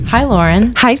Hi,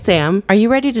 Lauren. Hi, Sam. Are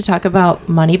you ready to talk about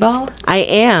Moneyball? I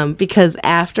am, because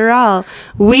after all,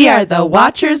 we are the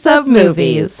watchers of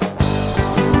movies.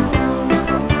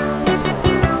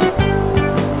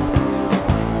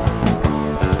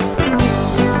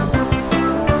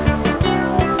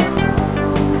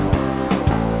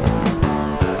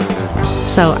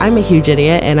 So I'm a huge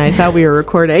idiot, and I thought we were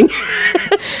recording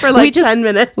for like 10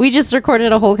 minutes. We just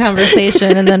recorded a whole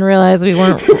conversation and then realized we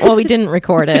weren't. Well, we didn't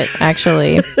record it,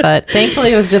 actually. But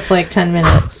thankfully, it was just like 10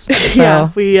 minutes. So.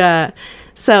 Yeah, we...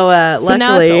 So luckily,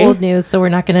 now it's old news, so we're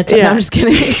not going to... No, I'm just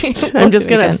kidding. I'm just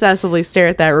going to obsessively stare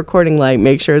at that recording light,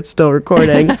 make sure it's still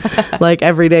recording, like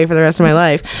every day for the rest of my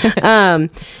life.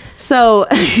 So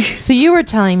you were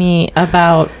telling me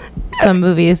about some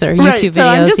movies or YouTube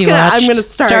videos you watched. I'm gonna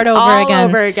start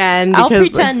over again. I'll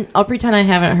pretend I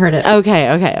haven't heard it.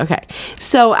 Okay.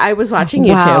 So I was watching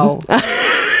YouTube.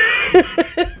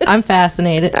 I'm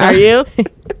fascinated. Are you?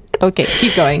 Okay,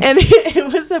 keep going. And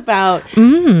it was about...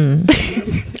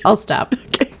 I'll stop.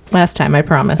 Okay. Last time, I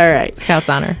promise. All right. Scout's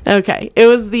honor. Okay. It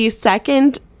was the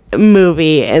second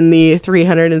movie in the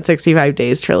 365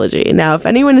 Days trilogy. Now, if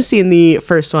anyone has seen the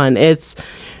first one, it's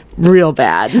real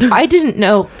bad. I didn't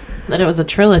know that it was a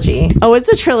trilogy. Oh, it's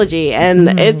a trilogy,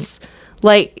 and it's...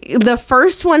 Like, the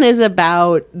first one is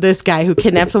about this guy who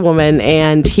kidnaps a woman,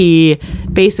 and he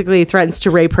basically threatens to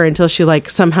rape her until she, like,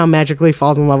 somehow magically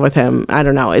falls in love with him. I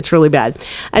don't know. It's really bad.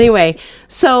 Anyway,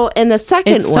 so in the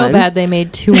second one... It's so bad they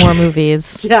made 2 more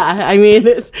movies. Yeah, I mean,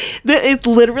 it's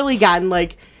literally gotten,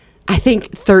 like, I think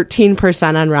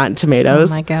 13% on Rotten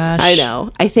Tomatoes. Oh, my gosh. I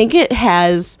know. I think it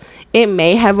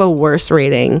may have a worse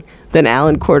rating than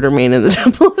Alan Quartermain in the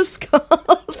Temple of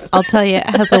Skulls. I'll tell you,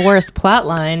 it has a worse plot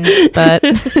line, but...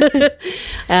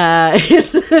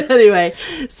 anyway,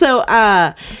 so...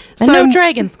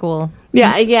 Dragon School.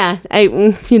 Yeah.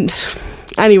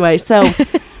 Anyway, so...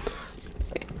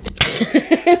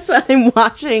 So I'm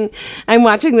watching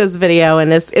this video,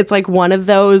 and it's like one of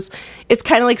those... It's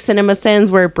kind of like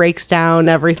CinemaSins, where it breaks down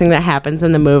everything that happens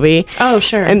in the movie. Oh,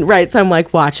 sure. And so I'm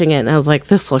like watching it, and I was like,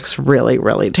 this looks really,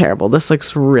 really terrible. This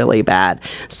looks really bad.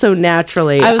 So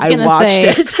naturally, I watched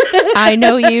it. I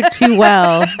know you too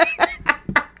well.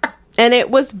 And it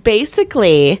was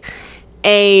basically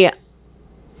an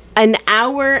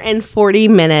hour and 40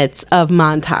 minutes of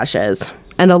montages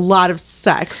and a lot of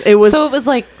sex. It was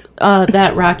like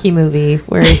that Rocky movie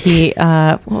where he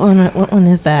what one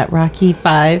is that? Rocky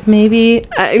 5, maybe?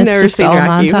 I've never seen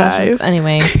Rocky 5.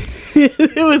 Anyway.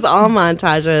 It was all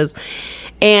montages.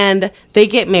 And they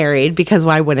get married, because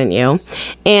why wouldn't you?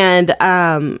 And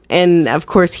of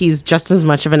course he's just as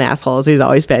much of an asshole as he's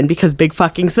always been, because big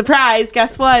fucking surprise,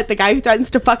 guess what? The guy who threatens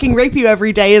to fucking rape you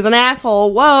every day is an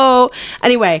asshole. Whoa.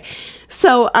 Anyway,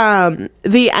 so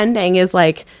the ending is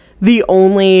like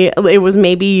it was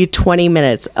maybe 20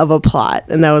 minutes of a plot,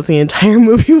 and that was the entire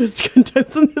movie was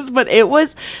condensed in this. But there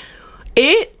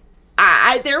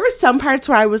were some parts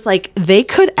where I was like, they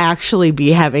could actually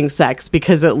be having sex,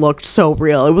 because it looked so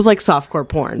real. It was like softcore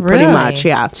porn, pretty much.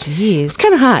 Yeah. Jeez. It's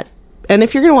kind of hot. And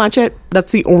if you're going to watch it,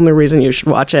 that's the only reason you should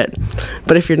watch it.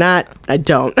 But if you're not, I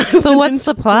don't. So what's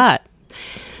the plot?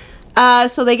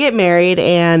 So they get married,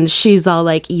 and she's all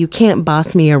like, you can't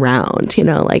boss me around,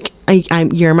 like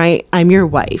I'm your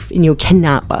wife, and you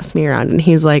cannot boss me around. And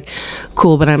he's like,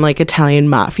 cool, but I'm like Italian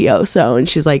mafioso. And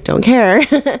she's like, don't care.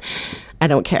 I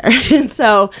don't care. And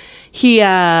so he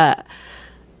tells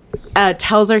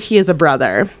her he has a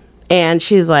brother, and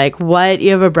she's like, what?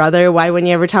 You have a brother? Why wouldn't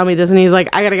you ever tell me this? And he's like,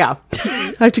 I gotta go.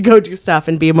 I have to go do stuff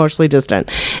and be emotionally distant.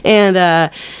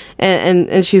 And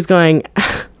she's going,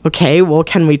 okay, well,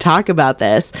 can we talk about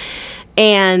this?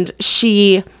 And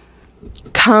she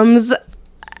comes,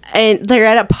 and they're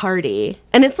at a party,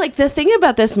 and it's like, the thing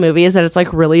about this movie is that it's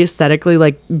like really aesthetically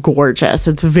like gorgeous.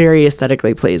 It's very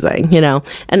aesthetically pleasing, and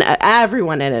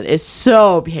everyone in it is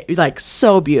so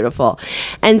beautiful.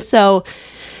 And so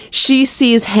she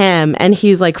sees him, and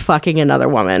he's like fucking another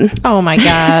woman. Oh my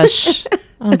gosh.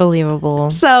 Unbelievable.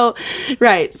 So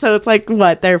it's like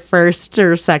their first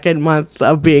or second month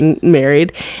of being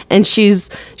married, and she's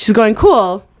going,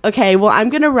 cool, okay, well, I'm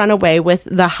gonna run away with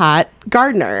the hot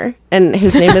gardener, and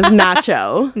his name is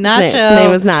Nacho. His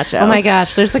name is Nacho. Oh my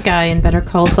gosh, there's a guy in Better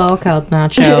Call Saul called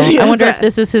Nacho. I wonder if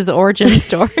this is his origin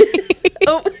story.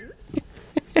 Oh.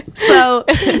 So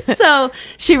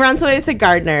she runs away with a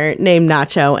gardener named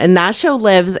Nacho, and Nacho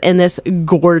lives in this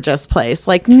gorgeous place.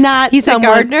 Like, he's a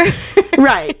gardener?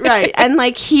 Right. And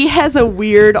like, he has a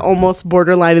weird, almost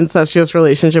borderline incestuous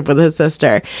relationship with his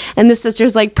sister. And the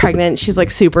sister's like pregnant. She's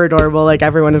like super adorable. Like,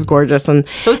 everyone is gorgeous. And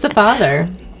who's the father?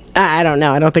 I don't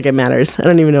know. I don't think it matters. I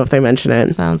don't even know if they mention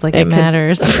it. Sounds like it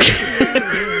matters.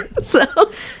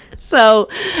 So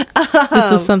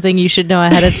this is something you should know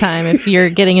ahead of time if you're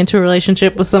getting into a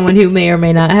relationship with someone who may or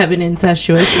may not have an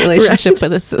incestuous relationship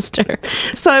with a sister.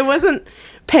 So I wasn't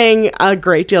paying a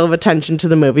great deal of attention to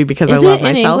the movie because I love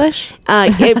myself. English?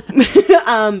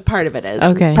 Part of it is.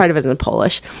 Okay. Part of it is in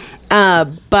Polish.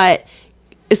 But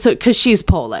so because she's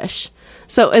Polish.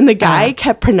 So, and the guy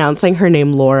kept pronouncing her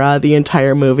name Laura the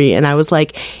entire movie, and I was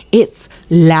like, it's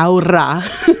Laura.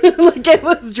 Like, it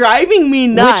was driving me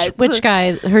nuts. Which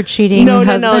guy? Her cheating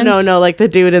husband? No, like the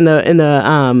dude in the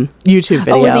YouTube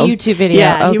video. Oh, the YouTube video.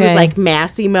 Yeah, okay. he was like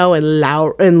Massimo and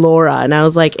Laura, and I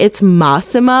was like, it's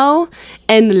Massimo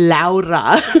and Laura.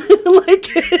 Like,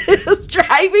 it was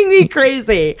driving me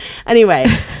crazy. Anyway,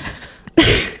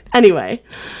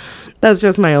 that's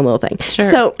just my own little thing.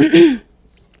 Sure.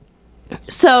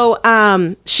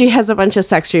 So she has a bunch of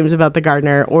sex dreams about the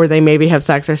gardener, or they maybe have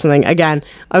sex or something. Again,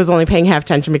 I was only paying half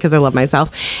attention because I love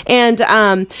myself. And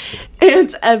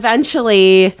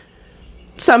eventually,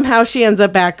 somehow she ends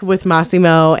up back with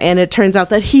Massimo, and it turns out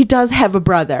that he does have a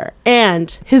brother,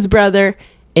 and his brother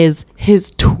is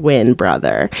his twin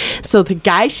brother. So the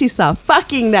guy she saw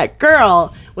fucking that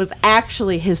girl was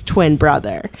actually his twin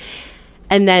brother.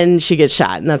 And then she gets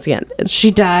shot, and that's the end.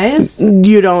 She dies?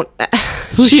 You don't...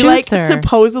 Who she shoots her?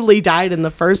 supposedly died in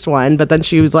the first one, but then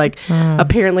she was like,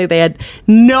 apparently they had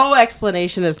no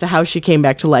explanation as to how she came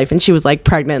back to life, and she was like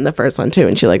pregnant in the first one too,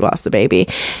 and she like lost the baby,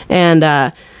 and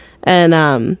I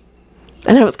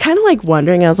was kind of like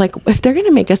wondering, I was like, if they're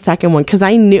gonna make a second one, because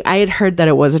I had heard that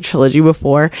it was a trilogy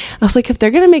before. I was like, if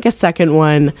they're gonna make a second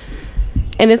one,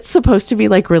 and it's supposed to be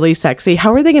like really sexy,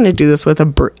 how are they gonna do this with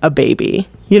a baby?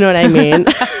 You know what I mean?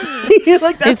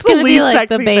 Like, that's it's going to be like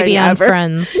the baby on ever.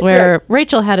 Friends, where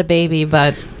Rachel had a baby,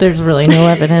 but there's really no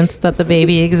evidence that the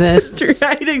baby exists.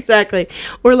 Right, exactly.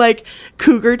 Or like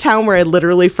Cougar Town, where I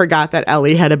literally forgot that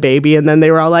Ellie had a baby, and then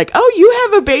they were all like, "Oh, you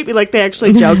have a baby!" Like, they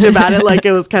actually joked about it, like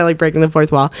it was kind of like breaking the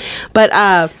fourth wall.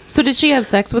 But so did she have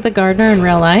sex with a gardener in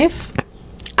real life?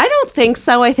 I don't think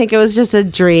so. I think it was just a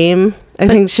dream. I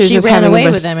think she was just ran having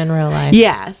away with him in real life.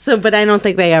 Yeah. So, but I don't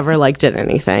think they ever like did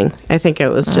anything. I think it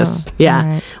was just all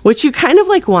right. which you kind of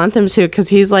like want them to, because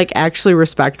he's like actually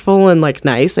respectful and like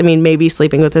nice. I mean, maybe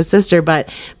sleeping with his sister,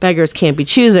 but beggars can't be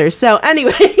choosers. So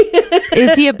anyway,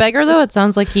 is he a beggar though? It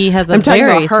sounds like he has a I'm talking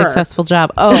very about her. successful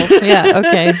job. Oh, yeah.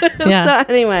 Okay. Yeah.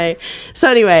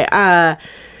 So anyway,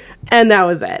 and that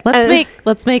was it.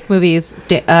 Let's make movies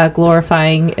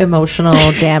glorifying emotional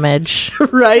damage.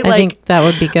 Right? I think that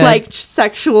would be good. Like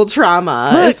sexual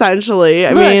trauma, Look, essentially.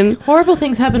 I mean, horrible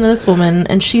things happen to this woman,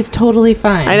 and she's totally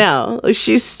fine. I know.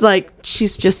 She's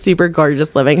just super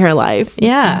gorgeous living her life.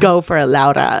 Yeah. Go for it,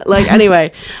 Laura. Like,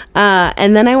 anyway.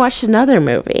 And then I watched another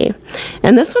movie.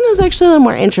 And this one was actually a little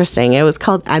more interesting. It was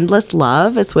called Endless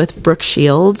Love. It's with Brooke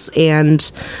Shields.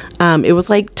 And it was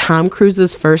like Tom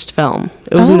Cruise's first film.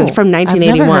 It was from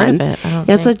 1981. I've never heard of it, I don't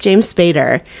It's think. with James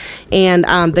Spader.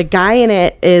 And the guy in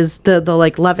it is the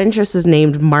like love interest is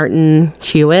named Martin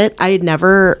Hewitt. I had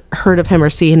never heard of him or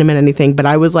seen him in anything, but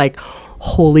I was like,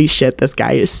 holy shit, this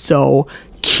guy is so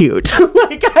cute.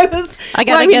 Like, I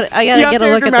gotta get a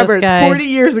look at this guy. It's 40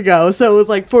 years ago, so it was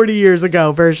like 40 years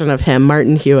ago version of him,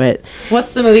 Martin Hewitt.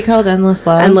 What's the movie called? Endless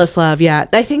Love? Endless Love, yeah.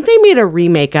 I think they made a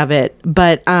remake of it,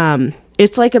 but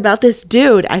it's like about this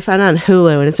dude I found on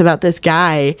Hulu, and it's about this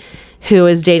guy who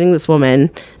is dating this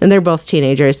woman, and they're both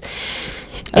teenagers.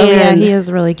 Oh, yeah, he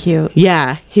is really cute.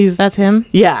 Yeah, That's him?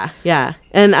 Yeah.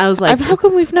 And I was like, how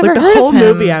come we've never like, heard the whole of him?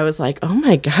 movie, I was like, oh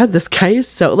my God, this guy is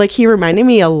so, like, he reminded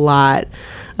me a lot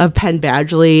of Penn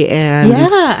Badgley and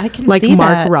Yeah, I can like see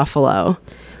Mark that. Ruffalo.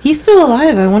 He's still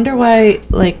alive. I wonder why,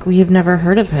 like, we have never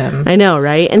heard of him. I know,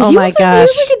 right? And Oh he my was gosh. He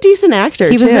was like a decent actor,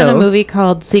 He too. was in a movie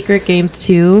called Secret Games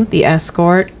 2, The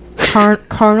Escort,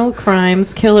 Carnal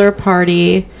Crimes, Killer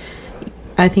Party.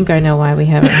 I think I know why we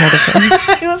haven't heard of him.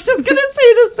 I was just going to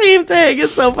say the same thing.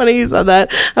 It's so funny you said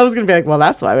that. I was going to be like, well,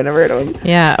 that's why we never heard of him.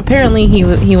 Yeah, apparently he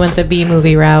went the B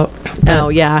movie route. Oh,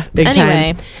 yeah, big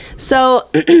Anyway. time. So,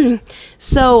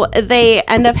 so they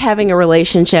end up having a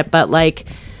relationship, but like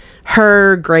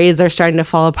her grades are starting to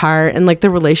fall apart, and like the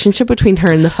relationship between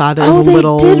her and the father is a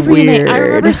little weird. I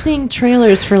remember seeing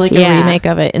trailers for like a remake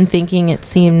of it and thinking it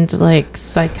seemed like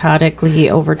psychotically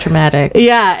over dramatic.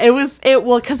 Yeah,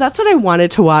 well, because that's what I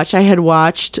wanted to watch. I had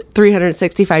watched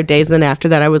 365 Days, and then after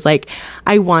that I was like,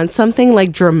 I want something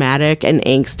like dramatic and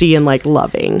angsty and like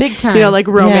loving. Big time. You know, like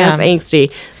romance Yeah.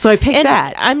 angsty. So I picked And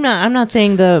that. I'm not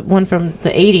saying the one from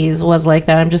the 80s was like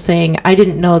that. I'm just saying I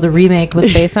didn't know the remake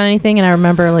was based on anything, and I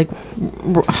remember like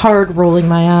hard rolling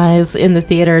my eyes in the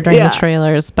theater during the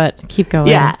trailers, but keep going.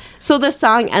 Yeah. So the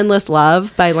song "Endless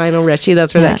Love" by Lionel Richie,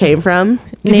 that's where that came from.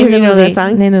 Name Do you the know movie. that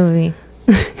song? Name the movie.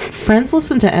 Friends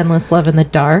listen to "Endless Love in the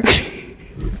Dark."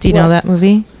 Do you know that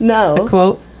movie? No. A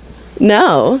quote.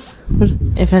 No.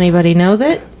 If anybody knows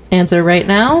it, answer right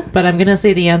now. But I'm gonna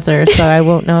say the answer, so I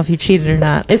won't know if you cheated or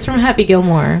not. It's from Happy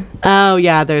Gilmore. Oh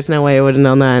yeah, there's no way I would have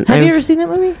known that. Have you ever seen that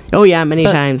movie? Oh yeah, many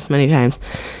times.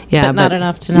 Yeah, but not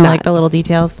enough to know like the little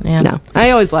details. Yeah. No,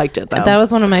 I always liked it though. That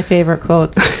was one of my favorite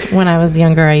quotes when I was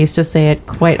younger. I used to say it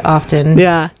quite often.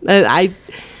 Yeah,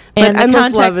 And the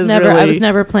Endless Love context is never. really... I was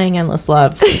never playing "Endless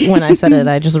Love" when I said it.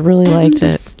 I just really liked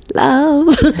it.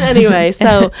 Love. Anyway,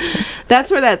 so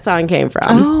that's where that song came from.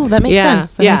 Oh, that makes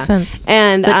sense. That makes sense.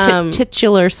 And the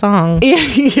titular song.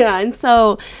 Yeah, and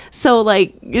so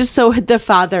the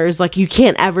father is like, you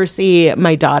can't ever see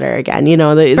my daughter again. You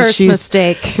know, First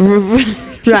mistake.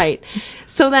 Right.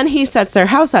 So then he sets their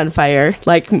house on fire,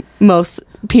 like most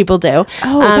people do.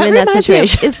 Oh, in that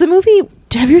situation. Is the movie?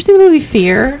 Have you ever seen the movie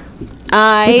Fear?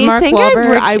 I Mark think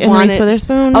Wahlberg I and want Reese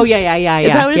Witherspoon. Oh yeah.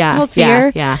 Is that what it's called?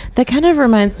 Fear. Yeah. That kind of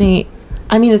reminds me.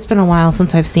 I mean, it's been a while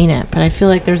since I've seen it, but I feel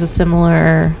like there's a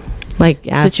similar like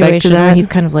situation where he's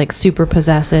kind of like super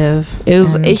possessive.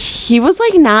 He was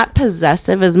like not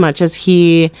possessive as much as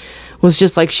he was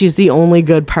just like, she's the only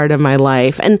good part of my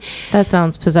life. And that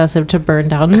sounds possessive to burn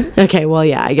down. Okay, well,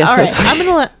 yeah, I guess. All right, I'm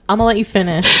gonna let you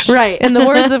finish. Right. In the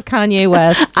words of Kanye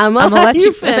West, I'm gonna let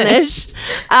you finish.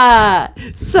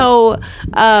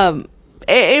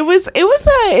 It was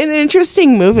an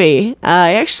interesting movie.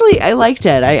 I liked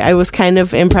it. I was kind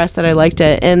of impressed that I liked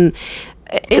it, and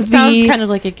it sounds kind of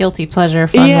like a guilty pleasure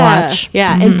fun watch.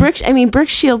 Yeah, mm-hmm. And Brooke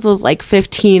Shields was like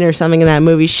 15 or something in that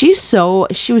movie. She was so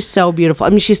beautiful. I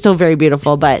mean, she's still very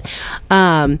beautiful, but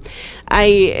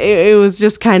it was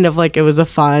just kind of like, it was a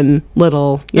fun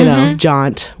little,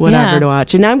 jaunt, whatever to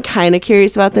watch. And now I'm kind of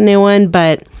curious about the new one,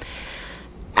 but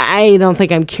I don't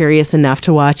think I'm curious enough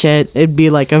to watch it. It'd be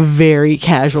like a very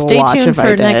casual watch if I did. Stay tuned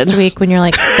for next week when you're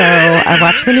like, so I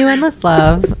watched the new Endless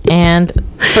Love, and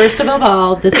first above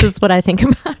all, this is what I think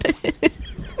about it.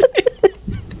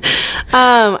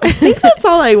 I think that's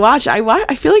all I watched.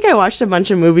 I feel like I watched a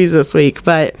bunch of movies this week,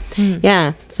 but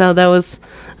yeah, so that was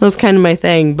kind of my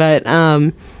thing. But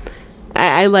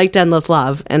I liked Endless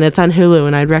Love, and it's on Hulu,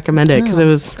 and I'd recommend it because it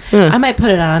was. I might put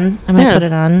it on.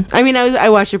 I mean, I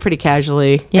watch it pretty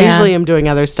casually. Yeah. I usually am doing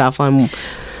other stuff. I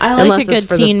like a good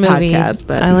teen movie.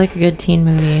 But I like a good teen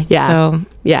movie. Yeah. So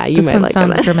yeah, you this might one like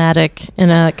sounds it. dramatic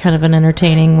in a kind of an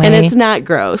entertaining way, and it's not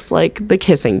gross like the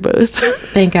kissing booth.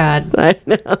 Thank God. I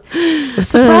know.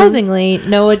 Surprisingly,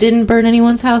 Noah didn't burn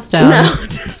anyone's house down. No.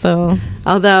 So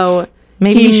although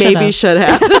maybe he should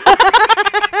have.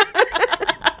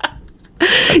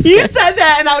 You said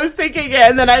that, and I was thinking it,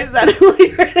 and then I said it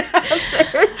later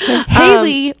after.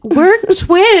 Haley, we're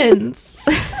twins.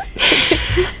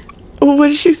 What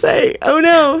did she say? Oh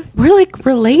no, we're like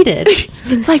related.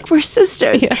 It's like we're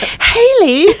sisters. Yeah.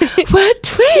 Haley, we're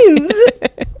twins.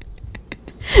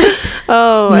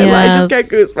 Oh, I just got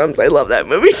goosebumps. I love that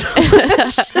movie so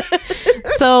much.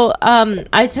 So,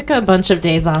 I took a bunch of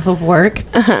days off of work.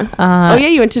 Oh yeah,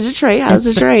 you went to Detroit. How's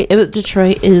Detroit?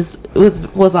 Detroit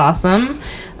was awesome.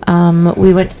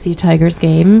 We went to see Tigers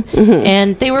game,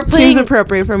 and they were playing. Seems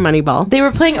appropriate for Moneyball. They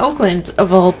were playing Oakland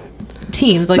of all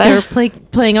teams. Like they were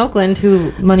playing Oakland,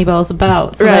 who Moneyball is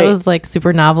about. So that was like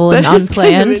super novel and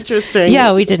unplanned. Kind of interesting.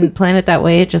 Yeah, we didn't plan it that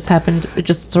way. It just happened. It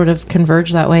just sort of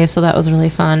converged that way. So that was really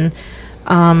fun.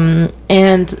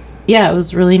 And yeah, it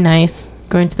was really nice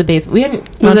going to the baseball. We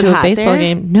hadn't gone to a baseball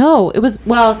game. No, it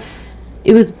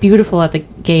was beautiful at the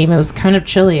game. It was kind of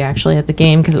chilly actually at the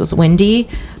game because it was windy.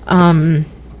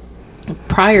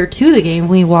 Prior to the game,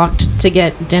 we walked to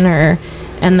get dinner,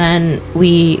 and then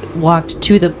we walked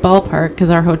to the ballpark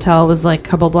because our hotel was like a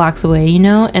couple blocks away,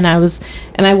 and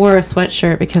I wore a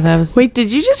sweatshirt because I was... Wait,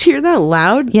 did you just hear that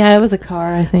loud? Yeah, it was a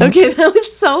car, I think. Okay, that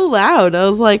was so loud. I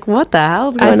was like, what the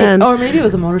hell's going on? Or maybe it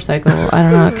was a motorcycle. I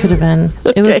don't know. It could have been.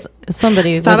 Okay. It was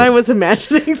somebody. I thought I was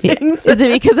imagining things. Is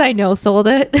it because I no sold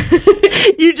it?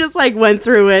 You just like went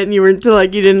through it and you were you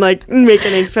didn't like make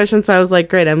any expression. So I was like,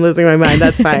 great, I'm losing my mind.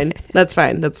 That's fine. That's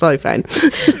fine. That's totally fine.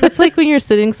 It's like when you're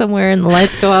sitting somewhere and the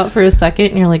lights go out for a second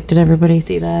and you're like, did everybody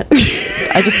see that?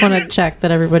 I just want to check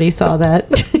that everybody saw that.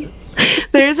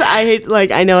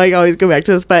 I know I always go back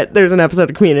to this, but there's an episode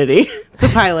of Community. It's a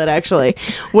pilot actually,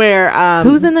 where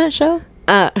who's in that show?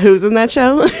 Who's in that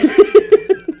show?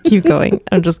 Keep going.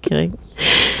 I'm just kidding.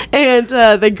 And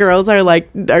the girls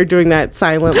are doing that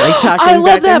silent talking. I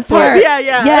love that part. Yeah.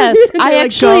 Yes, I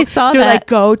actually saw that. They're like,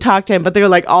 go talk to him, but they're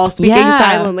like all speaking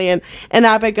silently. And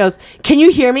Abed goes, "Can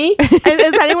you hear me?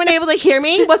 Is anyone able to hear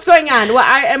me? What's going on? What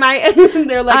am I?" And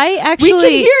they're like, we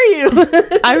can hear you.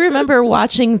 I remember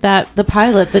watching the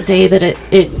pilot the day that it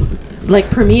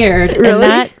premiered, really? And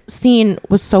that scene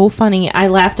was so funny. I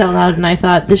laughed out loud, and I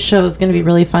thought this show is going to be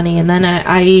really funny. And then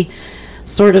I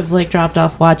sort of dropped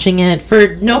off watching it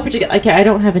for no particular. I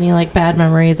don't have any bad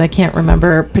memories. I can't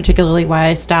remember particularly why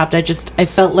I stopped. I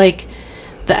felt like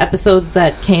the episodes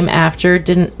that came after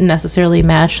didn't necessarily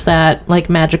match that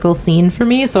magical scene for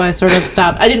me, so I sort of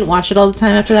stopped. I didn't watch it all the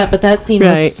time after that, but that scene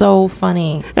was so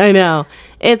funny. I know.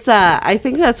 It's I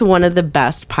think that's one of the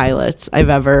best pilots I've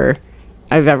ever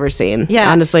seen.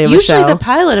 Yeah, honestly, of usually a show. The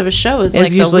pilot of a show is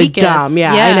usually the weakest. Dumb.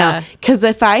 Yeah, I know. Because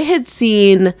if I had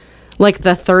seen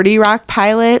the 30 Rock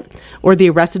pilot or the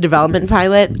Arrested Development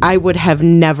pilot, I would have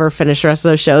never finished the rest of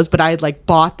those shows, but I had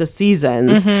bought the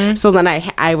seasons. Mm-hmm. So then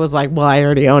I was like, well, I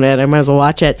already own it, I might as well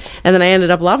watch it. And then I ended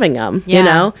up loving them, you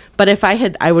know? But if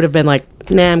I would have been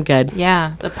like, nah, I'm good.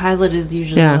 Yeah, the pilot is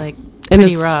usually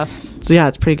pretty rough. So yeah,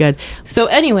 it's pretty good. So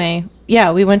anyway,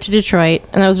 yeah, we went to Detroit,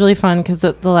 and that was really fun because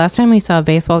the last time we saw a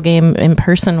baseball game in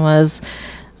person was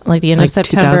the end of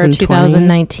September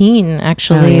 2019,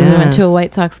 actually. Oh, yeah. We went to a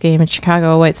White Sox game in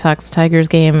Chicago, a White Sox-Tigers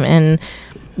game, and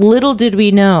little did we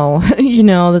know,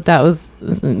 that was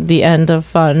the end of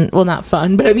fun. Well, not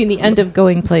fun, but I mean the end of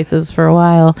going places for a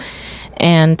while.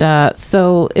 And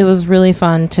so it was really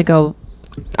fun to go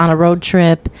on a road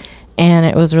trip, and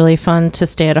it was really fun to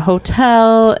stay at a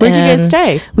hotel. Where'd you guys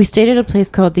stay? We stayed at a place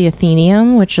called the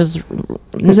Athenaeum, which is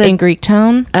in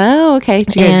Greektown. Oh, okay.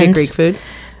 Did you guys get Greek food?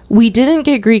 We didn't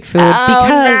get Greek food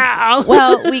because,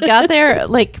 well, we got there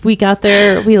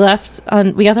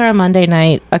on Monday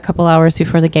night, a couple hours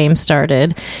before the game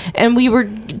started. And we were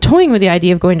toying with the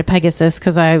idea of going to Pegasus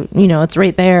because it's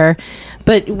right there.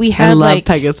 But we had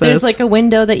Pegasus. There's a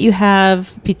window that you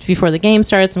have before the game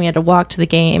starts, and we had to walk to the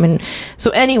game. And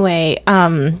so anyway,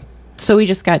 so we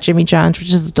just got Jimmy John's,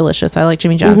 which is delicious. I like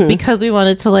Jimmy John's because we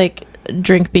wanted to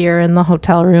drink beer in the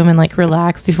hotel room and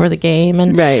relax before the game,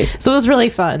 and so it was really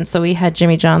fun. So we had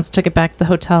Jimmy John's, took it back to the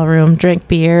hotel room, drank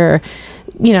beer,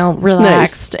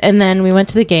 relaxed, and then we went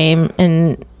to the game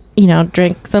and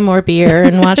drank some more beer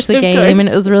and watched the game, and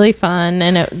it was really fun.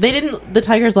 And the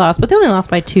Tigers lost, but they only lost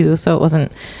by 2, so it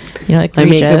wasn't egregious. I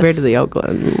mean, compared to the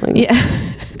Oakland, yeah.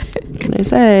 What can I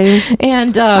say?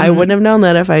 And I wouldn't have known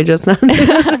that if I just known.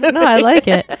 No, I like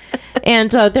it.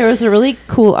 And there was a really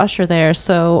cool usher there.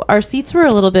 So our seats were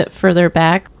a little bit further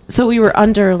back. So we were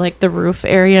under the roof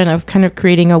area, and I was kind of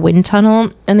creating a wind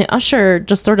tunnel. And the usher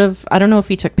just sort of, I don't know if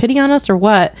he took pity on us or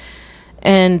what.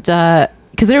 And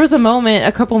because there was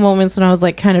a couple moments when I was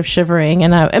kind of shivering.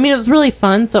 And I mean, it was really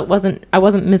fun. So I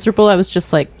wasn't miserable. I was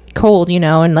just cold,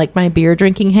 and my beer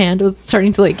drinking hand was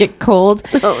starting to get cold.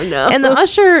 Oh no. And the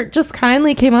usher just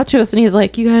kindly came up to us, and he's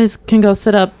like, you guys can go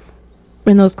sit up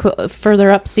in those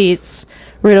further up seats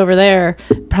right over there.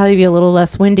 Probably be a little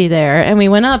less windy there. And we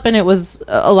went up, and it was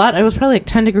it was probably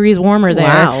 10 degrees warmer there.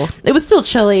 Wow. It was still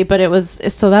chilly, but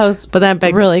that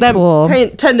makes really cool.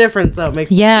 10 difference though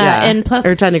makes and plus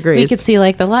or 10 degrees. We could see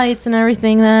the lights and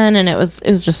everything then, and it was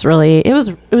just really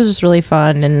just really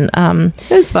fun. And it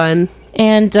was fun.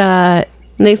 And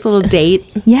nice little date.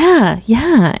 Yeah.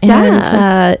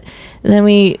 And then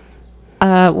we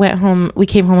went home. We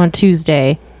came home on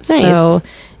Tuesday. Nice. So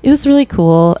it was really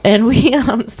cool. And we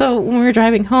so when we were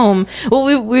driving home, well,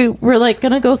 we were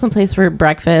gonna go someplace for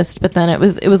breakfast, but then it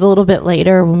was a little bit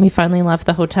later when we finally left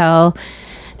the hotel.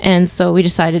 And so we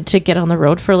decided to get on the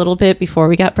road for a little bit before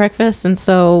we got breakfast. And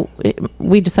so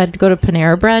we decided to go to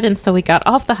Panera Bread. And so we got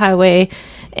off the highway,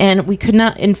 and we could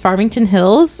not, in Farmington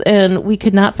Hills, and we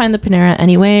could not find the Panera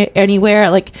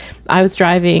anywhere. I was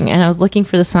driving, and I was looking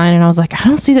for the sign, and I was like, I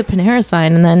don't see the Panera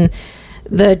sign. And then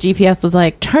the GPS was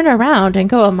like, turn around and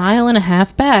go 1.5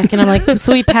 miles back. And I'm like,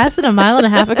 so we passed it 1.5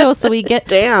 miles ago. So we get,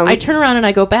 damn. I turn around and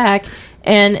I go back.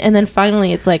 And then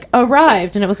finally it's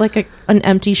arrived, and it was an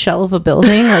empty shell of a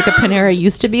building, a Panera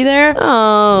used to be there.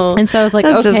 Oh. And so I was like,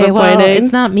 okay, well,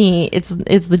 it's not me, it's the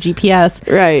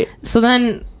GPS. Right. So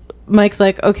then Mike's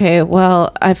like, okay,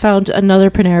 well, I found another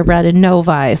Panera Bread in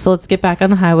Novi, so let's get back on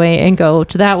the highway and go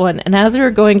to that one. And as we were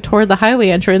going toward the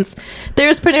highway entrance,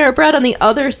 there's Panera Bread on the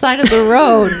other side of the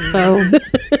road. So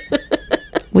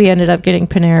we ended up getting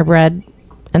Panera Bread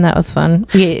and that was fun.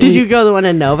 Did you go the one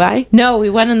in Novi? No, we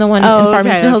went in the one in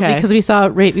Farmington Hills because we saw it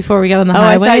right before we got on the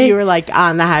highway. I thought you were like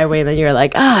on the highway, and then you were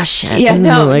like, oh shit. Yeah,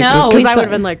 no, because I would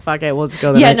have been like, fuck it, we'll just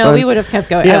go the next one. We would have kept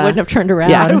going. I wouldn't have turned around.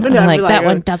 Yeah, I'm like, that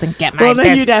one doesn't get my business.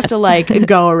 Then you'd have to like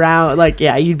go around, like,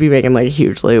 you'd be making like a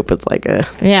huge loop. It's like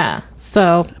a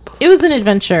So it was an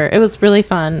adventure. It was really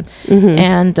fun,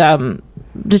 and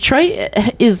Detroit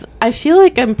is, I feel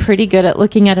like I'm pretty good at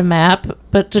looking at a map,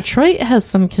 but Detroit has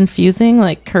some confusing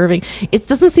like curving. It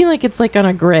doesn't seem like it's like on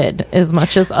a grid as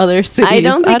much as other cities. I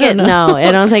don't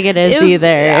think it is either.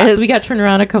 Yeah, we got turned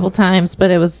around a couple times,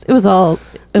 but it was all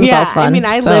fun. I mean,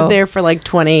 I lived there for like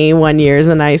 21 years,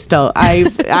 and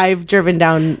I've driven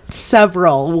down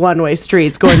several one-way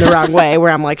streets going the wrong way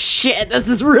where I'm like, shit, this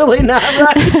is really not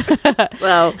right.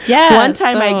 So one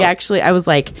time I was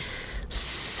like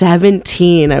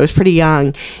 17. I was pretty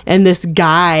young, and this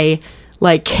guy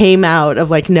like came out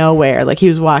of like nowhere. Like he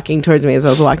was walking towards me as I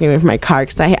was walking away from my car,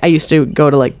 because I used to go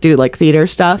to like do like theater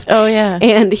stuff. Oh yeah.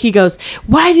 And he goes,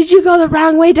 why did you go the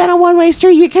wrong way down a one-way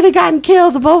street? You could have gotten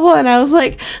killed, blah, blah. And I was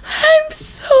like, I'm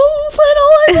so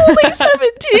little, I'm only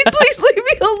 17, please leave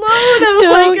me alone.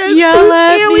 I was Don't yell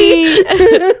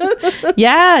at me.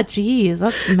 Yeah, geez,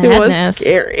 that's madness. It was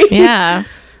scary. Yeah.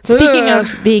 Speaking of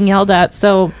being yelled at,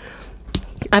 so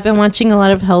I've been watching a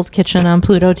lot of Hell's Kitchen on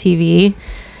Pluto TV.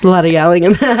 A lot of yelling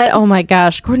in that. Oh my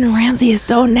gosh, Gordon Ramsay is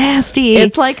so nasty.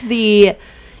 It's like the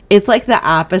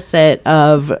opposite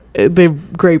of the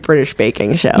Great British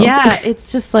Baking Show. Yeah,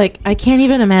 it's just like, I can't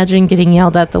even imagine getting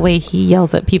yelled at the way he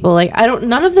yells at people. Like,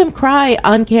 none of them cry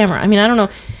on camera. I mean, I don't know.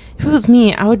 If it was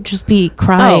me, I would just be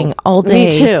crying all day.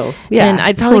 Me too. Yeah, and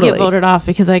I'd probably get voted off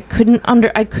because I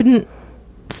couldn't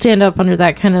stand up under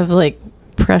that kind of like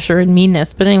pressure and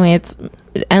meanness. But anyway, it's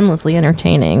endlessly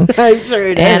entertaining. I'm sure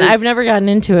it is. And I've never gotten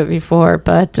into it before,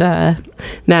 but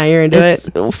now you're into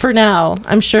it. For now,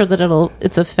 I'm sure that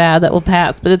it's a fad that will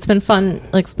pass, but it's been fun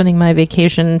like spending my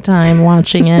vacation time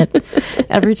watching it.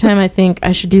 Every time I think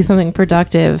I should do something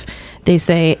productive, they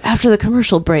say, after the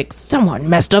commercial break, someone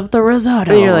messed up the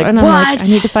risotto. And you're like, and what? I'm like,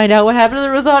 I need to find out what happened to the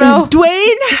risotto.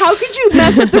 Dwayne, how could you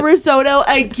mess up the risotto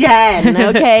again?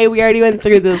 Okay, we already went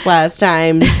through this last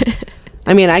time.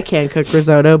 I mean, I can't cook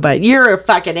risotto, but you're a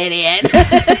fucking idiot.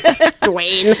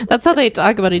 Dwayne. That's how they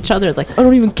talk about each other. Like, I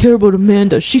don't even care about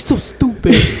Amanda. She's so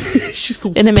stupid. She's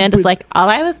so And Amanda's like, all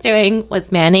I was doing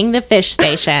was manning the fish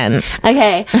station.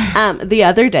 Okay. The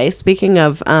other day, speaking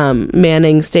of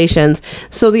manning stations,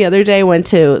 so the other day I went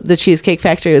to the Cheesecake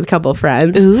Factory with a couple of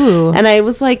friends. Ooh. And I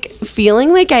was like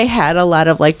feeling like I had a lot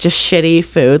of like just shitty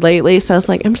food lately. So I was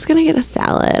like, I'm just going to get a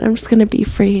salad. I'm just going to be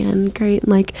free and great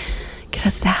and like get a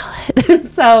salad.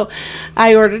 So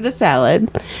I ordered a salad,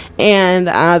 and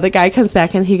the guy comes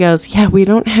back and he goes, yeah, we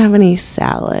don't have any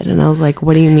salad. And I was like,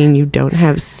 what do you mean you don't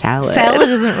have salad? Salad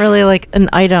isn't really like an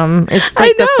item. It's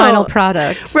like the final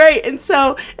product. Right. And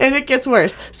it gets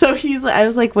worse. So I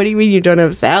was like, what do you mean you don't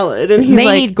have salad? And he's they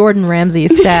need Gordon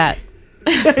Ramsay's stat.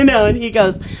 I know. And he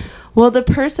goes, well, the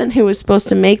person who was supposed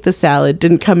to make the salad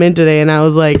didn't come in today. And I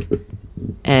was like,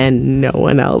 and no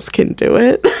one else can do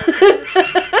it.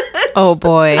 Oh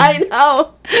boy. I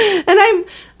know.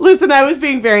 And I was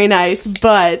being very nice,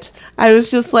 but I was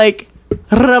just like,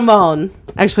 Ramon.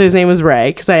 Actually, his name was Ray,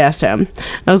 because I asked him.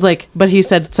 I was like, but he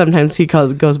said sometimes he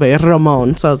goes by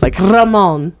Ramon. So I was like,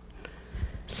 Ramon,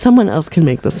 someone else can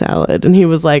make the salad. And he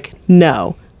was like,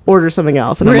 no, order something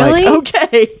else. And really? I'm like,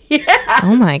 okay. Yeah.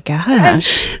 Oh my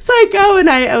gosh. So I go and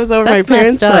I was over my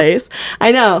parents' place.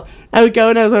 I know. I would go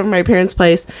and I was over my parents'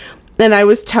 place. And I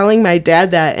was telling my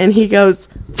dad that, and he goes,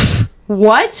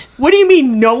 what? What do you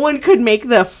mean no one could make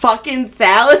the fucking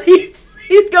salad?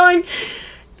 He's going,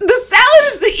 the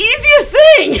salad is the easiest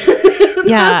thing.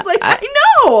 Yeah. I was like, I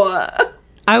know.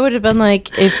 I would have been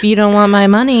like, if you don't want my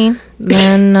money,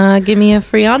 then give me a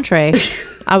free entree.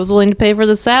 I was willing to pay for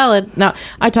the salad. Now,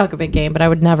 I talk a big game, but I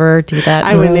would never do that.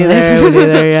 I wouldn't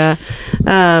either, yeah.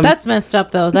 That's messed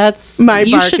up, though. My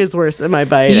bark is worse than my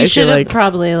bite. You should have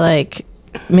probably, like,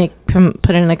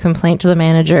 put in a complaint to the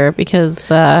manager,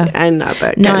 because I'm not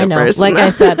that kind of person. Like I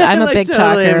said, I'm a big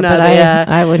totally talker, but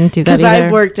I wouldn't do that either. Because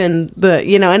I've worked in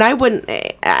and I wouldn't,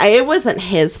 it wasn't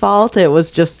his fault. It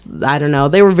was just, I don't know,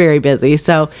 they were very busy.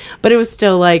 So, but it was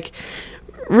still like,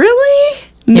 really?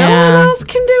 No one else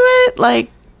can do it? Like,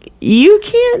 you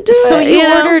can't do it? So you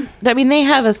ordered, I mean, they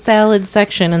have a salad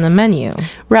section in the menu.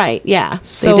 Right, yeah.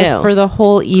 So for the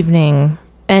whole evening,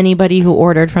 anybody who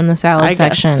ordered from the salad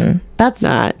section,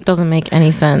 doesn't make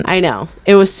any sense. I know.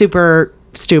 It was super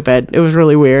stupid. It was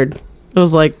really weird. It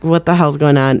was like, what the hell's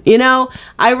going on?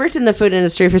 I worked in the food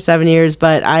industry for 7 years,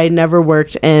 but I never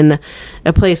worked in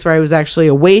a place where I was actually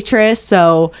a waitress.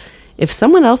 So if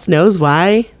someone else knows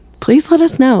why, please let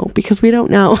us know, because we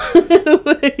don't know.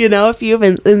 If you have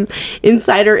an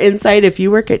insider insight, if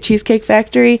you work at Cheesecake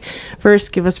Factory,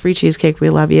 first, give us free cheesecake. We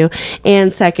love you.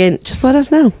 And second, just let us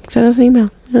know. Send us an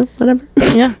email. Whatever.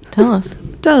 Yeah, tell us.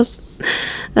 Tell us.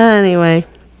 Anyway.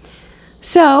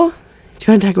 So, do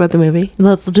you want to talk about the movie?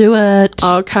 Let's do it.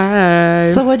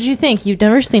 Okay. So what did you think? You've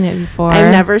never seen it before.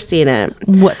 I've never seen it.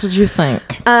 What did you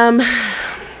think?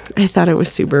 I thought it was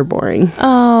super boring.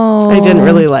 Oh. I didn't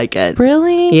really like it.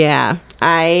 Really? Yeah.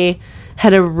 I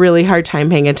had a really hard time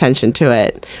paying attention to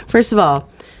it. First of all,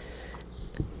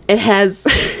 it's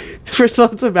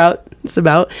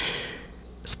about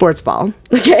sports ball.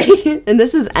 Okay. And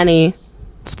this is any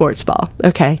sports ball.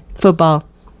 Okay. Football,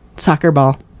 soccer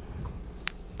ball,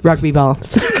 rugby ball,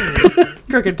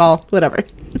 cricket ball, whatever.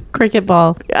 Cricket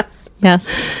ball. Yes.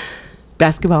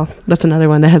 Basketball. That's another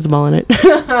one that has a ball in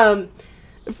it.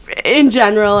 In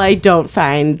general, I don't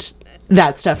find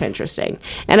that stuff interesting.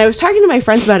 And I was talking to my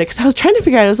friends about it because I was trying to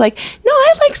figure out, I was like, no,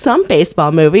 I like some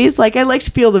baseball movies. Like, I liked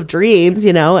Field of Dreams,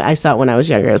 I saw it when I was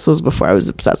younger. This was before I was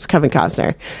obsessed with Kevin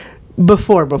Costner.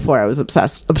 Before I was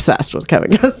obsessed with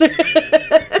Kevin Costner.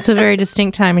 It's a very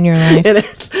distinct time in your life. It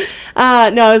is.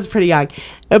 No, I was pretty young.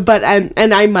 But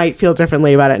and I might feel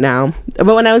differently about it now.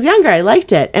 But when I was younger, I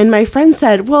liked it. And my friend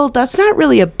said, well, that's not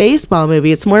really a baseball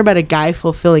movie. It's more about a guy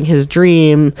fulfilling his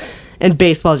dream, and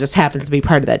baseball just happens to be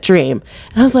part of that dream.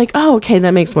 And I was like, oh, okay,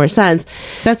 that makes more sense.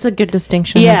 That's a good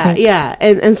distinction. Yeah.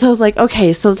 And so I was like,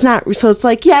 okay, so it's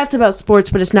like, yeah, it's about sports,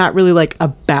 but it's not really like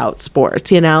about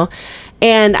sports,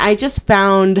 And I just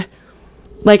found,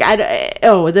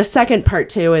 the second part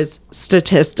too is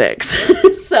statistics.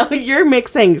 So you're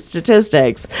mixing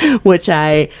statistics, which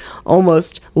I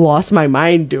almost lost my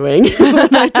mind doing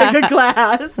when I took a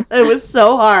class. It was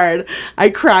so hard. I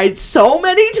cried so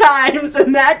many times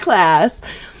in that class.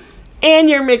 And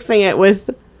you're mixing it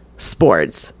with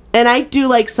sports. And I do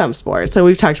like some sports. So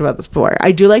we've talked about this before.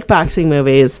 I do like boxing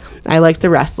movies. I like The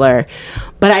Wrestler.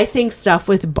 But I think stuff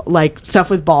with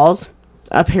balls,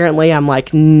 apparently I'm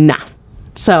like, nah.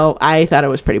 So I thought it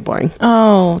was pretty boring.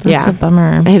 Oh, that's a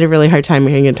bummer. I had a really hard time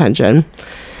paying attention.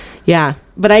 Yeah.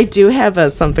 But I do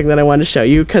have something that I want to show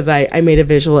you because I made a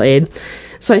visual aid.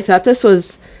 So I thought this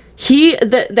was...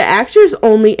 The actor's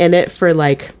only in it for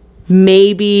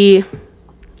maybe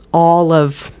all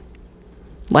of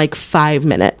 5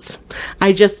 minutes.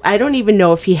 I don't even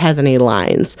know if he has any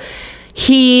lines.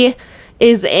 He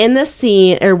is in the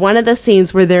scene, or one of the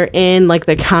scenes where they're in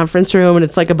the conference room, and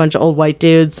it's a bunch of old white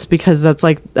dudes, because that's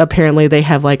apparently they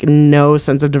have no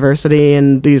sense of diversity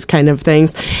and these kind of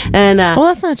things. And well,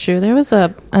 that's not true. There was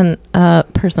a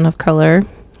person of color.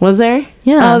 Was there?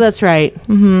 Yeah. Oh, that's right.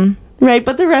 Mm-hmm. Right,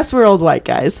 but the rest were old white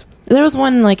guys. There was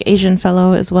one Asian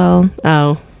fellow as well.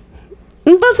 Oh,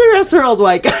 but the rest were old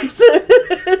white guys.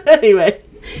 Anyway,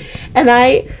 and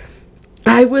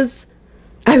I was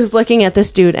looking at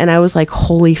this dude, and I was like,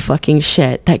 holy fucking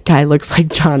shit, that guy looks like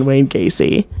John Wayne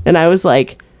Gacy. And I was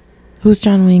like, who's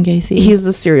John Wayne Gacy? He's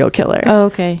the serial killer. Oh,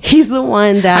 okay. He's the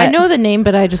one that... I know the name,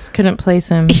 but I just couldn't place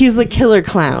him. He's the killer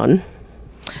clown.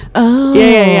 Oh.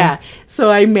 Yeah. So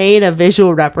I made a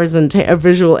visual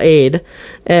aid,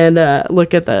 and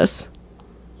look at this.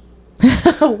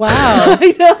 Wow.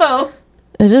 I know.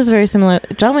 It is very similar.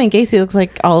 John Wayne Gacy looks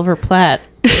like Oliver Platt.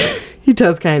 He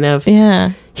does, kind of.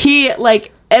 Yeah. He,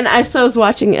 and I was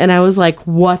watching, and I was like,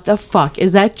 what the fuck?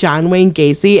 Is that John Wayne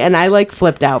Gacy? And I,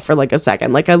 flipped out for, a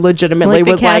second. I legitimately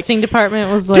was the casting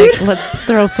department was like, dude.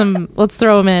 let's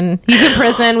throw him in. He's in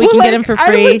prison. We can get him for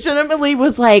free. I legitimately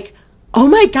was like, oh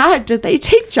my God, did they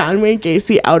take John Wayne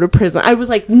Gacy out of prison? I was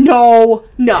like, no,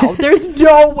 there's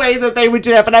no way that they would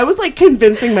do that. But I was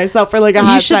convincing myself for a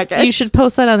hot second. You should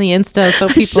post that on the Insta so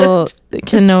people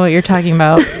can know what you're talking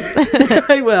about.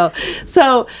 I will.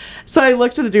 So I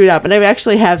looked the dude up, and I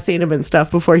actually have seen him in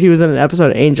stuff before. He was in an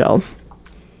episode of Angel.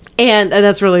 And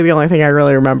that's really the only thing I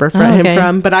really remember him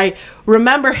from. But I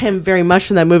remember him very much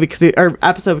from that movie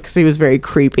episode because he was very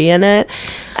creepy in it.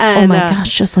 And, oh my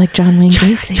gosh, just like John Wayne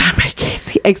Gacy. John Wayne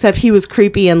Gacy. Except he was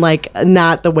creepy in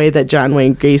not the way that John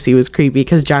Wayne Gacy was creepy,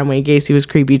 because John Wayne Gacy was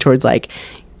creepy towards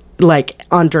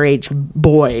underage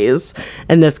boys,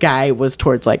 and this guy was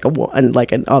towards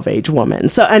an of-age woman.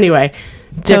 So anyway,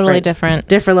 totally different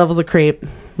levels of creep.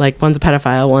 One's a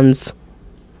pedophile, one's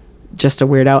just a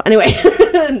weirdo. Anyway,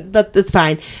 but it's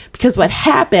fine, because what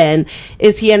happened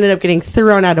is he ended up getting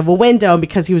thrown out of a window, and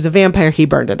because he was a vampire, he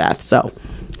burned to death. So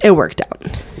it worked out.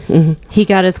 Mm-hmm. He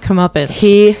got his comeuppance.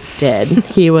 He did.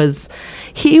 He was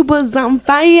on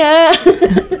fire.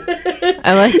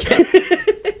 I like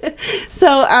it.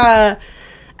 So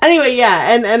Anyway,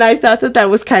 yeah, and I thought that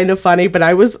was kind of funny, but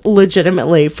I was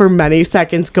legitimately for many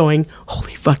seconds going,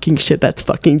 holy fucking shit, that's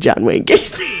fucking John Wayne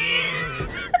Gacy.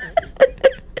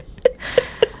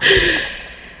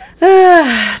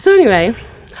 So anyway,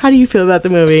 how do you feel about the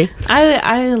movie?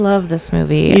 I love this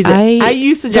movie.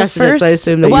 You suggested it, so I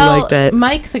assume that you liked it.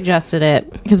 Mike suggested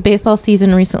it because baseball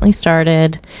season recently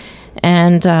started,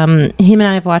 and him and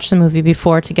I have watched the movie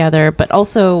before together, but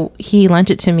also he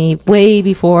lent it to me way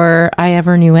before I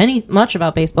ever knew much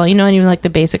about baseball. I knew like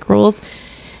the basic rules,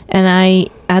 and I,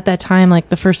 at that time, like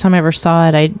the first time I ever saw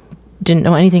it, I didn't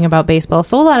know anything about baseball,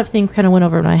 so a lot of things kind of went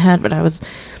over my head, but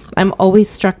I'm always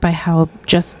struck by how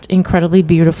just incredibly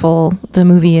beautiful the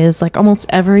movie is. Like almost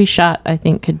every shot, I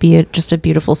think, could be just a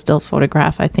beautiful still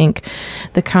photograph. I think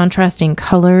the contrasting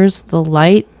colors, the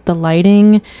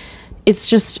lighting, it's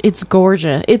gorgeous. It's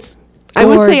gorgeous. I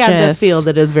would say on the field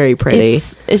it is very pretty.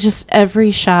 It's just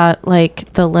every shot,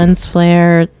 like the lens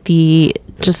flare,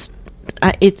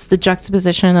 it's the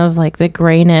juxtaposition of like the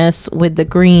grayness with the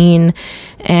green,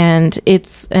 and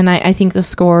I think the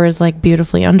score is like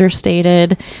beautifully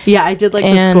understated. Yeah, I did like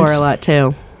the score a lot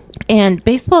too. And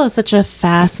baseball is such a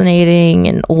fascinating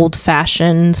and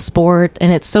old-fashioned sport,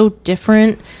 and it's so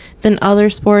different than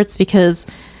other sports because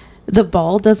the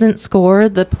ball doesn't score,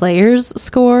 the players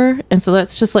score. And so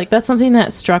that's something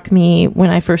that struck me when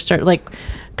I first started, like,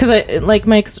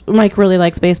 because Mike really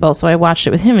likes baseball, so I watched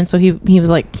it with him, and so he was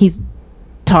like, he's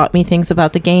taught me things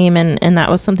about the game, and that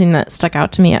was something that stuck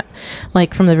out to me,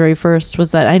 like from the very first,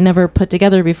 was that I never put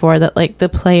together before that like the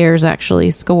players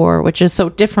actually score, which is so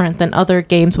different than other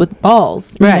games with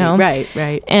balls.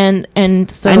 Right.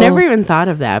 And so I never even thought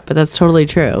of that, but that's totally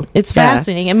true. It's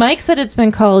fascinating. And Mike said it's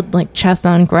been called like chess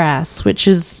on grass, which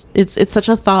is it's such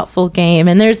a thoughtful game.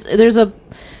 And there's a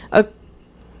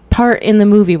part in the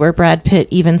movie where Brad Pitt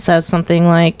even says something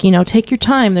like, take your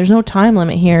time, there's no time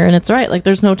limit here. And it's right, like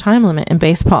there's no time limit in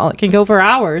baseball. It can go for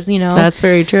hours. That's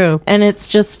very true. And I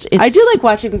do like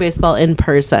watching baseball in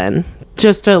person,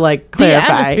 just to like clarify.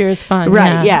 The atmosphere is fun,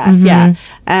 right? Yeah.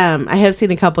 I have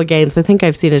seen a couple of games. I think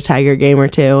I've seen a Tiger game or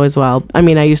two as well. I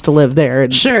mean, I used to live there.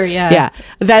 Sure. Yeah.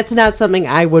 That's not something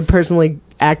I would personally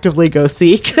actively go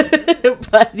seek,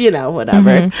 but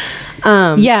whatever.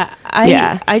 I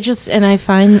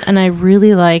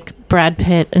really like Brad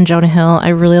Pitt and Jonah Hill. I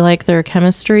really like their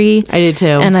chemistry. I did too.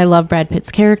 And I love Brad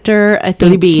Pitt's character. I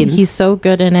think he's so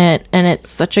good in it, and it's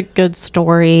such a good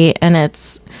story, and I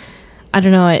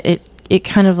don't know, it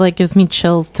kind of like gives me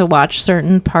chills to watch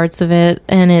certain parts of it,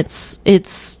 and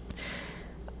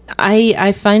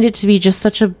I find it to be just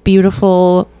such a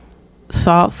beautiful,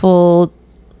 thoughtful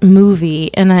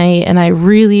movie, and I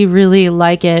really, really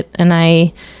like it, and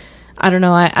I don't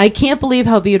know, I can't believe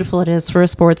how beautiful it is for a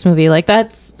sports movie. Like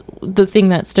that's the thing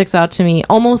that sticks out to me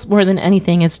almost more than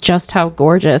anything, is just how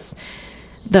gorgeous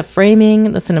the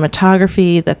framing, the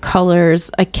cinematography, the colors.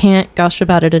 I can't gush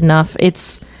about it enough.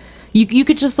 It's you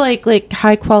could just like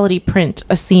high quality print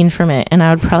a scene from it, and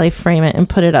I would probably frame it and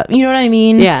put it up. You know what I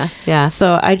mean? Yeah.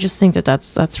 So I just think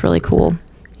that's really cool.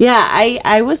 Yeah,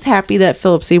 I was happy that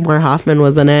Philip Seymour Hoffman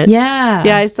was in it. Yeah,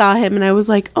 I saw him and I was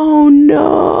like, oh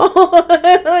no,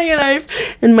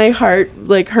 and my heart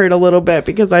like hurt a little bit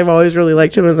because I've always really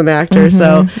liked him as an actor.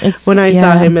 Mm-hmm. So when I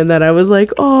saw him in that, I was like,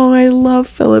 oh, I love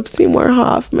Philip Seymour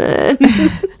Hoffman.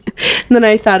 And then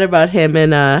I thought about him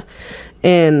in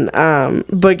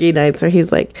Boogie Nights, where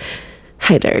he's like,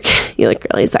 hi Dirk, you look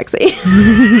really sexy.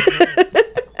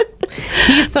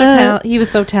 He was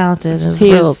so talented. It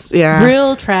was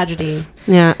real tragedy.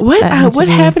 Yeah. What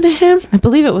happened to him? I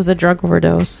believe it was a drug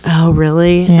overdose. Oh,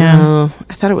 really? Yeah. Oh,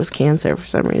 I thought it was cancer for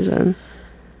some reason.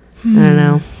 I don't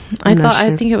know.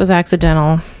 I think it was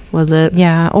accidental. Was it?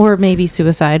 Yeah, or maybe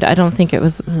suicide. I don't think it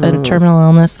was a terminal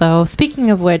illness, though.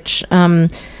 Speaking of which,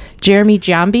 Jeremy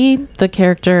Giambi,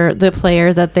 the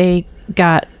player that they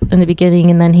got in the beginning,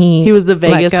 and then he was the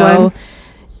Vegas one.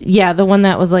 Yeah, the one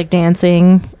that was like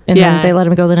dancing, and then they let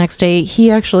him go the next day. He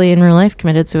actually in real life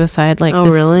committed suicide.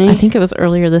 Really? I think it was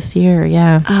earlier this year.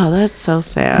 Yeah. Oh, that's so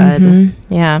sad.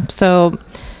 Mm-hmm. Yeah. So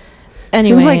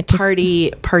anyway, seems like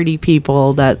party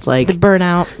people. That's like the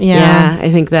burnout. Yeah. I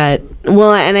think that.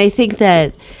 Well, and I think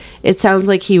that it sounds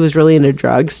like he was really into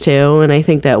drugs too. And I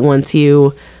think that once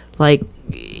you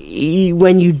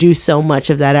when you do so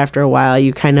much of that, after a while,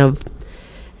 you kind of,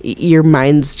 your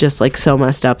mind's just like so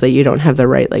messed up that you don't have the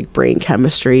right like brain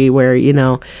chemistry where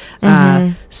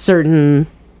certain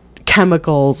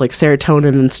chemicals like serotonin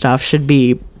and stuff should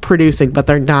be producing, but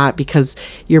they're not, because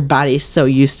your body's so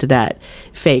used to that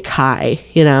fake high,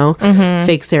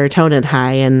 fake serotonin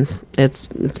high, and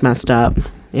it's messed up.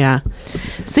 Yeah.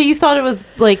 So you thought it was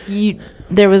like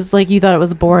there was like, you thought it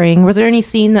was boring. Was there any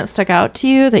scene that stuck out to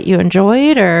you that you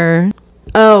enjoyed, or?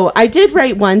 Oh, I did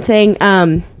write one thing.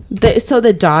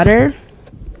 The daughter,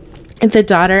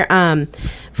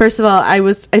 first of all,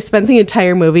 I spent the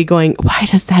entire movie going, why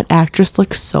does that actress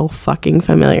look so fucking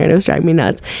familiar? And it was driving me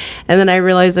nuts. And then I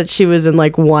realized that she was in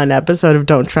like one episode of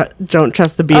Don't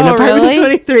Trust the Bee in Apartment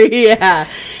really? 23. Yeah.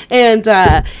 And,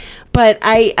 but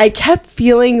I kept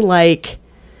feeling like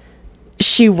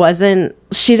she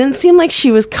didn't seem like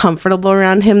she was comfortable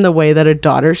around him the way that a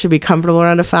daughter should be comfortable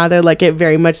around a father. Like, it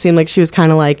very much seemed like she was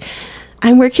kind of like,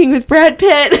 I'm working with Brad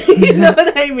Pitt. You know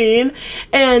what I mean?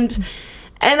 And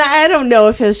I don't know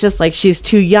if it's just like she's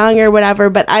too young or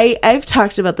whatever, but I've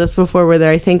talked about this before,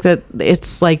 where I think that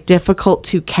it's like difficult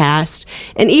to cast.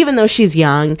 And even though she's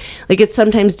young, like, it's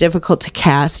sometimes difficult to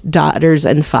cast daughters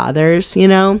and fathers, you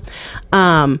know?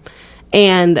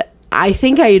 And I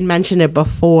think I had mentioned it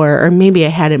before, or maybe I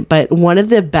hadn't, but one of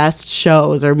the best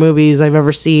shows or movies I've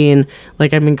ever seen,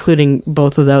 like, I'm including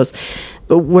both of those,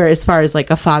 where as far as like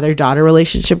a father-daughter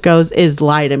relationship goes, is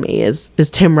Lie to Me, is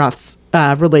Tim Roth's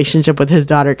relationship with his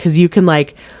daughter, because you can,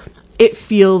 like, it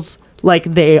feels like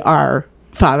they are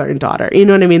father and daughter, you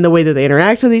know what I mean? The way that they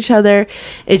interact with each other,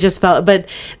 it just felt, but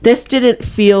this didn't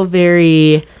feel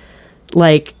very,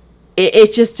 like,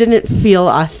 it just didn't feel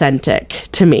authentic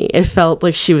to me. It felt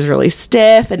like she was really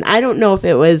stiff, and I don't know if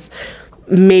it was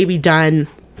maybe done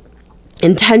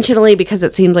intentionally, because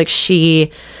it seems like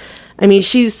she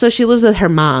lives with her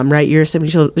mom, right? You're assuming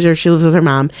she lives with her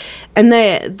mom, and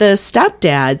the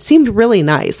stepdad seemed really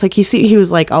nice. Like, he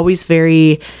was like always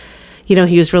very, you know,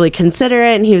 he was really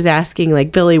considerate, and he was asking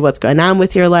like, Billy, what's going on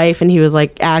with your life? And he was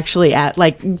like actually at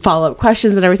like follow-up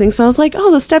questions and everything. So I was like,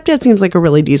 oh, the stepdad seems like a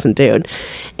really decent dude.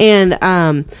 And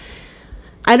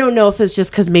I don't know if it's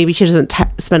just because maybe she doesn't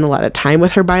spend a lot of time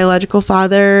with her biological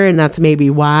father, and that's maybe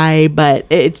why. But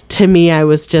to me, I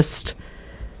was just,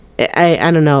 I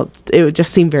don't know, it would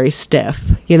just seem very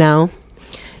stiff, you know?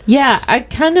 Yeah,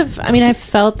 I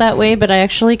felt that way, but I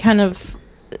actually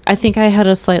I think I had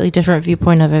a slightly different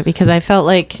viewpoint of it, because I felt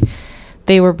like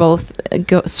they were both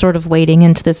sort of wading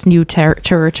into this new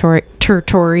territory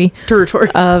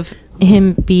of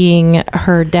him being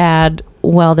her dad.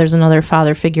 Well, there's another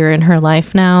father figure in her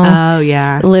life now. Oh,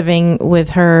 yeah. Living with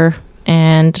her,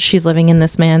 and she's living in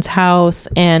this man's house.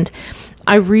 And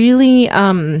I really,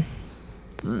 the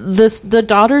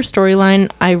daughter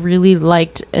storyline, I really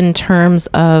liked in terms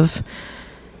of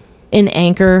an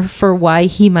anchor for why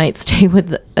he might stay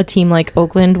with a team like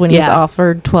Oakland when he's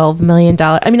offered $12 million.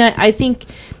 I mean, I think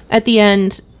at the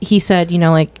end he said, you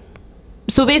know, like,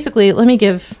 so basically, I'm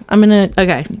going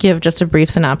to give just a brief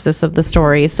synopsis of the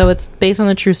story. So it's based on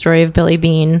the true story of Billy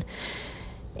Beane,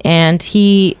 and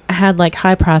he had like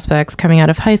high prospects coming out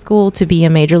of high school to be a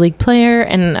major league player.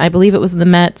 And I believe it was the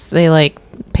Mets. They like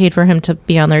paid for him to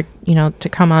be on their, you know, to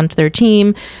come onto their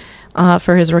team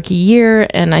for his rookie year.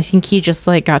 And I think he just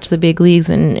like got to the big leagues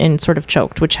and sort of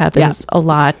choked, which happens a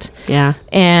lot. Yeah.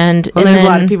 And there's a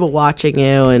lot of people watching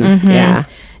you, and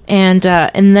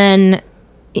and then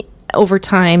over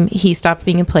time he stopped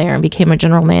being a player and became a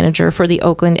general manager for the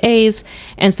Oakland A's.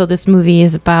 And so this movie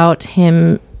is about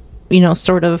him, you know,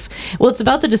 sort of, well, it's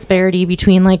about the disparity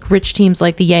between like rich teams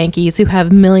like the Yankees, who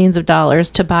have millions of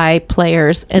dollars to buy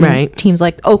players, and teams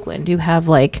like Oakland, who have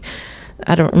like,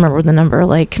 I don't remember the number,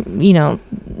 like, you know,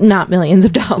 not millions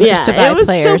of dollars to buy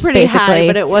players. It was still pretty high,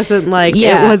 but it wasn't like,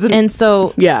 it wasn't. And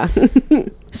so,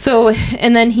 so,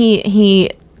 and then he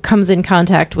comes in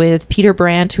contact with Peter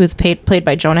Brandt, who is played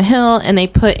by Jonah Hill, and they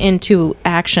put into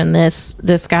action this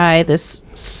guy, this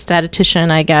statistician,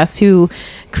 I guess, who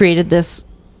created this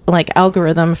like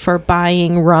algorithm for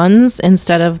buying runs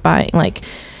instead of buying, like,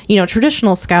 you know,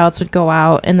 traditional scouts would go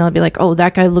out and they'll be like, oh,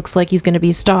 that guy looks like he's going to be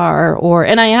a star.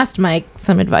 And I asked Mike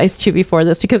some advice too before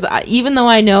this, because even though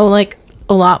I know like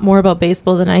a lot more about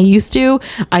baseball than I used to,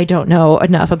 I don't know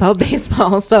enough about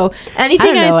baseball. So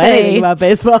anything I say about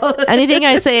baseball, anything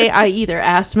I say, I either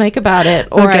asked Mike about it,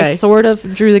 or I sort of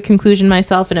drew the conclusion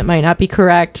myself, and it might not be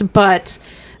correct, but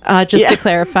just to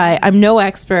clarify, I'm no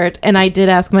expert, and I did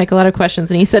ask Mike a lot of questions,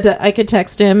 and he said that I could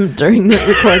text him during the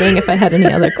recording if I had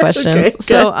any other questions. Okay,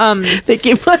 so thank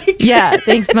you, Mike. Yeah,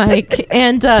 thanks, Mike.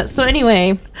 And so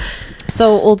anyway,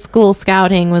 so old school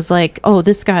scouting was like, oh,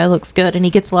 this guy looks good, and he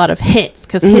gets a lot of hits,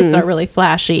 because hits are really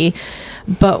flashy,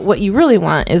 but what you really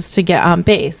want is to get on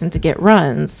base and to get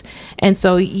runs. And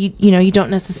so you know, you don't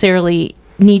necessarily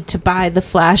need to buy the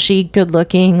flashy, good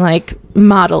looking, like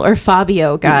model or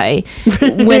Fabio guy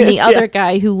when the other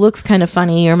guy who looks kind of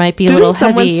funny or might be a little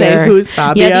someone heavier. Say who's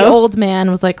Fabio? Yeah, the old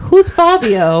man was like, who's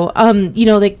Fabio?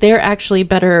 Like they're actually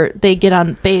better. They get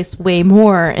on base way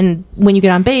more, and when you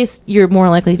get on base, you're more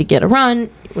likely to get a run.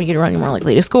 When you get a run, you're more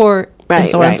likely to score, and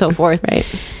so on and so forth. Right.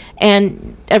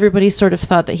 And everybody sort of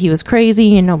thought that he was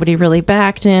crazy, and nobody really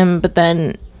backed him. But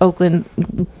then Oakland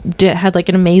had like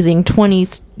an amazing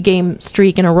 20-game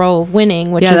streak in a row of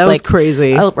winning, which is that was like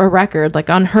crazy, a record, like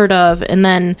unheard of. And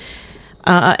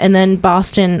then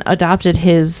Boston adopted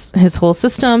his whole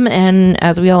system, and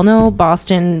as we all know,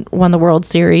 Boston won the World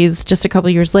Series just a couple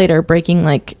years later, breaking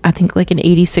like I think like an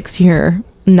 86-year.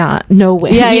 No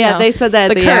way. Yeah, they said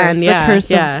that at the end. The curse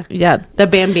the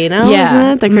Bambino, yeah.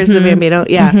 Isn't it? The curse of the Bambino.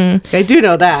 Yeah, I do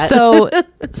know that.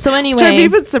 So anyway, I'm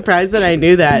even surprised that I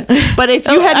knew that. But if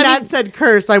you had not said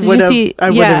curse, I would have. I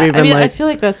would have even I feel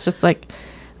like that's just like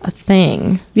a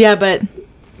thing. Yeah, but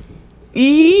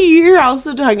you're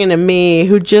also talking to me,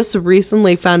 who just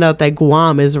recently found out that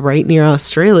Guam is right near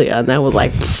Australia, and that was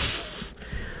like,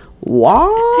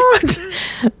 what?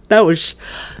 That was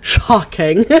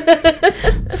shocking.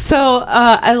 So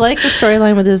I like the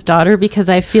storyline with his daughter because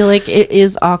I feel like it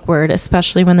is awkward,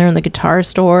 especially when they're in the guitar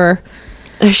store.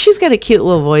 She's got a cute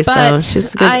little voice, though.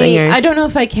 She's a good singer. I don't know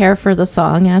if I care for the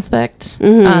song aspect.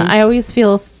 I always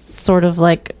feel sort of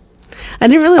like I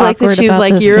didn't really like that she's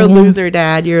like, you're singing. A loser,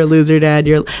 dad. You're a loser, dad.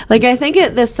 You're like, I think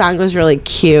this song was really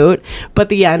cute, but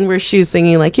the end where she was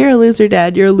singing like, you're a loser,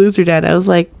 dad. You're a loser, dad. I was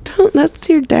like, that's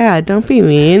your dad. Don't be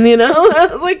mean, I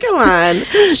was like, come on.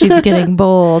 She's getting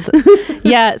bold.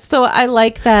 Yeah, so I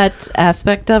like that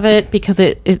aspect of it because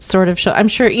it sort of shows. I'm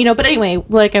sure, but anyway,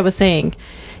 like I was saying,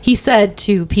 he said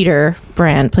to Peter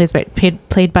Brand,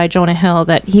 played by Jonah Hill,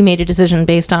 that he made a decision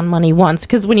based on money once.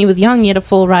 Because when he was young, he had a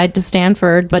full ride to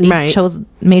Stanford, but he chose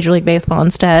Major League Baseball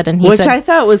instead. And Which I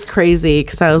thought was crazy,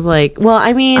 because I was like, well,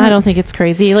 I mean... I don't think it's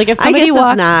crazy. Like, if somebody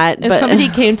somebody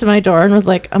came to my door and was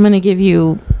like, I'm going to give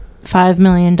you $5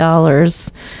 million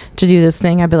to do this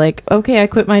thing, I'd be like, okay, I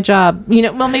quit my job.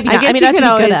 Well, maybe not. I guess you could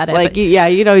always,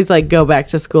 you'd always like go back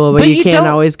to school, but you can't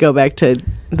always go back to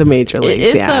the major leagues.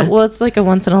 It's like a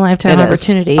once in a lifetime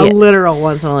opportunity, a literal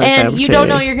once in a lifetime opportunity. And you don't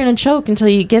know you're going to choke until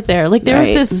you get there. Like there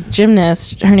was this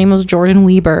gymnast, her name was Jordan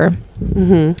Weber,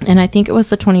 and I think it was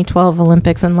the 2012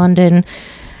 Olympics in London.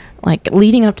 Like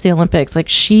leading up to the Olympics, like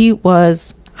she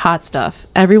was hot stuff.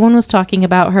 Everyone was talking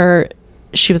about her.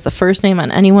 She was the first name on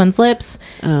anyone's lips.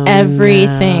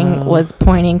 Everything was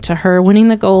pointing to her winning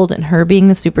the gold and her being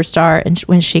the superstar. And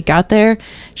when she got there,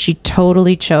 she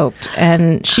totally choked.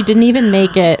 And she didn't even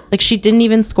make it. Like, she didn't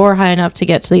even score high enough to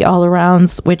get to the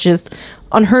all-arounds, which is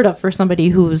unheard of for somebody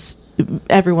who's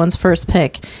everyone's first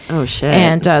pick. Oh, shit.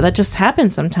 And that just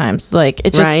happens sometimes. Like,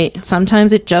 it just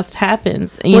sometimes it just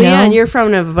happens. You know? Yeah, and you're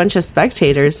from a bunch of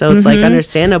spectators, so it's like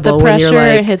understandable the when you're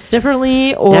pressure like hits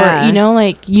differently, or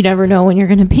like you never know when you're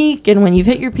going to peak and when you've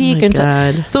hit your peak.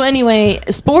 So anyway,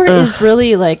 sport is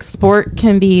really like, sport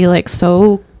can be like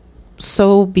so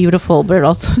beautiful, but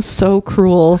also so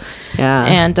cruel. Yeah.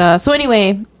 And so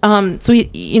anyway, so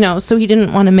he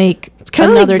didn't want to make kind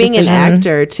of like being decision. An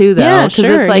actor too, though, because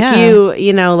it's like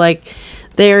you know, like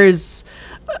there's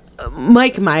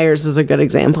Mike Myers is a good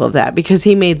example of that, because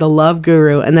he made The Love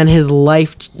Guru, and then his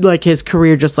life, like his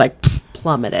career, just like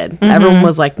plummeted. Everyone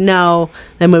was like, "No,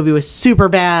 that movie was super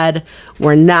bad.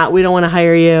 We don't want to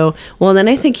hire you." Well, then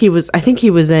I think he was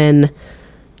in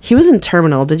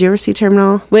Terminal. Did you ever see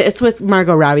Terminal? It's with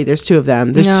Margot Robbie. There's two of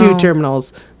them. There's two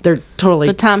Terminals. They're totally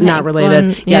not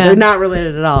related. One, yeah, they're not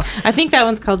related at all. I think that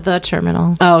one's called The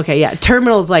Terminal. Oh, okay. Yeah.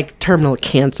 Terminal is like terminal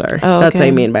cancer. Oh, okay. That's what I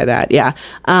mean by that. Yeah.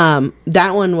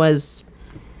 That one wasn't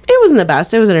the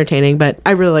best. It was entertaining, but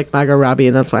I really like Margot Robbie,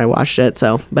 and that's why I watched it.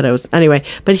 But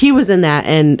he was in that,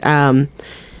 and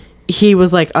he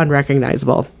was like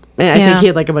unrecognizable. I think he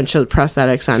had like a bunch of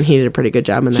prosthetics on. He did a pretty good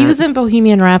job in that. He was in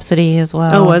Bohemian Rhapsody as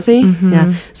well. Oh, was he? Mm-hmm.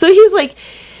 Yeah. So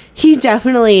he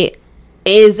definitely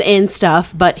is in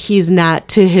stuff, but he's not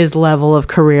to his level of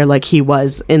career like he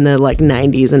was in the like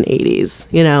 90s and 80s,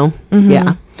 you know? Mm-hmm.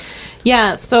 Yeah.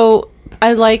 Yeah. So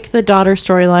I like the daughter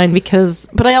storyline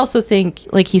but I also think,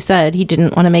 like he said, he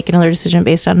didn't want to make another decision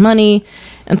based on money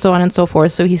and so on and so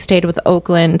forth. So he stayed with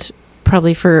Oakland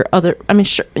probably for other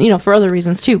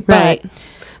reasons too. Right.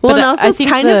 Well, and also it's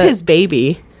kind of his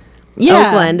baby. Yeah,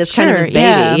 Oakland is kind of his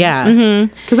baby. Yeah.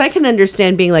 Because I can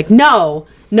understand being like, no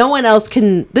one else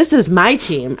can. This is my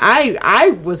team.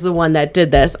 I was the one that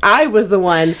did this. I was the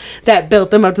one that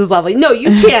built them up to this level. No, you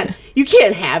can't. You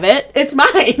can't have it. It's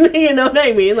mine. You know what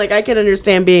I mean? Like, I can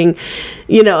understand being,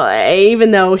 even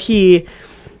though he.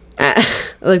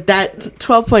 Like that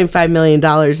 $12.5 million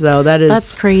though,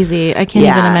 that's crazy. I can't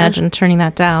even imagine turning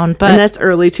that down. But and that's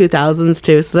early 2000s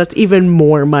too, so that's even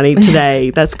more money today.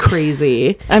 That's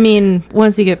crazy. I mean,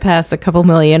 once you get past a couple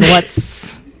million,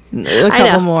 what's a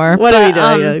couple more? What are we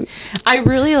doing? I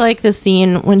really like the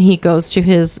scene when he goes to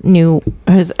his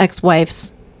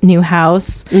ex-wife's new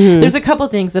house. There's a couple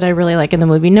things that I really like in the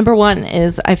movie. Number one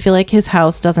is I feel like his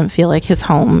house doesn't feel like his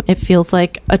home. It feels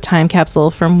like a time capsule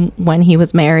from when he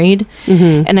was married.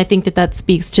 And I think that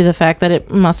speaks to the fact that it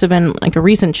must have been like a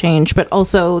recent change, but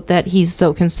also that he's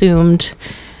so consumed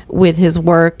with his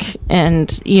work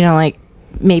and, you know, like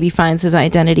maybe finds his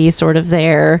identity sort of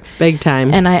there. Big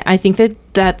time. And I think that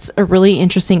that's a really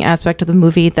interesting aspect of the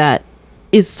movie that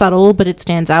is subtle, but it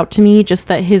stands out to me. Just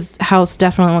that his house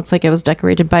definitely looks like it was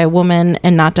decorated by a woman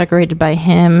and not decorated by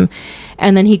him.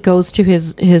 And then he goes to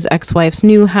his ex-wife's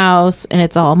new house, and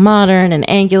it's all modern and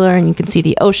angular, and you can see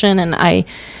the ocean. And I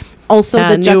also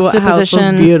the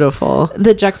juxtaposition, beautiful.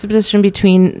 The juxtaposition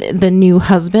between the new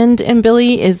husband and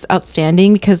Billy is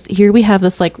outstanding, because here we have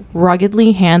this like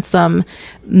ruggedly handsome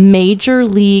major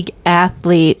league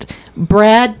athlete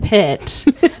Brad Pitt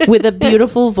with a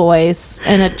beautiful voice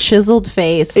and a chiseled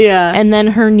face. Yeah. And then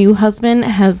her new husband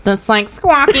has this like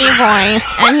squawky voice,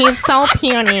 and he's so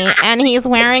puny, and he's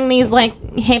wearing these like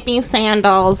hippie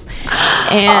sandals.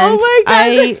 And oh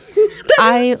my God.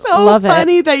 I so love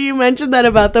funny it. that you mentioned that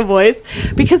about the voice,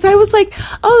 because I was like,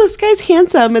 oh, this guy's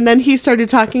handsome. And then he started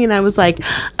talking and I was like,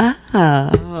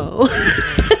 oh.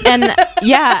 And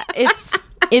yeah, it's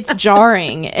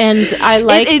jarring, and I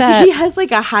like that he has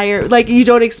like a higher, like you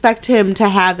don't expect him to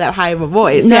have that high of a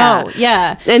voice. No,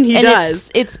 yeah. And he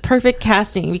does. It's perfect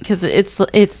casting, because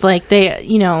it's like they,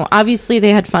 you know, obviously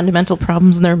they had fundamental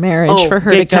problems in their marriage for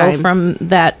her to go from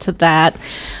that to that.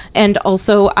 And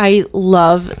also I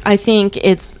think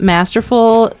it's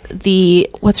masterful,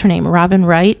 what's her name? Robin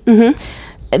Wright.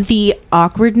 The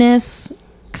awkwardness.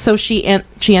 So she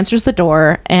answers the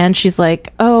door, and she's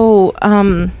like, oh,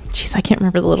 I can't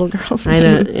remember the little girl's name.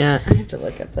 I know, yeah. I have to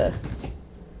look at the...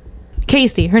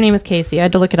 Casey. Her name is Casey. I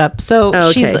had to look it up.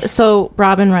 So so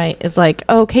Robin Wright is like,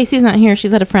 oh, Casey's not here.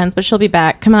 She's at a friend's, but she'll be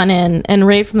back. Come on in. And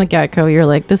right from the get-go, you're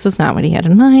like, this is not what he had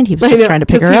in mind. He was just trying to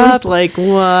pick her up. He was like,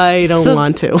 why? I don't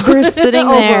want to. We're sitting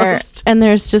there, and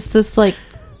there's just this like,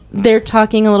 they're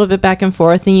talking a little bit back and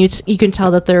forth, and you can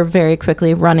tell that they're very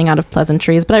quickly running out of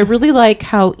pleasantries. But I really like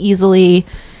how easily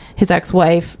his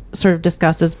ex-wife sort of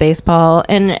discusses baseball,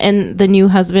 and the new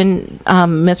husband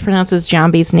mispronounces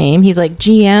Jambi's name. He's like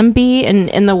GMB,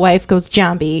 and the wife goes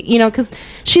Jambi, you know, because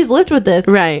she's lived with this.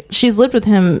 Right. She's lived with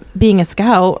him being a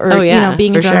scout, or you know,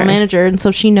 being a general manager, and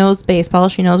so she knows baseball.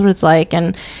 She knows what it's like,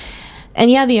 and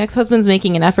yeah, the ex-husband's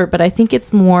making an effort, but I think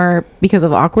it's more because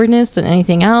of awkwardness than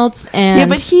anything else. And yeah,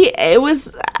 but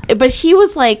he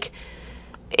was like,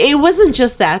 it wasn't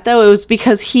just that though. It was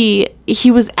because he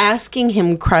was asking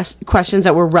him questions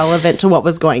that were relevant to what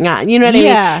was going on. You know what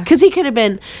I mean? Because he could have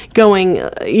been going,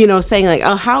 you know, saying like,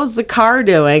 "Oh, how's the car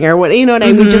doing?" or what, you know what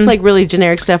I mean? Just like really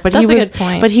generic stuff. But that's a good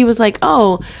point. But he was like,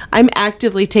 "Oh, I'm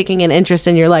actively taking an interest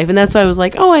in your life," and that's why I was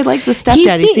like, "Oh, I like the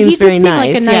stepdad. He seems very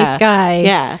nice, like a nice guy."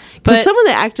 Yeah. But someone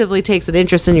that actively takes an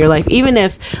interest in your life, even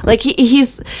if like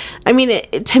he's, I mean,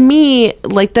 to me,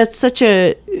 like that's such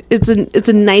it's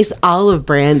a nice olive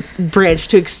branch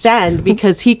to extend,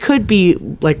 because he could be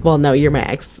like, well, no, you're my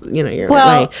ex, you know, you're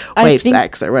my wife's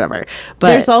ex or whatever. But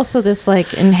there's also this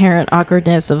like inherent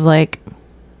awkwardness of like,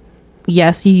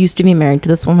 yes, you used to be married to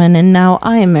this woman, and now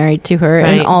I am married to her,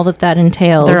 and all that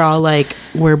entails. They're all like,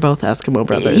 we're both Eskimo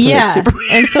brothers. Yeah, and it's super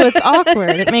weird. And so it's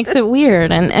awkward. It makes it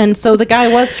weird, and so the guy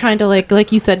was trying to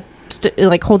like you said,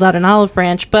 like hold out an olive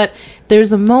branch, but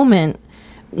there's a moment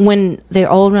when they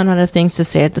all run out of things to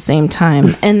say at the same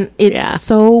time, and it's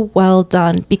so well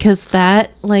done, because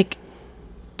that like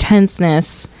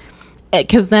tenseness,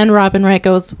 because then Robin Wright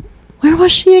goes, where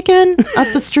was she again?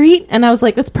 Up the street? And I was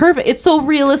like, that's perfect. It's so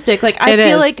realistic. Like, I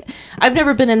feel like I've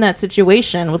never been in that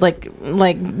situation with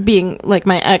like being like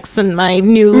my ex and my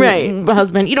new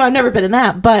husband. You know, I've never been in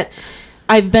that, but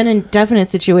I've been in definite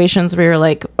situations where you're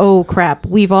like, oh crap,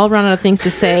 we've all run out of things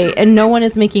to say, and no one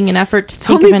is making an effort to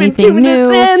think of anything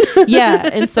new. Yeah,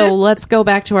 and so let's go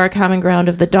back to our common ground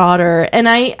of the daughter. And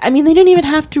I mean, they didn't even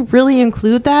have to really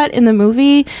include that in the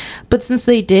movie, but since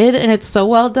they did, and it's so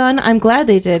well done, I'm glad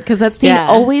they did, because that scene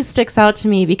always sticks out to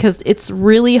me, because it's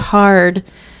really hard.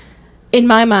 In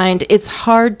my mind, it's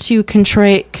hard to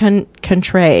convey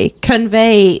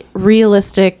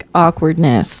realistic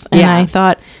awkwardness, and I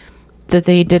thought that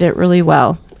they did it really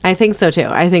well. I think so too.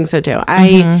 I think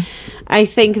I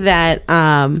think that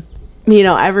you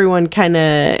know, everyone kind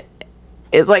of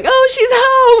is like, oh, she's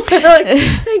home. Like,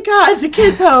 thank God, the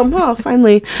kid's home. Oh,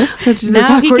 finally.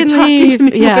 Now he can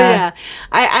leave. Yeah.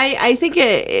 I think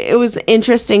it was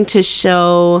interesting to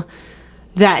show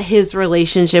that his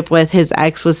relationship with his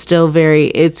ex was still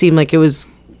it seemed like it was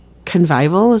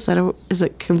convivial. Is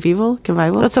it convivial?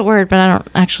 That's a word, but I don't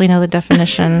actually know the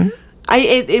definition.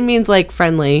 It means like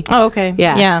friendly. Oh, okay.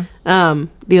 Yeah.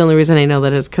 The only reason I know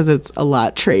that is because it's a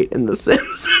lot trait in The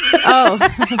Sims. Oh,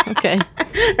 okay.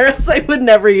 Or else I would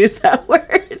never use that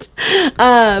word.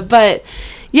 But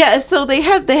yeah, so they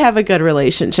have a good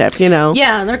relationship, you know.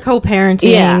 Yeah, and they're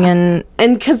co-parenting,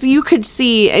 and because you could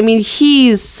see, I mean,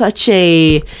 he's such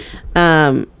a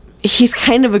he's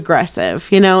kind of aggressive,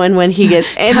 you know, and when he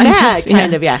gets mad,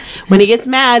 when he gets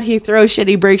mad, he throws shit,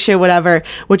 he breaks shit, whatever,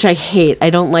 which I hate.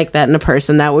 I don't like that in a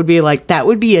person. That would be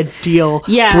a deal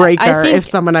breaker if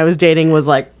someone I was dating was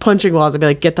like punching walls. I'd be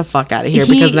like, get the fuck out of here,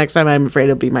 because next time I'm afraid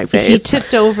it'll be my face. He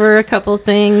tipped over a couple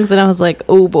things, and I was like,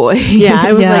 oh boy. Yeah,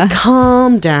 I was like,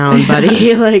 calm down,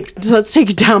 buddy. Like, let's take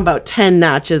it down about 10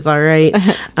 notches, all right?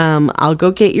 I'll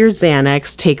go get your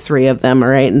Xanax, take 3 of them, all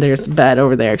right? And there's a bed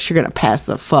over there, because you're going to pass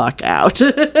the fuck out.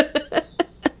 I've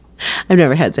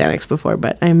never had Xanax before,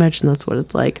 but I imagine that's what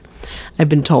it's like. I've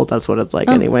been told that's what it's like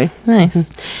anyway.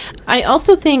 Nice. I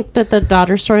also think that the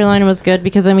daughter storyline was good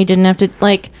because then we didn't have to,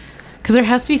 like, because there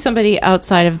has to be somebody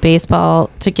outside of baseball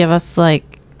to give us like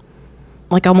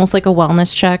almost like a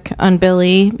wellness check on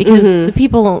Billy, because the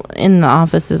people in the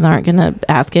offices aren't going to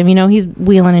ask him. You know, he's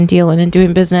wheeling and dealing and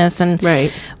doing business, and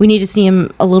we need to see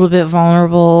him a little bit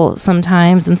vulnerable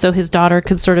sometimes. And so his daughter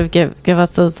could sort of give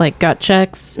us those like gut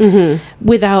checks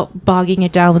without bogging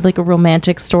it down with like a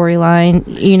romantic storyline,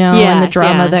 you know, and the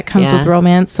drama that comes with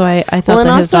romance. So I thought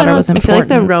that his daughter was important. I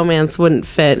feel like the romance wouldn't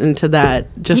fit into that,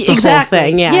 just the whole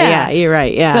thing. Yeah, you're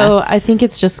right. Yeah. So I think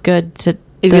it's just good to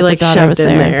it'd be like shoved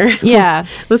in there. Yeah.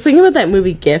 I was thinking about that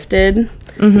movie Gifted.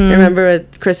 Remember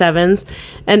with Chris Evans?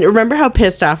 And remember how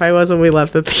pissed off I was when we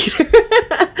left the theater?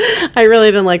 I really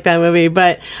didn't like that movie,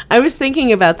 but I was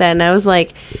thinking about that, and I was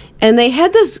like, and they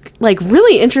had this like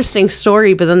really interesting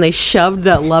story, but then they shoved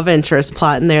that love interest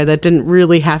plot in there that didn't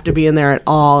really have to be in there at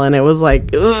all, and it was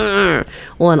like, ugh.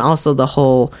 Well, and also the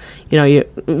whole, you know,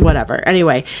 whatever.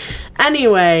 Anyway,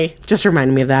 just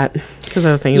reminded me of that because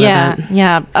I was thinking about that.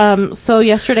 Yeah. So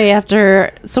yesterday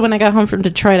when I got home from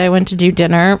Detroit, I went to do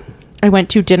dinner. I went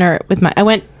to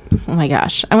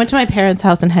my parents'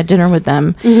 house and had dinner with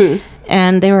them.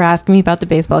 And they were asking me about the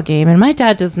baseball game. And my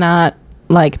dad does not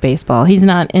like baseball. He's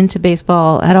not into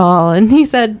baseball at all. And he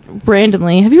said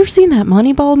randomly, have you ever seen that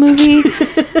Moneyball movie?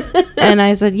 And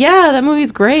I said, yeah, that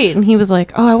movie's great. And he was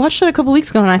like, oh, I watched it a couple weeks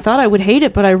ago and I thought I would hate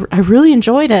it, but I really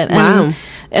enjoyed it. Wow.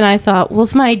 And I thought, well,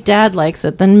 if my dad likes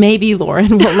it, then maybe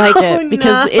Lauren will like it.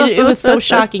 Because it was so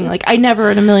shocking. Like, I never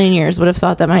in a million years would have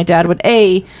thought that my dad would,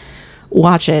 A,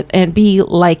 watch it, and B,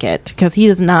 like it, because he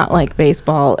does not like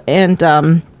baseball.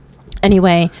 And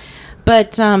anyway,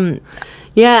 but I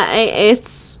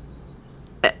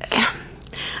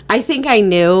think I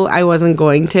knew I wasn't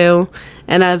going to,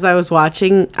 and as I was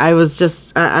watching, I was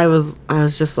just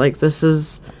like, this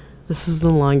is the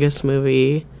longest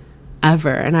movie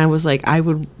ever, and I was like, I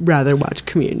would rather watch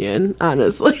Communion,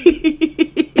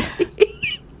 honestly.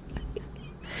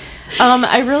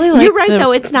 I really like. You're right,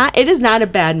 though. It is not a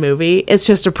bad movie. It's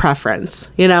just a preference.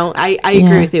 You know, I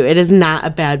agree with you. It is not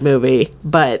a bad movie,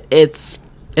 but it's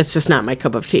just not my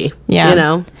cup of tea. Yeah, you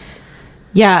know.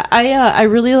 Yeah, I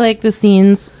really like the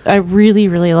scenes. I really,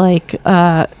 really like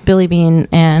Billy Beane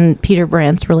and Peter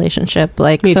Brandt's relationship.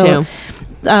 Like, me too.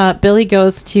 Billy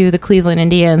goes to the Cleveland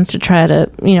Indians to try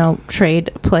to, you know, trade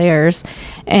players,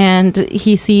 and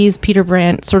he sees Peter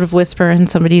Brandt sort of whisper in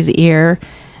somebody's ear.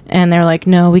 And they're like,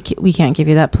 no, we can't give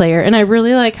you that player. And I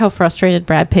really like how frustrated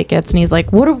Brad Pitt gets. And he's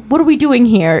like, what are we doing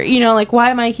here? You know, like, why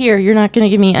am I here? You're not going to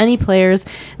give me any players.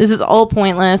 This is all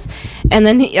pointless. And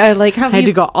then I like how I had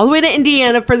to go all the way to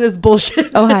Indiana for this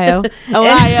bullshit. Ohio.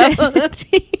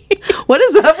 What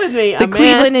is up with me?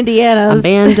 Cleveland, Indiana.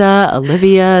 Amanda,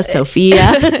 Olivia,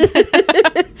 Sophia.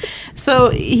 So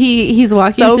he's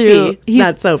walking through.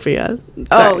 Not Sophia. Sorry.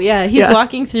 Oh yeah, he's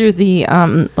walking through the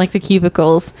like the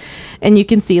cubicles, and you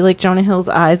can see like Jonah Hill's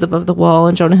eyes above the wall,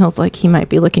 and Jonah Hill's like, he might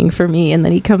be looking for me, and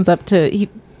then he comes up to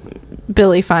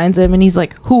Billy finds him, and he's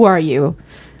like, who are you?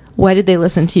 Why did they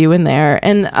listen to you in there?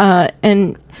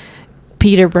 And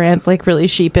Peter Brandt's like really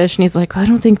sheepish, and he's like, I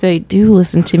don't think they do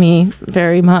listen to me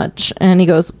very much. And he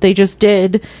goes, they just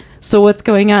did. So what's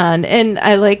going on? And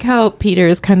I like how Peter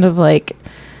is kind of like,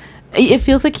 it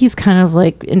feels like he's kind of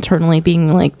like internally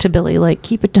being like to Billy, like,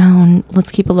 keep it down,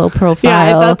 let's keep a low profile.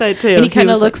 Yeah, I thought that too. And he kind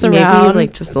of looks around,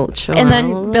 like, just a little chill and out.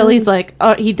 then Billy's like,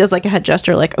 oh, he does like a head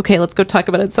gesture, like, okay, let's go talk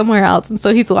about it somewhere else. And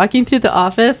so he's walking through the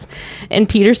office, and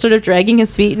Peter's sort of dragging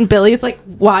his feet, and Billy's like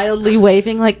wildly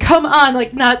waving, like, come on,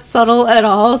 like, not subtle at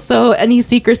all. So any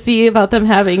secrecy about them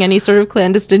having any sort of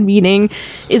clandestine meeting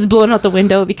is blown out the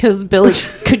window because Billy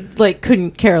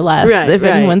couldn't care less if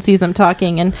anyone sees them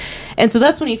talking. And so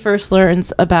that's when he first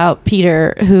learns about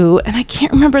Peter, who, and I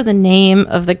can't remember the name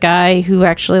of the guy who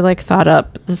actually like thought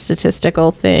up the statistical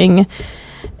thing,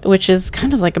 which is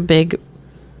kind of like a big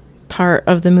part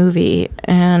of the movie.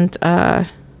 And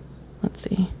let's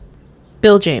see,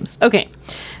 Bill James. Okay,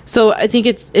 so I think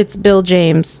it's Bill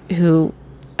James who,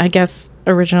 I guess,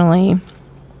 originally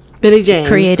Billy James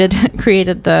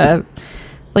created the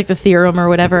theorem or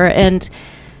whatever. And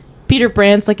Peter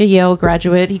Brandt's like a Yale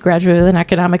graduate. He graduated with an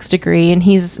economics degree, and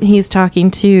he's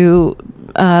talking to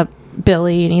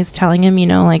Billy, and he's telling him,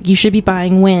 like, you should be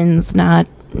buying wins, not,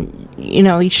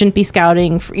 you shouldn't be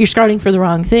scouting. You're scouting for the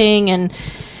wrong thing,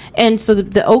 and so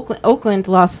the Oakland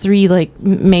lost 3 like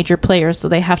major players, so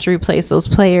they have to replace those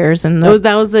players. And that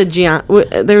was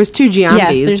there was 2 Giambis,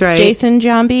 yes, there's right? Jason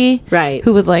Giambi, right,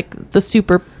 who was like the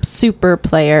super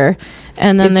player.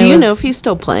 And then do you know if he's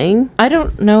still playing? I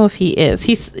don't know if he is.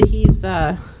 He's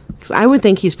 'cause I would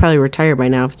think he's probably retired by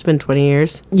now if it's been 20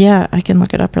 years. Yeah, I can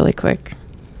look it up really quick.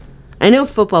 I know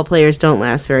football players don't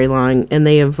last very long, and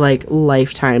they have like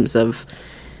lifetimes of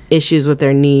issues with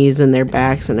their knees and their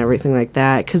backs and everything like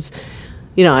that. Because,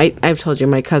 I've told you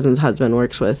my cousin's husband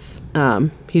works with,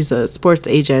 he's a sports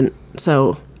agent.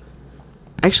 So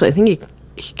actually, I think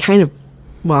he kind of,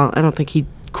 well, I don't think he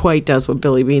quite does what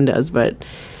Billy Beane does, but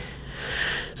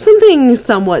something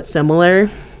somewhat similar,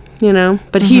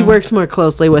 but he works more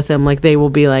closely with him. Like they'll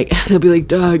be like,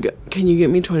 Doug, can you get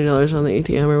me $20 on the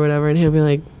ATM or whatever? And he'll be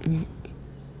like,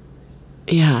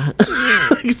 yeah.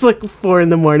 It's like 4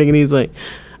 a.m. and he's like,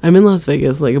 I'm in Las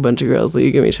Vegas, like a bunch of girls, so you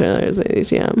give me $20 on the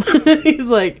ATM. He's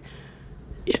like,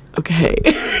 yeah, okay.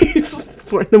 It's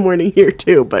 4 a.m. here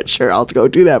too, but sure, I'll go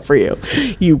do that for you,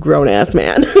 you grown ass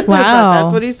man. Wow.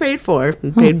 That's what he's paid for.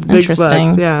 Paid big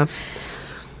bucks. Yeah.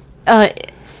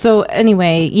 So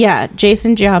anyway, yeah,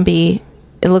 Jason Giambi,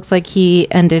 it looks like he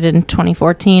ended in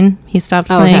 2014. He stopped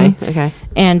playing. Okay.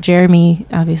 And Jeremy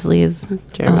obviously has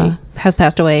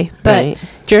passed away, but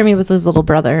Jeremy was his little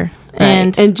brother.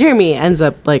 Right. And Jeremy ends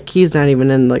up like he's not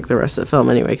even in like the rest of the film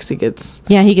anyway because he gets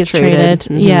traded.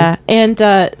 Mm-hmm. Yeah.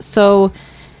 And so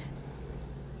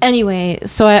anyway,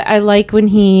 so I like when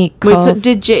he calls. Wait,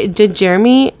 so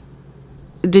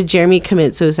did Jeremy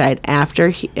commit suicide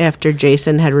after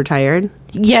Jason had retired?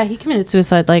 Yeah, he committed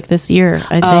suicide like this year,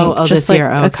 I think. Oh, just this like year.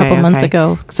 a couple months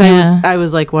ago. So I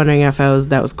was like wondering if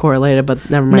that was correlated, but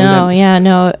never mind.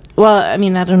 No. Well, I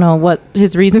mean, I don't know what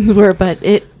his reasons were, but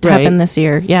it happened this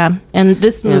year. Yeah, and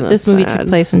this movie took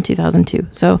place in 2002.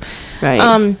 So,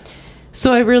 right.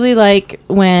 So I really like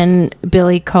when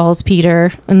Billy calls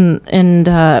Peter and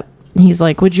he's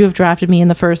like, would you have drafted me in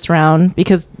the first round?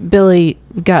 Because Billy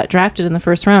got drafted in the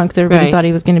first round because everybody thought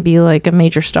he was going to be like a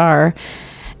major star.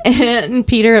 And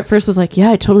Peter at first was like, yeah,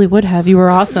 I totally would have. You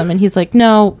were awesome. And he's like,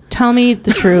 no, tell me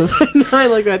the truth. I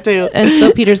like that too. And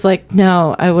so Peter's like,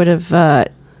 no, I would have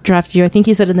drafted you. I think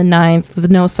he said in the 9th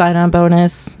with no sign-on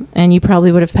bonus. And you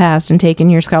probably would have passed and taken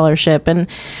your scholarship. And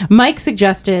Mike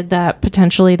suggested that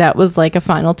potentially that was like a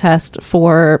final test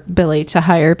for Billy to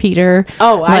hire Peter.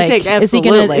 Oh, like, I think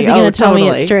absolutely. Is he going to tell me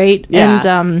it straight?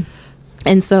 Yeah.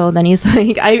 And so then he's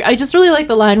like, I just really like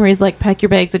the line where he's like, pack your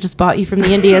bags, I just bought you from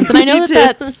the Indians. And I know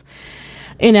that's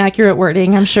inaccurate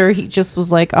wording. I'm sure he just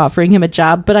was like offering him a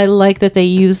job, but I like that they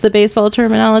use the baseball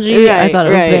terminology. Right, I thought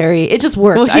it was it just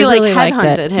worked. Well, he I really liked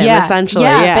it. Him, essentially.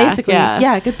 Yeah, basically.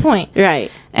 Yeah, good point.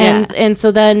 Right. And so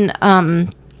then,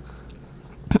 and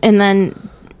then,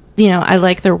 I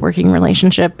like their working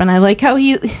relationship, and I like how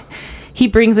he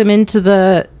brings him into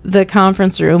the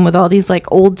conference room with all these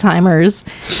like old timers,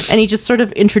 and he just sort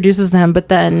of introduces them. But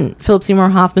then Philip Seymour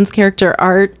Hoffman's character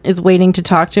Art is waiting to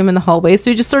talk to him in the hallway, so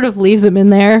he just sort of leaves him in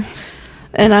there.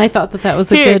 And I thought that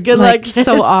was a good like,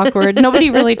 so awkward. Nobody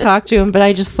really talked to him, but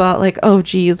I just thought like, oh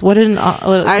geez, what a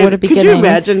beginning. Could you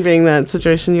imagine being that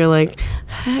situation? You're like,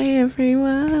 hi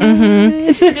everyone.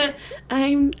 Mm-hmm.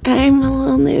 I'm a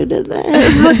little new to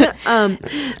this.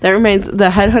 That reminds the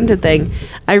Headhunted thing.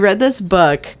 I read this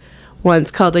book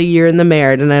once called A Year in the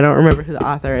Married, and I don't remember who the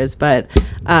author is, but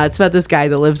it's about this guy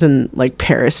that lives in like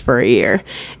Paris for a year,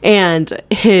 and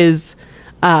his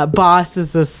boss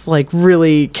is this like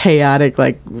really chaotic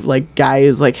like guy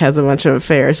who's like has a bunch of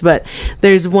affairs. But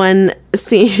there's one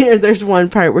scene, there's one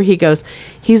part where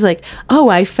he's like, oh,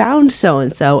 I found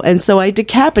so-and-so, and so I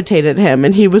decapitated him.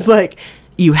 And he was like,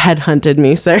 you headhunted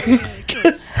me, sir.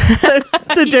 Because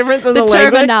the difference in the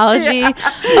terminology. Yeah.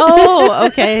 Oh,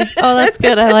 okay. Oh, that's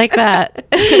good. I like that.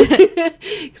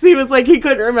 Because he was like, he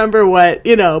couldn't remember what,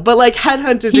 but like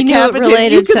headhunted, he decapitated. Knew it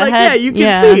related you could to like, you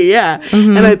can see,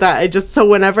 And I thought, so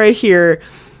whenever I hear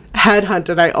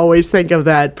headhunted, I always think of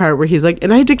that part where he's like,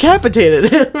 and I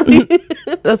decapitated him.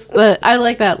 I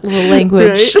like that little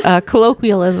language,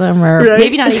 colloquialism, or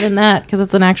maybe not even that, because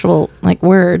it's an actual like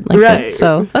word like that.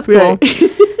 So that's cool.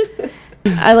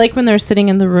 I like when they're sitting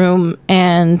in the room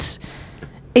and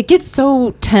it gets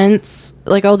so tense.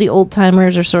 Like all the old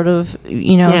timers are sort of,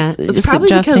 it's probably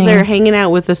because they're hanging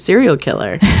out with a serial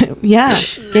killer. Yeah,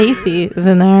 Gacy is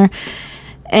in there,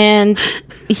 and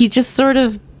he just sort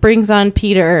of brings on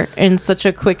Peter in such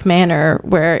a quick manner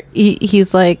where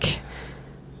he's like,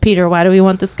 Peter, why do we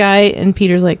want this guy? And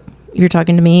Peter's like, you're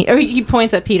talking to me. Or he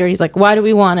points at Peter. He's like, why do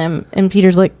we want him? And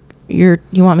Peter's like, you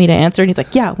want me to answer? And he's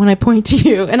like, yeah, when I point to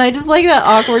you. And I just like that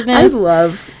awkwardness. I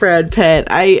love Brad Pitt.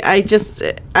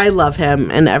 I love him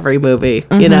in every movie,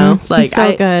 Like, he's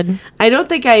so good. I don't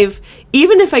think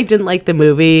even if I didn't like the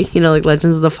movie, like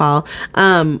Legends of the Fall,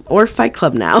 or Fight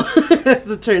Club now,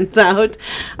 as it turns out,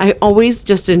 I always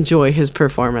just enjoy his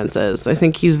performances. I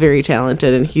think he's very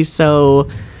talented, and he's so,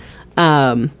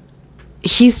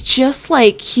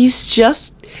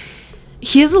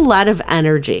 he has a lot of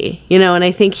energy, and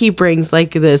I think he brings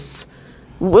like this,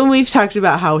 when we've talked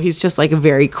about how he's just like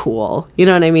very cool, you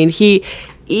know what I mean?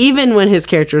 Even when his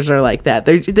characters are like that,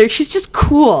 he's just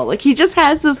cool. Like he just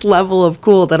has this level of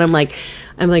cool that I'm like,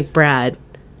 Brad,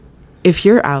 if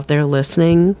you're out there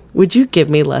listening, would you give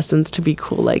me lessons to be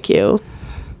cool like you?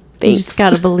 Thanks. You just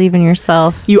gotta believe in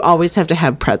yourself. You always have to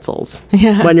have pretzels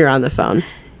when you're on the phone.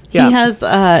 Yeah.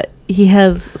 He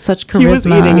has such charisma. He was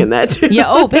eating in that too.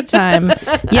 Yeah, big time.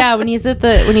 Yeah, when he's in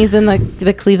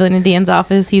the Cleveland Indians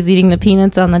office, he's eating the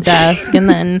peanuts on the desk, and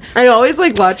then I always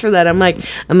like watch for that. I'm like,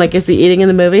 is he eating in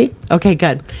the movie? Okay,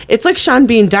 good. It's like Sean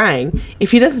Bean dying.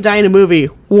 If he doesn't die in a movie,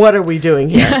 what are we doing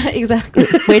here? Yeah, exactly.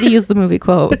 Way to use the movie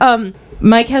quote.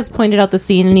 Mike has pointed out the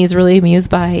scene, and he's really amused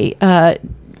by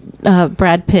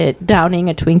Brad Pitt downing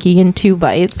a Twinkie in 2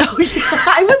 bites. Oh, yeah.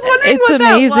 I was wondering what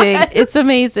that was. It's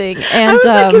amazing. And I was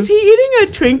like, is he eating a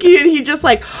Twinkie? And he just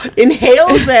like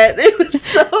inhales it.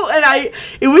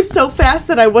 It was so fast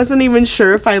that I wasn't even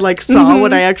sure if I like saw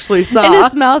what I actually saw. And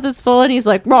his mouth is full, and he's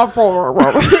like, I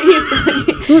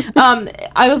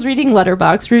was reading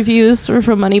Letterboxd reviews from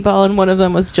Moneyball, and one of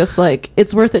them was just like,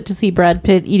 it's worth it to see Brad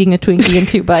Pitt eating a Twinkie in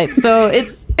 2 bites. So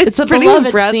it's a pretty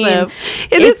impressive. Scene.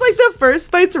 And it's like the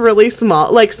first bite's really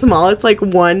small. It's like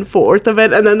 1/4 of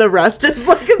it, and then the rest is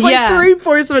like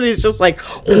 3/4 of it. He's just like,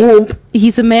 whoomp.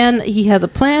 He's a man. He has a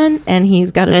plan, and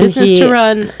he's got a business to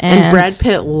run. And Brad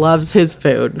Pitt loves his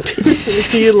food.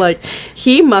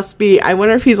 He must be. I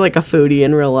wonder if he's like a foodie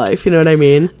in real life. You know what I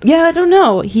mean? Yeah, I don't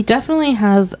know. He definitely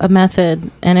has a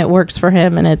method, and it works for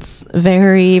him, and it's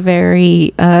very,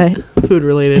 very food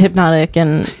related, hypnotic,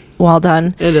 and well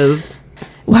done. It is.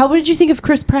 How did you think of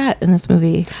Chris Pratt in this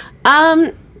movie?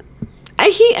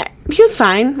 He was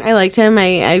fine. I liked him.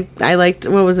 I liked,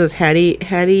 what was this, Hattie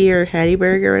or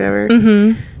Hattieberg or whatever.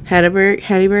 Mm-hmm.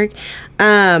 Hattieberg.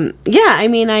 Yeah. I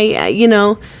mean,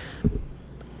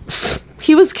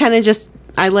 he was kind of just.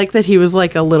 I like that he was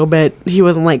like a little bit. He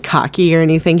wasn't like cocky or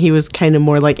anything. He was kind of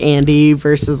more like Andy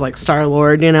versus like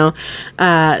Star-Lord.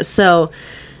 So,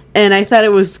 and I thought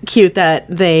it was cute that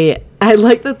I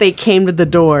like that they came to the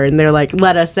door and they're like,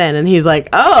 let us in. And he's like,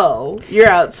 oh, you're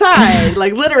outside.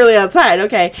 Like literally outside.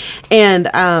 Okay. And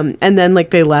then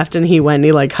like they left and he went and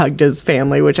he like hugged his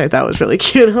family, which I thought was really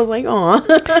cute. I was like, aw.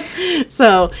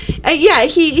 So yeah,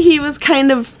 he was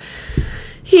kind of,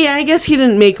 I guess he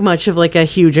didn't make much of like a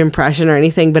huge impression or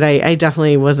anything, but I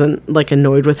definitely wasn't like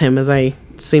annoyed with him as I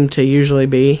seem to usually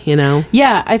be,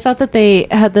 Yeah. I thought that they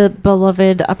had the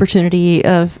beloved opportunity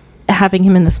of having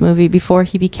him in this movie before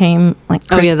he became like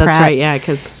Chris Pratt. That's right. Yeah,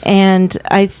 and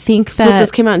I think that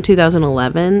this came out in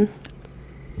 2011.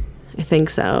 I think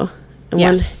so. And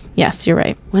yes, you're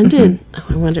right. When did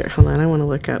I wonder? Hold on, I want to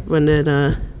look up. When did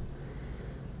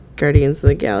Guardians of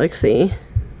the Galaxy?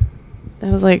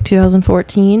 That was like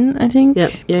 2014, I think.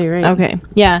 Yep. Yeah, you're right. Okay.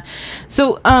 Yeah.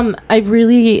 So I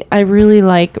really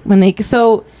like when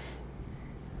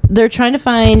they're trying to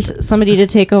find somebody to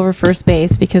take over first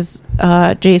base because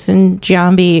Jason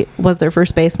Giambi was their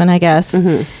first baseman, I guess.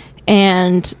 Mm-hmm.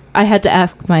 And I had to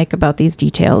ask Mike about these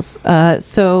details.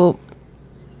 So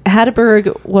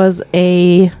Hatteberg was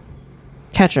a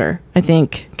catcher, I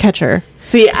think.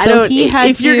 See, I don't.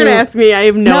 If you're gonna ask me, I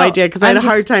have no idea because I had a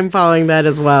hard time following that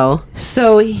as well.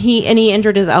 So he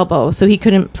injured his elbow, so he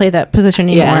couldn't play that position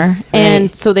anymore. Yeah,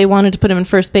 and so they wanted to put him in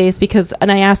first base because.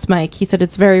 And I asked Mike. He said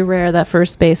it's very rare that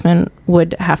first baseman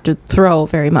would have to throw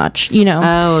very much.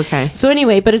 Oh, okay. So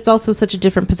anyway, but it's also such a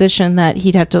different position that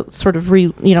he'd have to sort of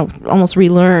almost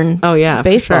relearn. Oh yeah,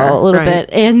 baseball a little bit.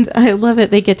 And I love it.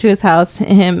 They get to his house.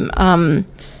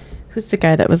 Who's the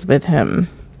guy that was with him?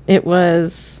 It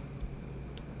was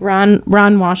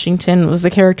Ron Washington was the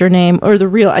character name, or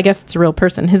I guess it's a real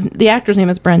person. The actor's name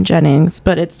is Brent Jennings,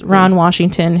 but it's Ron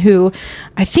Washington, who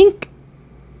I think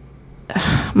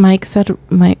Mike said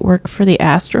might work for the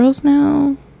Astros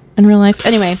now in real life.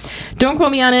 Anyway, don't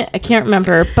quote me on it. I can't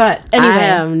remember, but anyway. I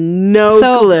have no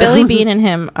clue. Billy Beane and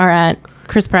him are at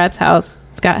Chris Pratt's house,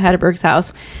 Scott Hatterberg's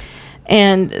house,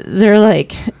 and they're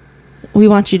like, we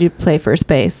want you to play first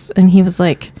base. And he was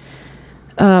like,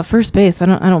 first base, I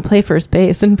don't play first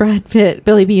base. And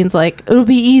Billy Beane's like, it'll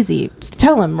be easy. Just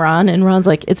tell him, Ron. And Ron's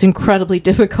like, it's incredibly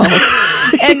difficult.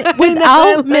 And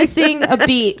without missing a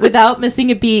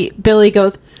beat, Billy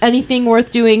goes, anything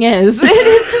worth doing is. And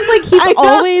it's just like he's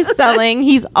always selling.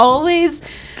 He's always,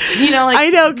 I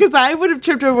know, because I would have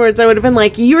tripped over words. I would have been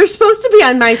like, you were supposed to be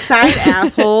on my side,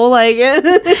 asshole. Like,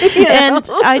 And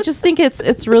I just think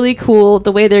it's really cool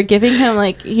the way they're giving him,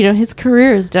 like, his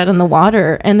career is dead in the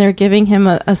water, and they're giving him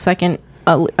a second,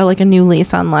 like a new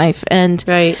lease on life. And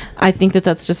I think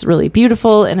that's just really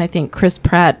beautiful. And I think Chris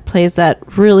Pratt plays that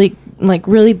really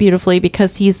beautifully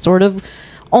because he's sort of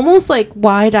almost like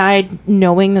wide-eyed,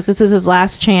 knowing that this is his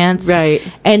last chance,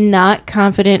 and not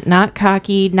confident, not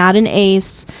cocky, not an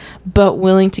ace, but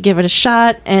willing to give it a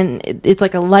shot. And it's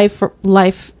like a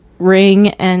life ring.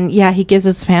 And he gives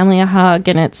his family a hug,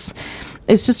 and it's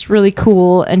just really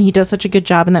cool. And he does such a good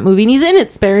job in that movie, and he's in it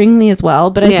sparingly as well.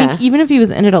 But I think even if he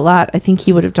was in it a lot, I think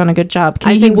he would have done a good job.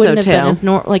 I think he wouldn't have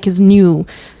been his new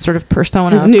sort of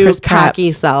persona, his new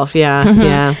cocky self.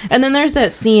 Yeah. And then there's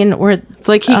that scene where it's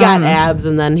like he got abs,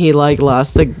 and then he like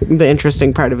lost the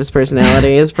interesting part of his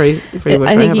personality. Is pretty much.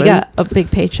 I think he got a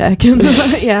big paycheck.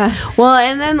 Yeah. Well,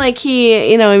 and then like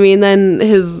he, then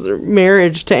his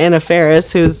marriage to Anna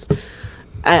Faris, who's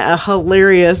a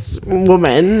hilarious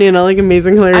woman, like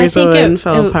amazing, hilarious woman,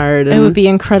 fell apart. It would be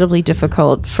incredibly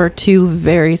difficult for two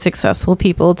very successful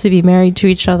people to be married to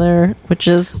each other, which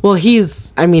is... Well,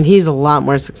 he's a lot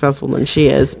more successful than she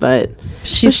is, but...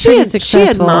 She's pretty successful. She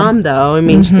had Mom, though. I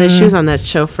mean, she was on that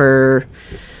show for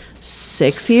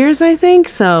 6 years, I think,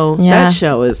 so that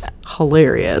show is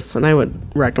hilarious, and I would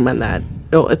recommend that.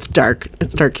 Oh, it's dark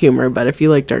humor, but if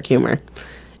you like dark humor,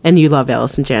 and you love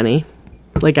Allison Janney...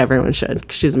 Like everyone should,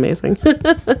 'cause she's amazing.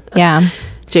 Yeah.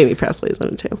 Jamie Presley's in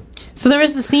it too. So there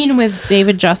was the scene with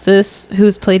David Justice,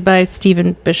 who's played by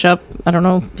Stephen Bishop. I don't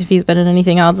know if he's been in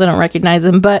anything else. I don't recognize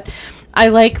him. But I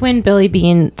like when Billy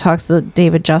Beane talks to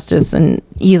David Justice, and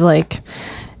he's like,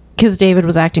 because David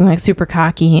was acting like super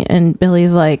cocky, and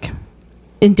Billy's like,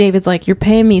 and David's like, you're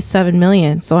paying me $7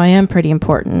 million, so I am pretty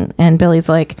important. And Billy's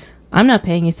like, I'm not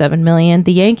paying you $7 million.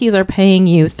 The Yankees are paying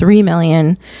you $3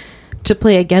 million to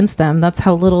play against them. That's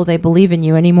how little they believe in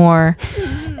you anymore.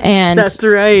 And that's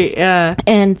right. Yeah.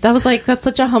 And that was like, that's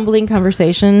such a humbling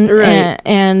conversation. Right.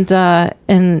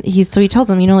 And he tells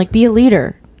them, like, be a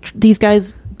leader. These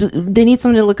guys, they need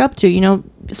someone to look up to,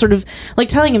 sort of like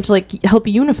telling him to like help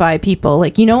unify people.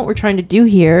 Like, what we're trying to do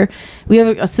here. We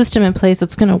have a system in place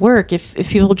that's going to work if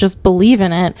people just believe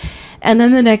in it. And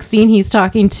then the next scene, he's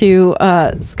talking to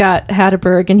Scott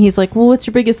Hatterberg, and he's like, well, what's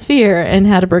your biggest fear? And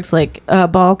Hatterberg's like, a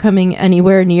ball coming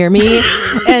anywhere near me.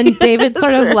 And David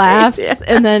sort of laughs,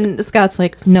 and then Scott's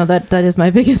like, no, that is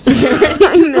my biggest fear.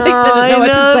 Didn't know what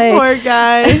to say. Poor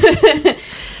guy.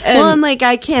 And like,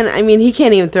 he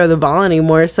can't even throw the ball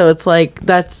anymore, so it's like,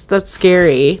 that's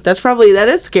scary. That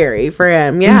is scary for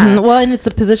him. Yeah. Mm-hmm. Well, and it's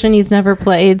a position he's never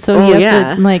played, so he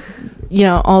has to, like,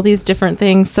 all these different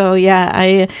things. So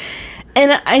yeah,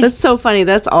 that's so funny.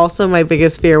 That's also my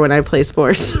biggest fear when I play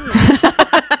sports.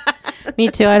 Me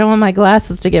too. I don't want my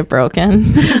glasses to get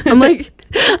broken. I'm like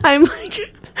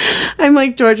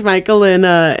George Michael in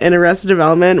Arrested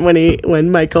Development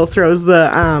when Michael throws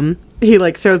the he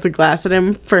like throws a glass at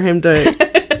him for him to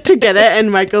get it, and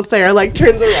Michael Cera like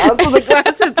turns around so the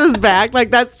glass hits his back.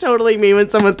 Like, that's totally me when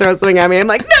someone throws something at me. I'm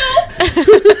like, no, don't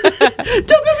do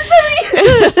this to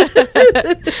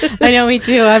me. I know, me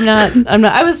too. I'm not.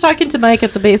 I was talking to Mike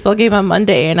at the baseball game on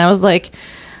Monday, and I was like,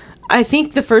 I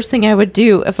think the first thing I would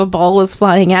do if a ball was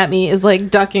flying at me is like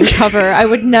duck and cover. I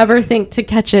would never think to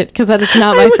catch it because that is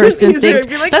not my first instinct.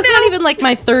 Like, that's not even like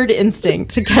my third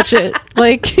instinct to catch it.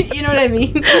 Like, you know what I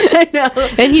mean? I know.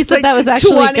 And he said like that was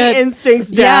actually 20 good. instincts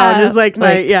down is like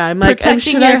my I'm like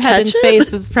protecting your head and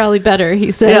face is probably better.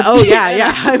 He said.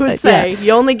 Yeah, I would say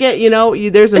you only get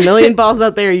there's a million balls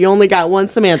out there. You only got one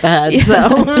Samantha head,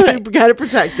 so you got to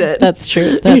protect it. That's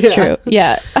true. That's true.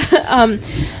 Yeah.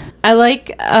 I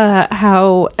like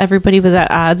how everybody was at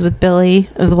odds with Billy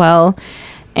as well.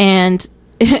 And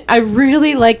I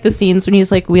really like the scenes when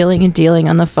he's like wheeling and dealing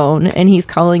on the phone and he's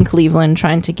calling Cleveland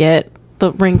trying to get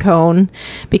the Rincon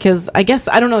because I guess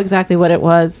I don't know exactly what it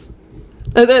was.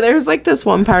 There's like this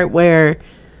one part where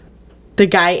the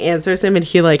guy answers him and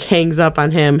he like hangs up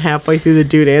on him halfway through the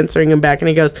dude answering him back and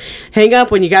he goes, hang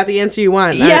up when you got the answer you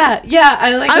want. I like that.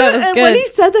 Was good. When he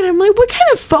said that, I'm like, what kind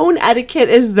of phone etiquette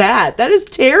is that? That is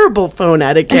terrible phone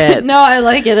etiquette. No, I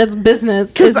like it. It's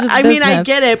business. Because I mean, I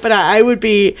get it, but I would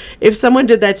be, if someone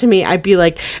did that to me, I'd be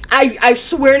like, I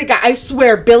swear to God, I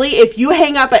swear, Billy, if you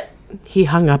hang up he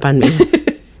hung up on me.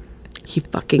 He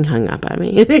fucking hung up on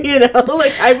me.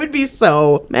 Like I would be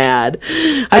so mad.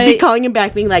 I'd be calling him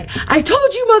back being like, I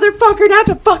told you motherfucker not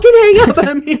to fucking hang up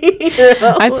on me.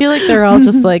 I feel like they're all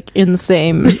just like in the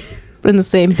same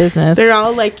business. They're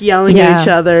all like yelling at each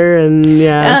other and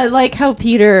I like how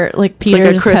Peter like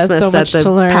just has so much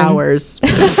to learn. Powers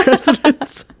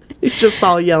presidents. He's just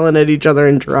all yelling at each other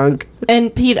and drunk.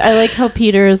 And I like how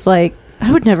Peter is like,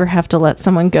 I would never have to let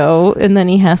someone go, and then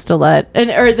he has to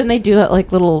or then they do that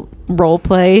like little role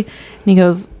play, and he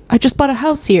goes, I just bought a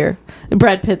house here. And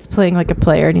Brad Pitt's playing like a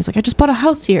player, and he's like, I just bought a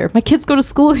house here. My kids go to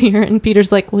school here. And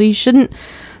Peter's like, well, you shouldn't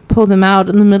pull them out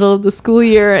in the middle of the school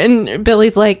year. And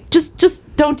Billy's like, just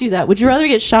don't do that. Would you rather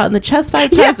get shot in the chest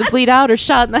 5 times and bleed out or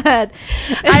shot in the head?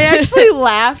 I actually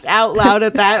laughed out loud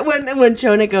at that when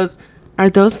Jonah goes, are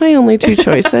those my only 2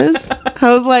 choices?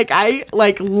 I was like, I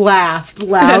laughed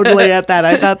loudly at that.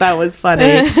 I thought that was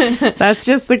funny. That's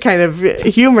just the kind of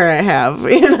humor I have,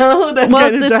 That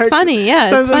kind of it's funny,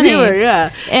 it's funny,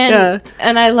 humor,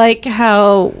 and I like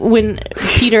how when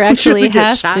Peter actually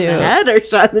has shot to in the head or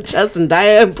shot in the chest and die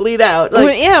and bleed out.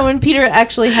 When Peter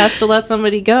actually has to let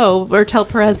somebody go or tell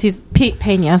Perez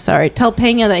tell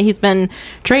Pena that he's been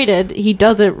traded. He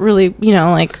does it really,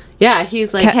 Yeah,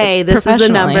 he's like, hey, this is the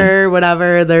number,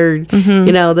 whatever. They're,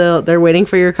 they're waiting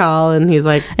for your call, and he's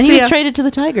like, and he was traded to the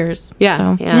Tigers.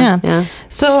 Yeah.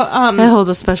 So that holds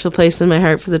a special place in my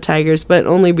heart for the Tigers, but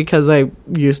only because I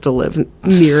used to live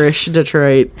nearish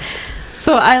Detroit.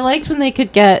 So I liked when they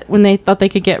thought they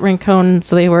could get Rincon,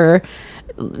 so they were,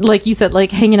 like you said,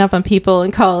 like hanging up on people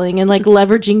and calling and like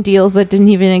leveraging deals that didn't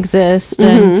even exist,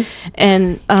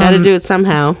 and got to do it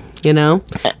somehow.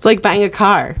 It's like buying a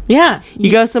car. Yeah.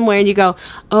 You go somewhere and you go,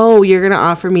 oh, you're going to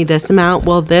offer me this amount.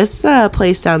 Well, this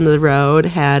place down the road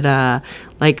had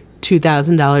like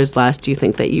 $2,000 less. Do you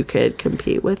think that you could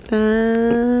compete with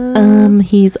that?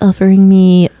 He's offering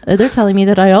me, they're telling me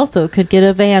that I also could get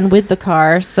a van with the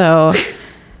car. So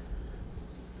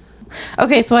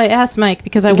Okay, so I asked Mike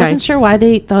because I wasn't sure why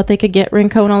they thought they could get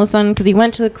Rincon all of a sudden, because he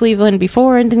went to the Cleveland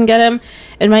before and didn't get him.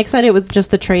 And Mike said it was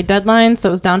just the trade deadline, so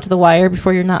it was down to the wire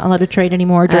before you're not allowed to trade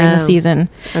anymore during the season.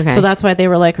 Okay. So that's why they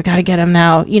were like, we got to get him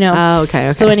now, you know. Oh, okay.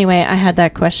 So anyway, I had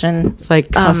that question. It's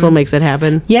like hustle makes it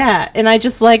happen. Yeah, and I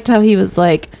just liked how he was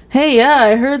like, hey, yeah,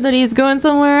 I heard that he's going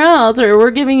somewhere else, or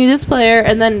we're giving you this player.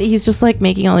 And then he's just like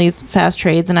making all these fast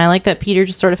trades. And I like that Peter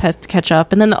just sort of has to catch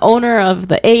up. And then the owner of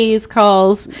the A's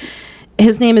calls.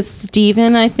 His name is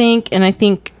Steven, I think. And I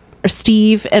think, or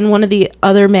Steve, and one of the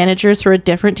other managers for a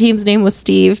different team's name was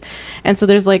Steve. And so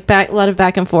there's like a lot of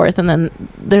back and forth. And then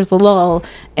there's a lull.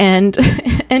 And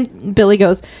Billy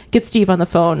goes, get Steve on the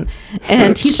phone.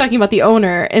 And he's talking about the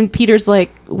owner. And Peter's like,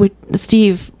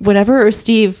 Steve, whatever, or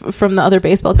Steve from the other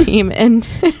baseball team. And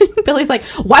Billy's like,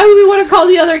 why would we want to call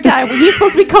the other guy when he's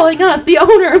supposed to be calling us, the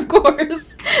owner, of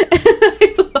course.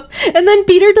 And then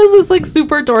Peter does this like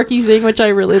super dorky thing, which I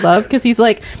really love, because he's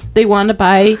like, they want to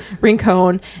buy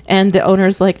Rincon and the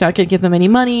owner's like not gonna give them any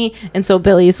money. And so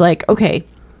Billy's like, okay,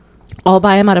 I'll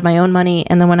buy him out of my own money,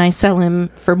 and then when I sell him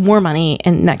for more money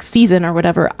in next season or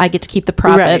whatever, I get to keep the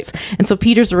profits. Right. And so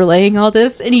Peter's relaying all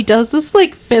this, and he does this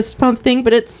like fist pump thing,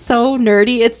 but it's so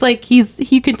nerdy. It's like you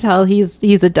can tell he's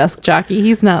a desk jockey.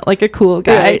 He's not like a cool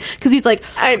guy, because he's like,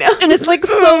 I know, and it's like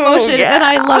slow motion. Yeah. And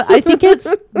I think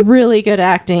it's really good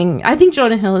acting. I think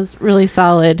Jonah Hill is really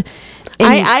solid.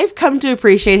 I've come to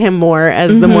appreciate him more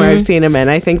as the more I've seen him in.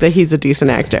 I think that he's a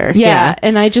decent actor. Yeah.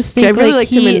 And I just think I really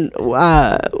liked him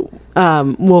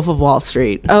in Wolf of Wall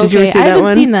Street. Okay, Did you ever see that one? I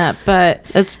haven't seen that, but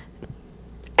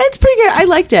It's pretty good. I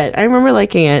liked it. I remember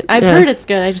liking it. I've heard it's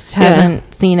good. I just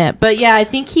haven't seen it. But yeah, I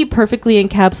think he perfectly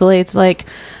encapsulates like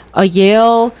a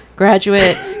Yale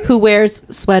graduate who wears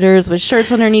sweaters with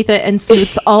shirts underneath it and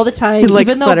suits all the time.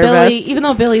 Even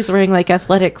though Billy's wearing like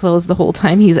athletic clothes the whole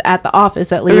time he's at the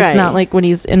office, at least not like when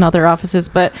he's in other offices.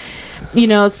 But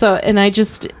so, and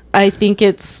I think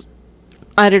it's,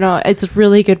 I don't know, it's a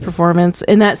really good performance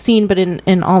in that scene, but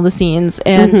in all the scenes.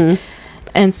 And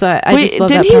and so I just love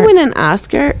that part. Did he win an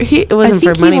Oscar? It wasn't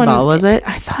for Moneyball, was it?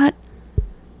 I thought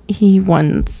he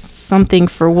won something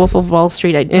for Wolf of Wall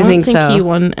Street. I don't think he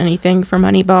won anything for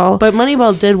Moneyball. But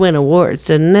Moneyball did win awards,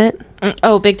 didn't it?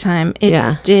 Oh, big time.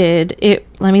 It did.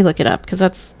 Let me look it up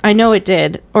because I know it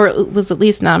did, or it was at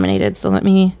least nominated. So let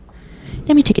me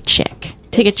take a check.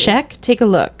 Take a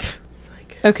look.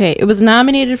 Okay, it was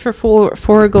nominated for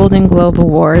four Golden Globe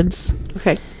Awards.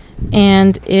 Okay.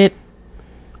 And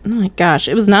oh my gosh,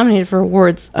 it was nominated for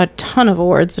awards, a ton of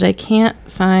awards, but I can't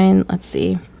find, let's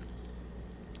see.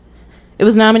 It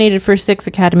was nominated for 6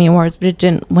 Academy Awards, but it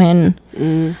didn't win.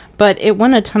 But it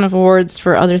won a ton of awards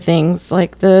for other things,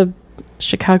 like the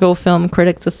Chicago Film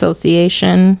Critics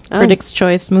Association, Critics'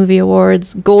 Choice Movie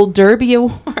Awards, Gold Derby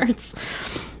Awards,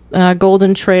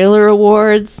 Golden Trailer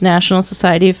Awards, National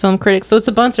Society of Film Critics. So it's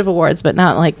a bunch of awards, but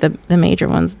not like the major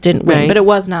ones didn't win. But it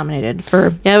was nominated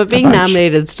for but being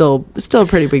nominated still a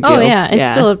pretty big deal. Oh yeah,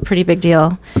 it's still a pretty big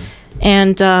deal.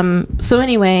 And so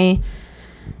anyway,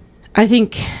 I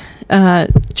think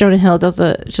Jonah Hill does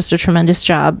just a tremendous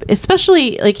job,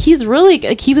 especially like he's really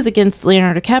like, he was against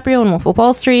Leonardo DiCaprio in Wolf of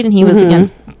Wall Street, and he was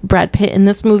against Brad Pitt in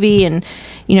this movie, and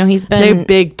he's been, they're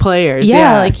big players.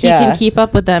 Like he can keep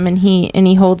up with them, and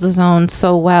he holds his own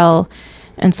so well,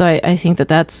 and so I think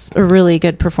that's a really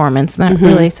good performance, and that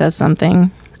really says something.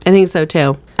 I think so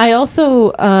too. I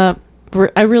also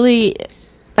I really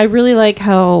like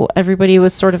how everybody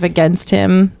was sort of against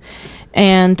him.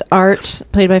 And Art,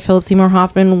 played by Philip Seymour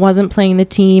Hoffman, wasn't playing the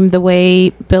team the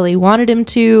way Billy wanted him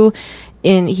to,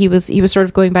 and he was sort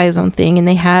of going by his own thing. And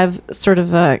they have sort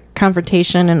of a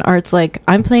confrontation, and Art's like,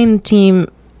 "I'm playing the team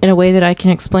in a way that I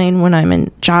can explain when I'm in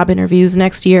job interviews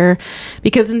next year,"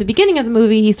 because in the beginning of the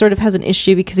movie, he sort of has an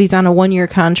issue because he's on a 1-year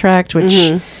contract,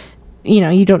 which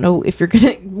you don't know if you're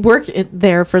going to work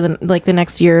there for the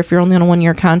next year if you're only on a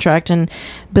 1-year contract. And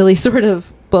Billy sort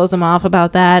of blows him off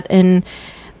about that, and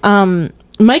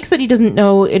Mike said he doesn't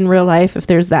know in real life if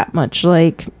there's that much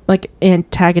like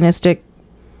antagonistic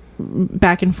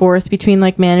back and forth between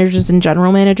like managers and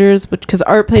general managers, because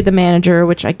Art played the manager,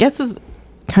 which I guess is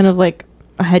kind of like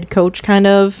a head coach kind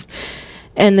of,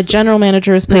 and the general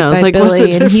manager is played by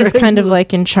Billy, and he's kind of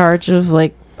like in charge of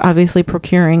like obviously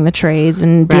procuring the trades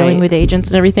and dealing with agents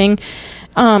and everything.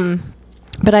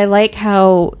 But I like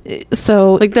how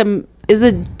like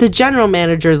the general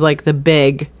manager is like the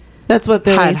big. That's what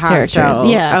Billy's character is.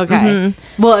 Yeah. Okay.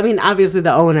 Well, I mean, obviously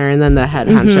the owner and then the head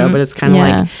honcho, but it's kind of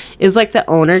like, is like the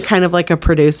owner kind of like a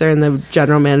producer and the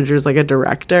general manager is like a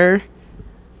director?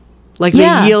 Like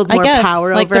they yield more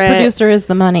power like over the producer is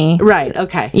the money. Right.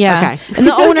 Okay. Yeah. Okay. And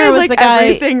the owner was like the guy.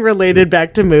 Everything related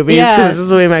back to movies because this is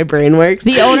the way my brain works.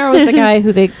 The owner was the guy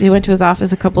who they went to his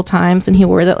office a couple times, and he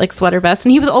wore that like sweater vest,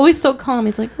 and he was always so calm.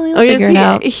 He's like, "Well, you'll figure it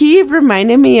out." He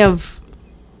reminded me of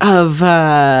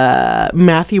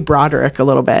Matthew Broderick a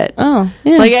little bit. Oh,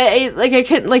 yeah. I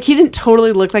couldn't, like, he didn't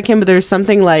totally look like him, but there's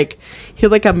something like he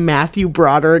had like a Matthew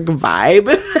Broderick vibe.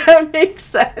 That makes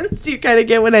sense. You kind of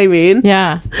get what I mean?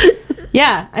 Yeah.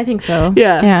 Yeah, I think so.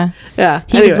 Yeah.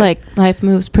 He was like, life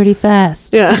moves pretty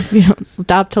fast. Yeah. If you don't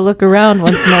stop to look around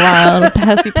once in a while, it'll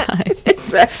pass you by.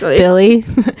 Exactly. Billy.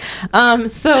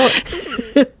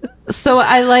 So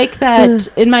I like that,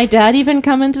 and my dad even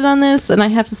commented on this, and I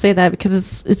have to say that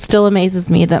because it still amazes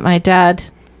me that my dad,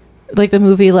 like, the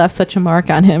movie left such a mark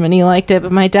on him, and he liked it,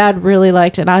 but my dad really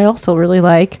liked it, and I also really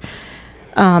like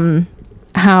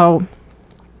how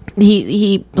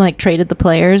he like traded the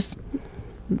players,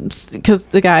 because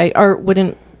the guy Art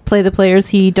wouldn't play the players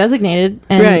he designated,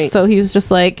 and so he was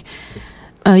just like,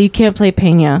 you can't play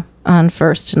Pena on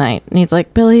first tonight, and he's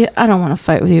like, Billy, I don't want to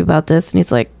fight with you about this, and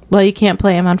he's like, well, you can't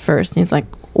play him on first. And he's like,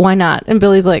 why not? And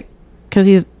Billy's like,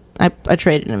 because I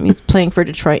traded him. He's playing for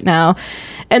Detroit now.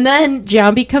 And then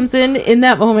Giambi comes in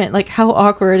that moment, like, how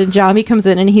awkward. And Giambi comes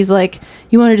in and he's like,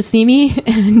 you wanted to see me?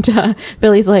 And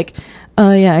Billy's like,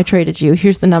 oh yeah, I traded you.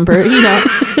 Here's the number,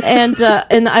 and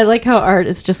I like how Art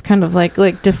is just kind of like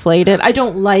deflated. I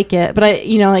don't like it, but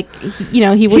he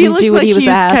wouldn't do what he was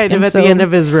asked. Kind of at the end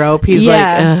of his rope. He's like,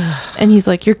 ugh. And he's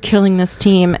like, you're killing this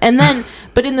team. And then,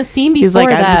 But in the scene before he's like,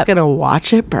 that, I'm just gonna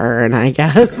watch it burn, I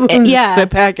guess. Yeah. Sit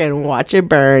back and watch it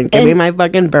burn. Give me my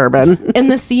fucking bourbon. In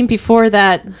the scene before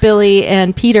that, Billy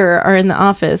and Peter are in the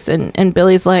office, and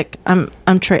Billy's like, I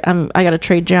gotta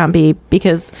trade Jambi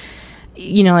because,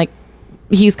 you know, like,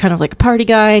 he's kind of like a party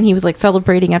guy, and he was like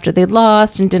celebrating after they'd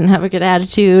lost and didn't have a good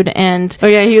attitude. And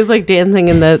he was like dancing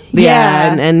in the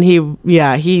and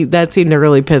he that seemed to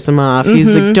really piss him off.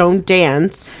 He's like, don't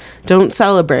dance, don't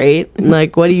celebrate,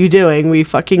 like, what are you doing? We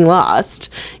fucking lost.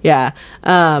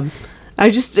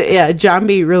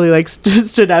 Jambi really like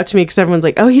stood out to me because everyone's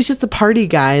like, oh, he's just the party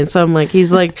guy, and so I'm like,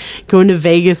 he's like going to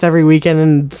Vegas every weekend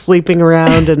and sleeping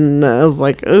around, and I was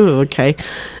like, oh, okay.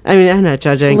 I mean, I'm not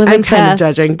judging. I'm kind of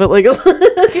judging, but like,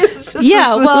 it's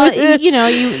just, you know,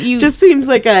 you just seems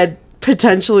like a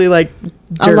potentially like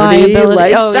dirty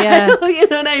lifestyle. You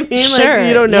know what I mean? Sure, like,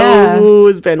 you don't know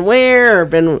who's been where or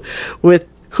been with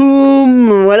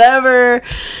whom or whatever.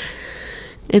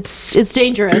 It's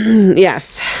dangerous.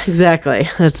 Yes, exactly.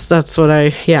 That's what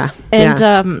I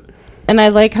and I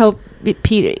like how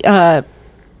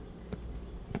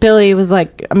Billy was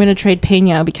like, I'm gonna trade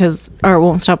Pena because Art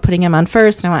won't stop putting him on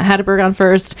first, and I want Hatteberg on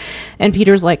first. And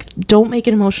Peter's like, don't make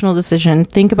an emotional decision.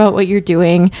 Think about what you're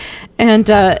doing. And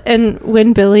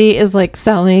when Billy is like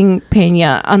selling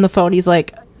Pena on the phone, he's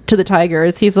like, to the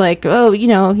Tigers, he's like, oh, you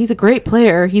know, he's a great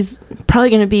player, he's probably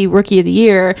going to be rookie of the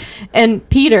year. And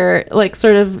Peter, like,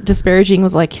 sort of disparaging,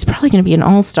 was like, he's probably going to be an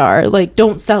all-star, like,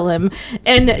 don't sell him.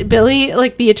 And Billy,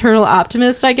 like the eternal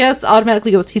optimist, I guess,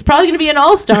 automatically goes, he's probably going to be an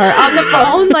all-star on the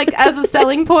phone, like, as a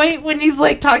selling point when he's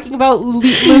like talking about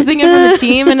losing him from the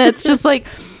team. And it's just like,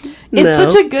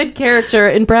 it's such a good character,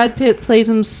 and Brad Pitt plays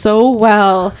him so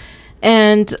well.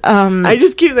 And I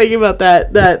just keep thinking about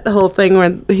that whole thing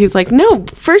when he's like, no,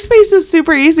 first base is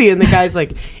super easy, and the guy's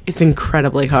like, it's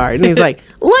incredibly hard, and he's like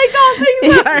all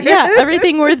things are. Yeah,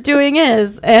 everything worth doing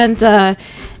is. And so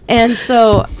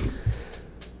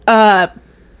there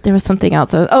was something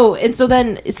else.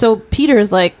 So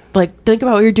Peter's like think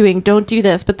about what you're doing, don't do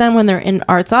this. But then when they're in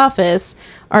Art's office,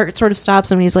 Art sort of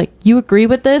stops him and he's like, you agree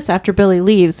with this? After Billy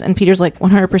leaves, and Peter's like,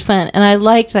 100%. And I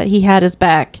liked that he had his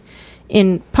back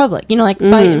in public, you know, like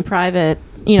fight in private,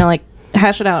 you know, like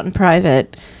hash it out in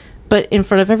private, but in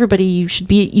front of everybody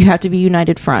you have to be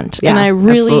united front. And I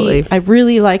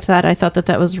really liked that. I thought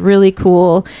that was really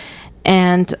cool.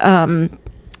 And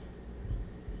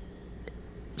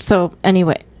so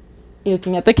anyway,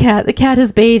 looking at the cat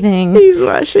is bathing, he's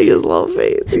washing his little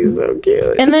face, he's so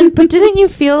cute. And then, but didn't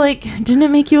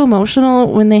it make you emotional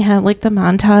when they had like the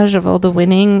montage of all the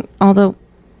winning,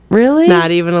 really?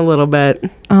 Not even a little bit.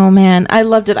 Oh man, I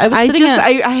loved it. I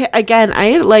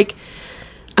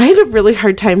had a really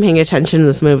hard time paying attention to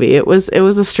this movie. It was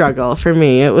a struggle for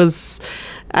me.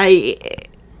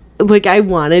 I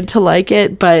wanted to like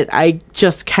it, but I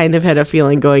just kind of had a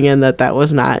feeling going in that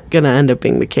was not going to end up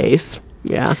being the case.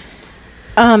 Yeah.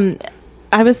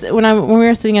 I was when we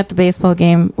were sitting at the baseball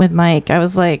game with Mike, I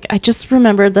was like, I just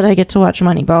remembered that I get to watch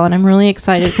Moneyball, and I'm really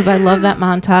excited because I love that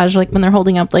montage, like when they're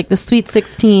holding up like the Sweet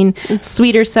 16,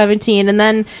 Sweeter 17, and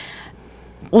then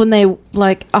when they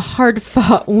like a hard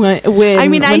fought win. I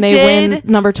mean, when they win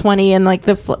number 20 and like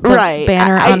the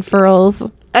banner unfurls.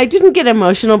 I didn't get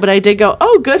emotional, but I did go,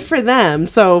 oh, good for them.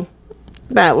 So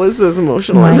that was as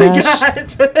emotional as I got.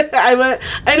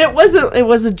 And it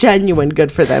was a genuine good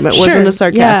for them. It wasn't a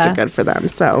sarcastic good for them.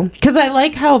 So, because I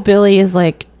like how Billy is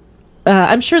like,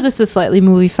 I'm sure this is slightly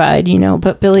movie-fied, you know,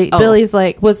 but Billy's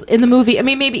like, was in the movie. I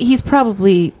mean, maybe he's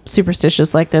probably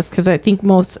superstitious like this, because I think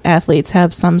most athletes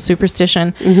have some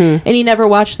superstition, and he never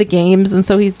watched the games, and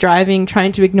so he's driving,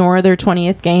 trying to ignore their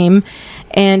 20th game,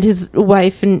 and his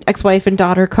ex-wife and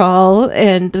daughter call,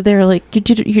 and they're like,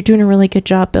 you're doing a really good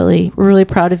job, Billy. We're really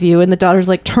proud of you. And the daughter's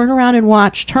like, turn around and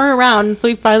watch, turn around. And so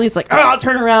he finally is like, oh, I'll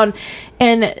turn around.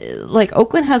 And like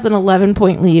Oakland has an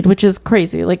 11-point lead, which is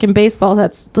crazy. Like in baseball,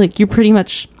 that's like, you pretty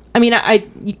much, I mean,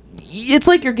 it's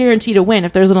like you're guaranteed to win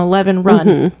if there's an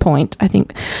 11-run point. I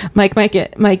think Mike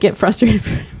might get frustrated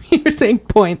for saying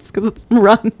points because it's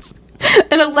runs.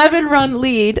 An 11-run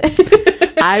lead.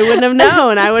 I wouldn't have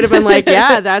known. I would have been like,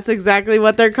 yeah, that's exactly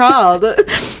what they're called.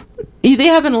 They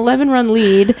have an 11-run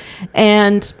lead,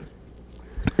 and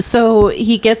so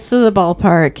he gets to the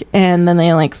ballpark, and then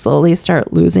they like slowly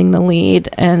start losing the lead,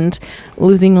 and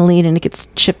it gets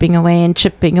chipping away, and then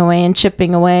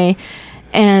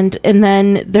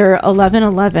they're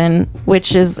 11-11,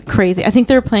 which is crazy. I think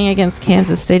they're playing against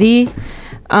Kansas City.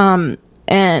 And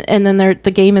then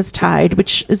the game is tied,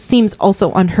 which seems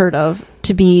also unheard of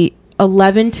to be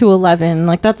 11-11.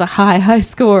 Like that's a high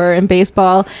score in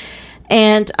baseball.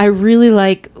 And I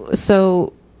really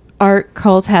so Art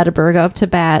calls Hatteberg up to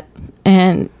bat,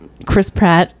 and Chris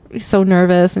Pratt is so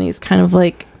nervous, and he's kind of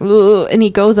like, ooh, and he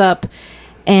goes up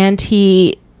and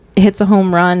he hits a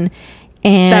home run,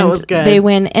 and that was good. They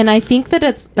win. And I think that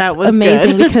it's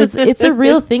amazing because it's a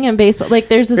real thing in baseball. Like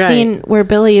there's a scene where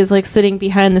Billy is like sitting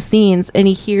behind the scenes and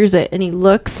he hears it and he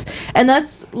looks, and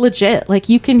that's legit. Like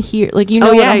you can hear, like, you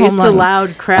know, what a home run, it's a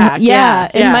loud crack.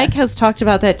 And Mike has talked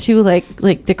about that too, like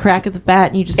the crack of the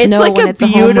bat, and you just know like when it's a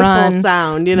home run. It's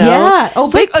sound, you know. Yeah.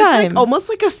 Oh, big time. It's like almost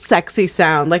like a sexy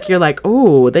sound. Like you're like,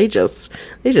 oh, they just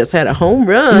had a home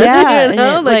run. Yeah. You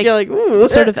know? And like you're like, ooh.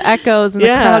 Sort of echoes, and the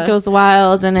crowd goes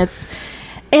wild, and it's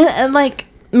and like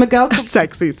Miguel, a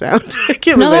sexy sound. I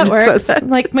can't no, believe that I works. just said that.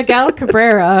 Like Miguel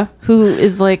Cabrera, who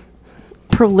is like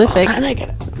prolific.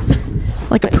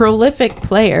 Like a prolific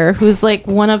player who's like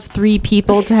one of 3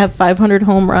 people to have 500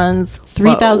 home runs,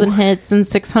 3,000 hits, and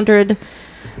 600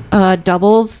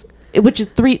 doubles, which is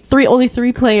only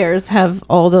 3 players have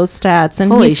all those stats,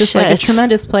 and he's just like a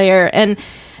tremendous player. And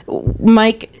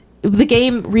Mike, the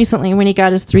game recently when he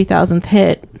got his 3,000th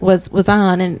hit was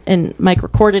on, and Mike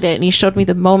recorded it, and he showed me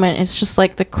the moment. It's just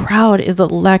like the crowd is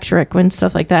electric when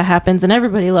stuff like that happens, and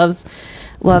everybody loves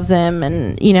him,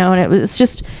 and you know, and it's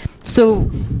just so.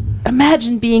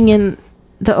 Imagine being in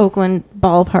the Oakland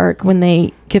ballpark when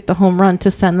they get the home run to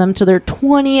send them to their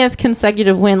 20th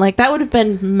consecutive win. Like that would have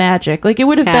been magic. Like it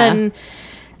would have been,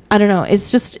 I don't know.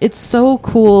 It's so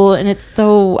cool, and it's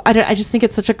so, I just think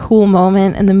it's such a cool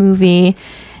moment in the movie.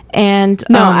 And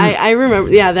no, I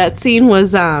remember. Yeah, that scene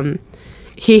was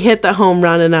he hit the home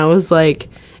run, and I was like,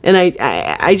 and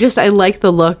I like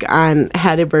the look on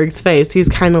Hedberg's face. He's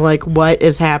kind of like, what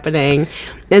is happening?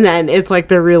 And then it's like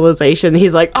the realization.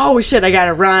 He's like, oh shit, I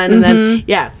gotta run. And then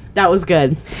that was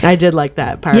good. I did like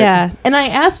that part. Yeah, and I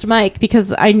asked Mike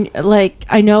because I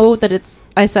know that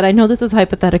I said I know this is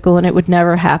hypothetical and it would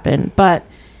never happen, but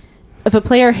if a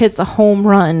player hits a home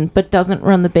run but doesn't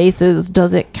run the bases,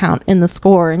 does it count in the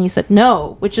score? And he said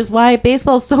no, which is why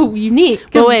baseball is so unique.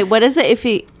 But wait, what is it if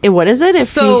he?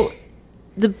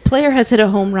 The player has hit a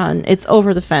home run. It's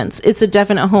over the fence. It's a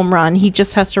definite home run. He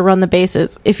just has to run the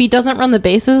bases. If he doesn't run the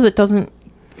bases, it's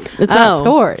not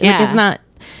scored. Yeah. Like, it's not.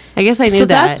 I guess I knew that. So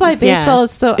that's why baseball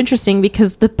is so interesting,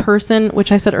 because the person,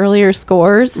 which I said earlier,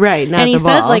 scores. Right, not and he the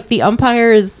ball. said, like, the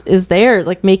umpire is there,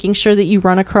 like, making sure that you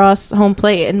run across home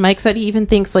plate. And Mike said he even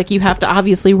thinks, like, you have to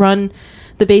obviously run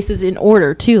the bases in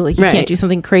order, too. Like, you can't do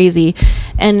something crazy.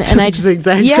 And I just...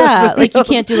 zigzag. Yeah, like, you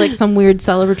can't do, like, some weird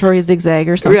celebratory zigzag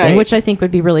or something, which I think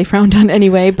would be really frowned on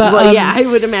anyway. But I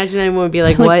would imagine everyone would be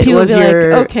like, what was be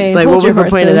your... Like, okay, like, what was the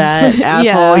point of that,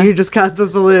 asshole? Yeah. You just caused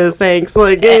us to lose. Thanks.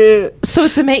 Like, so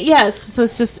it's amazing. Yeah, so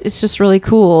it's just really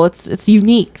cool. It's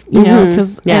unique, you know,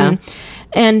 because...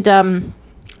 And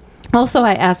also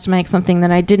I asked Mike something that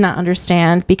I did not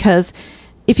understand, because...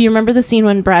 If you remember the scene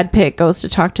when Brad Pitt goes to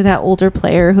talk to that older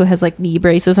player who has like knee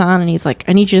braces on, and he's like,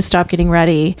 I need you to stop getting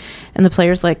ready. And the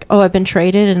player's like, oh, I've been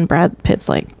traded. And Brad Pitt's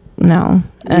like, no.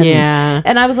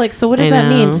 And I was like, so what does that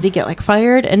mean? Did he get like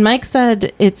fired? And Mike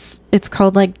said it's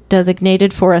called like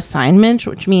designated for assignment,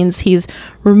 which means he's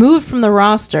removed from the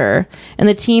roster and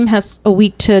the team has a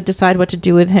week to decide what to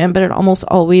do with him. But it almost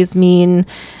always mean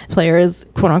player is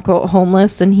quote unquote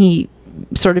homeless, and he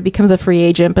sort of becomes a free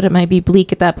agent, but it might be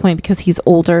bleak at that point because he's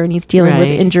older and he's dealing with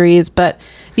injuries. But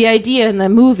the idea in the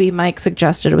movie Mike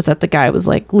suggested was that the guy was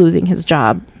like losing his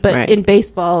job. But in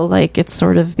baseball, like it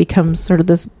sort of becomes sort of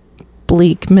this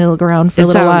bleak middle ground for a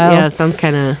little while. Yeah, sounds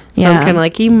kind of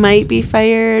like he might be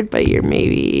fired, but you're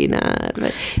maybe not.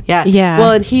 But yeah.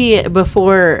 Well, and he,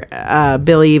 before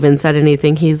Billy even said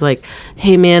anything, he's like,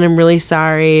 hey man, I'm really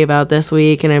sorry about this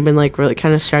week, and I've been like really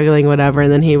kind of struggling, whatever.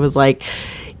 And then he was like,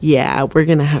 yeah, we're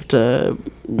gonna have to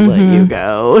let you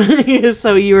go.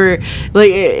 So you were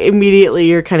like, immediately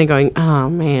you're kind of going,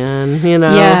 oh man, you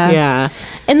know. Yeah.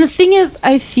 And the thing is,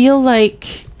 I feel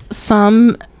like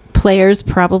some players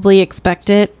probably expect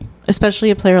it,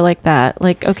 especially a player like that,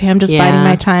 like, okay, I'm just biding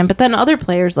my time. But then other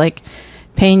players like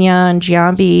Pena and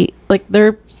Giambi, like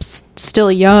they're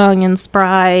still young and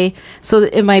spry, so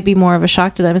it might be more of a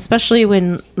shock to them, especially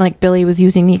when like Billy was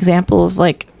using the example of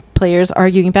like players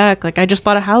arguing back, like, I just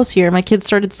bought a house here, my kids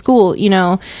started school, you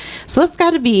know. So that's got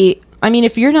to be, I mean,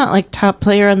 if you're not like top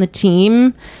player on the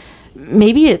team,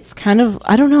 maybe it's kind of,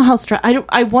 I don't know how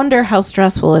I wonder how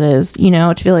stressful it is, you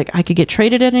know, to be like, I could get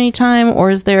traded at any time, or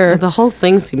is there... The whole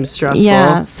thing seems stressful.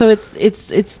 Yeah, so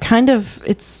it's kind of,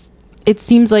 it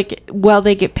seems like, well,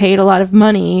 they get paid a lot of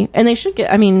money, and they should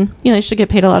get, I mean, you know, they should get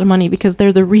paid a lot of money because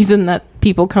they're the reason that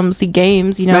people come see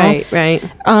games, you know. Right.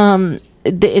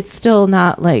 It's still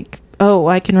not like, oh,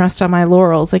 I can rest on my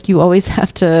laurels. Like, you always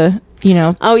have to you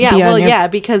know. Oh yeah, well yeah,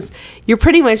 because you're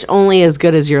pretty much only as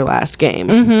good as your last game,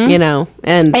 you know,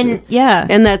 and yeah,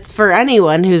 and that's for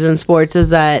anyone who's in sports is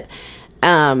that,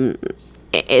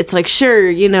 it's like, sure,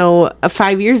 you know,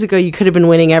 5 years ago you could have been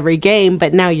winning every game,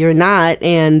 but now you're not,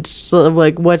 and so,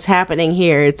 like, what's happening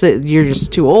here? You're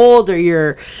just too old, or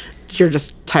you're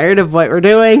just tired of what we're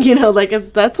doing, you know, like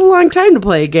that's a long time to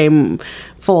play a game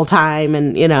full time,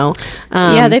 and you know,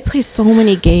 yeah, they play so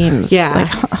many games,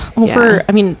 like over.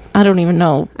 I mean, I don't even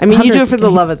know. I mean, you do it for the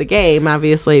love of the game,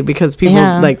 obviously, because people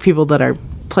like people that are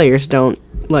players don't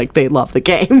like they love the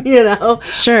game, you know.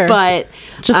 Sure, but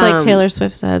just like Taylor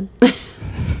Swift said.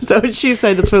 So what she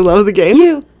said, it's for the love of the game.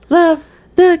 You love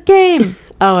the game.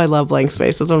 Oh, I love Blank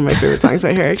Space. That's one of my favorite songs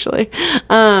right here, actually.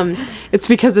 It's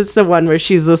because it's the one where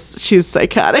she's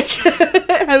psychotic.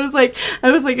 I was like,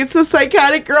 it's the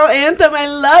psychotic girl anthem. I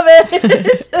love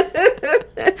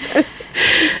it.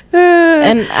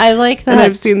 And I like that. And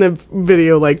I've seen the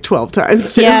video like 12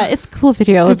 times too. Yeah, it's a cool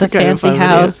video with the fancy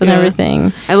house and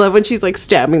everything. I love when she's like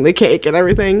stabbing the cake and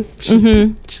everything.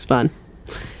 She's fun.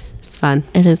 It's fun.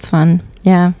 It is fun.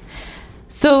 Yeah.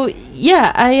 So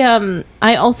yeah,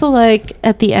 I also like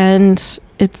at the end,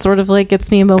 it sort of like gets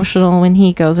me emotional when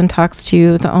he goes and talks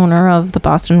to the owner of the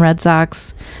Boston Red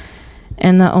Sox,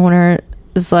 and the owner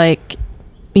is like,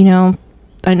 you know,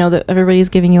 I know that everybody's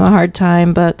giving you a hard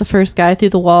time, but the first guy through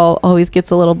the wall always gets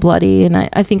a little bloody, and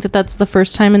I think that that's the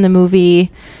first time in the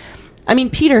movie. I mean,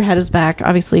 Peter had his back,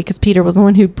 obviously, because Peter was the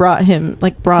one who brought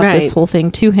this whole thing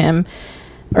to him,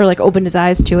 or like opened his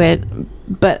eyes to it.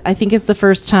 But I think it's the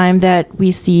first time that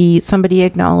we see somebody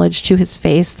acknowledge to his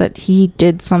face that he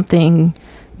did something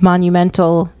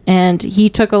monumental, and he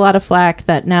took a lot of flack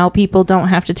that now people don't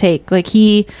have to take. Like,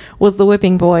 he was the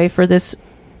whipping boy for this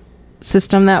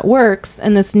system that works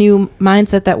and this new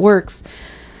mindset that works.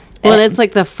 Well, and it's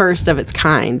like the first of its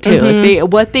kind too.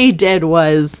 Like what they did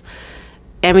was,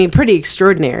 I mean, pretty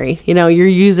extraordinary. You know, you're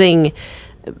using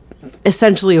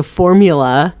essentially a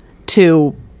formula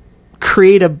to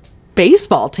create a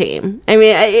baseball team. I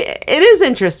mean, it is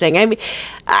interesting. I mean,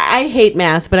 I hate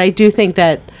math, but I do think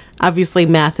that obviously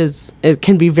math it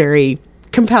can be very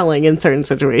compelling in certain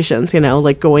situations, you know,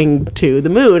 like going to the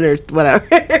moon or whatever.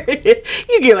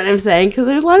 You get what I'm saying, because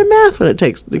there's a lot of math when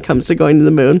it comes to going to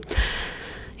the moon.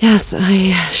 Yes,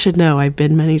 I should know. I've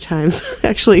been many times.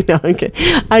 Actually, no, I'm kidding.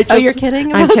 You're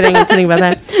kidding? I'm kidding about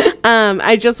that.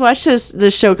 I just watched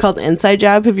this show called Inside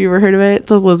Job. Have you ever heard of it?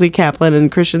 It's with Lizzie Kaplan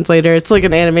and Christian Slater. It's like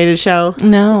an animated show.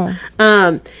 No.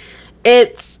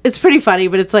 It's pretty funny,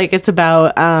 but it's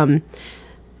about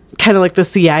kind of like the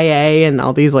CIA and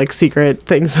all these like secret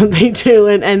things that they do,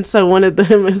 and so one of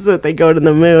them is that they go to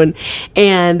the moon,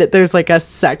 and there's like a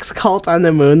sex cult on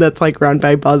the moon that's like run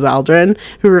by Buzz Aldrin,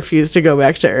 who refused to go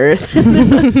back to Earth.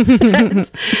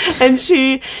 and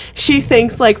she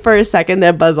thinks like for a second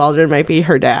that Buzz Aldrin might be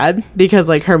her dad, because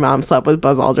like her mom slept with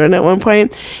Buzz Aldrin at one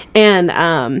point,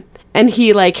 and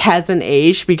he like hasn't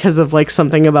aged because of like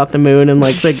something about the moon and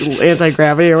like the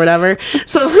anti-gravity or whatever.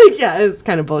 So like, yeah, it's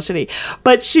kind of bullshitty.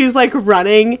 But she's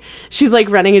running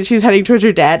and she's heading towards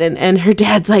her dad, and her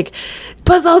dad's like,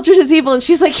 Buzz Aldrin is evil, and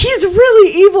she's like, he's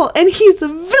really evil and he's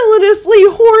villainously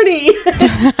horny.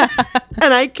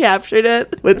 And I captured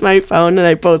it with my phone and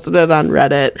I posted it on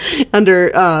Reddit under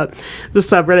the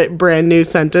subreddit brand new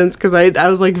sentence, because I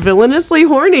was like, villainously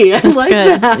horny. I like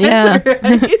good. That. Yeah.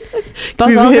 Right?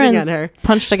 Buzz Aldrin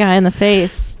punched a guy in the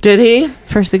face. Did he?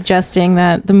 For suggesting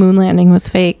that the moon landing was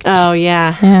fake. Oh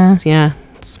yeah. Yeah.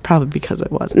 It's probably because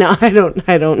it was. No, I don't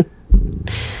know.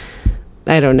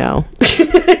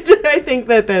 I think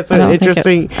that's an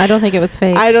interesting. I don't think it was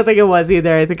fake. I don't think it was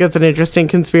either. I think that's an interesting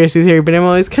conspiracy theory, but I'm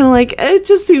always kind of like, it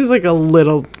just seems like a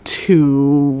little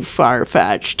too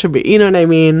far-fetched to be. You know what I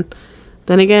mean?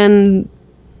 Then again,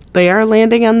 they are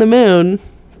landing on the moon,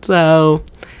 so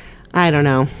I don't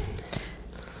know.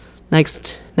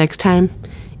 Next time,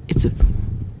 it's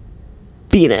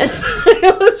Venus.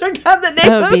 I almost forgot the name.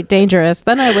 That would be dangerous.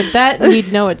 Then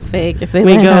we'd know it's fake if they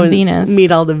land on Venus.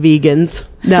 Meet all the vegans.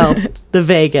 No, the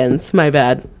vegans. My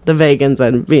bad. The vegans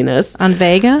on Venus. On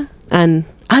Vega? On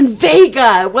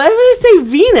Vega. Why did I say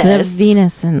Venus? The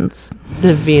Venusans.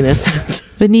 The Venusans.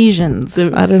 Venetians.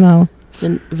 I don't know.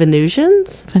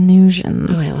 Venusians? Venusians.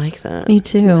 Oh, I like that. Me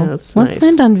too. Yeah, let's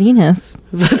land on Venus.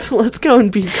 Let's go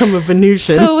and become a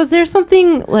Venusian. So was there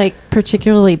something like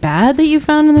particularly bad that you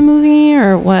found in the movie,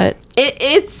 or what?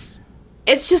 It's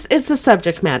the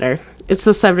subject matter. It's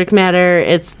the subject matter.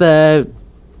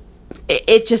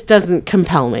 It just doesn't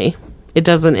compel me. It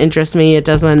doesn't interest me. It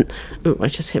doesn't. Ooh, I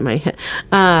just hit my head.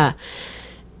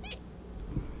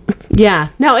 Yeah.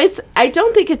 No, I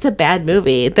don't think it's a bad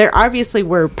movie. There obviously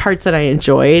were parts that I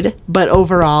enjoyed, but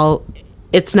overall,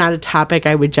 it's not a topic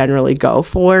I would generally go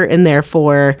for, and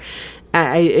therefore,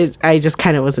 I just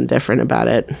kind of was indifferent about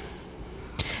it.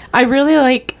 I really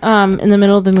like, in the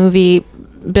middle of the movie,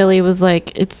 Billy was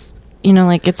like, it's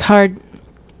hard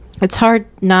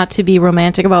not to be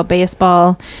romantic about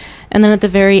baseball. And then at the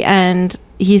very end,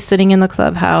 he's sitting in the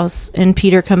clubhouse and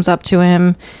Peter comes up to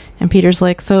him and Peter's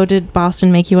like, so did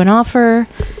Boston make you an offer?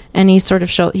 And he sort of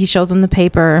shows him the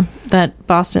paper that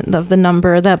Boston, of the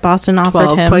number that Boston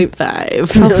offered him.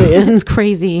 12.5 million. It's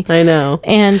crazy. I know.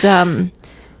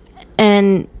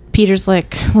 And Peter's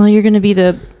like, well, you're going to be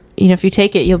if you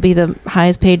take it, you'll be the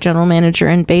highest paid general manager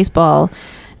in baseball.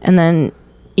 And then,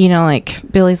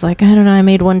 Billy's like, I don't know, I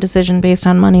made one decision based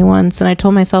on money once, and I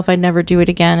told myself I'd never do it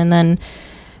again. And then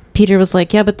Peter was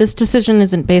like, yeah, but this decision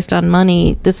isn't based on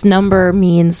money. This number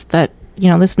means that,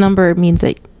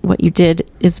 what you did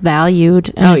is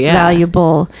valued and it's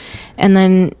valuable. And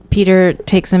then Peter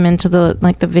takes him into the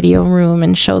video room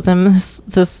and shows him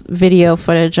this video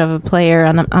footage of a player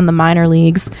on the minor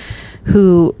leagues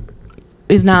who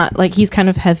is not, he's kind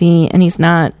of heavy and he's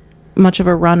not much of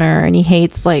a runner, and he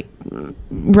hates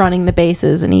running the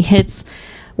bases, and he hits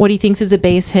what he thinks is a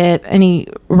base hit, and he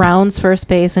rounds first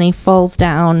base and he falls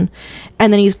down,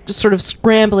 and then he's sort of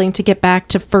scrambling to get back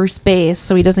to first base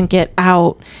so he doesn't get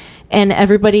out, and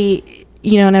everybody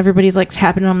everybody's like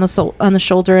tapping him on the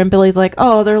shoulder, and Billy's like,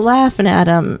 oh, they're laughing at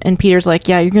him, and Peter's like,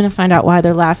 yeah, you're gonna find out why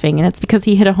they're laughing, and it's because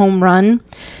he hit a home run.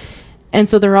 And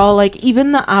so they're all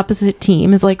even the opposite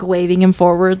team is waving him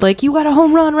forward, you got a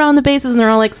home run around the bases, and they're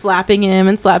all slapping him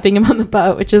on the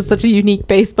butt, which is such a unique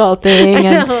baseball thing.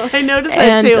 I noticed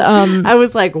that too. I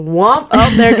was like, whomp,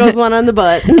 oh, there goes one on the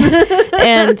butt.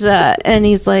 and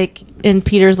he's like, and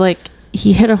Peter's like,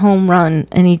 he hit a home run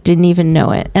and he didn't even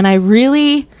know it. And I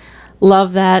really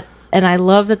love that. And I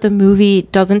love that the movie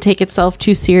doesn't take itself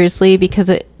too seriously,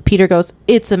 because Peter goes,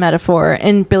 it's a metaphor.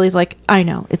 And Billy's like, I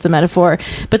know, it's a metaphor.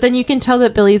 But then you can tell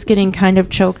that Billy's getting kind of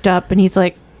choked up, and he's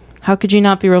like, how could you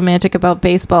not be romantic about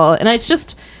baseball? And it's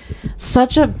just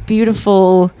such a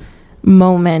beautiful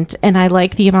moment. And I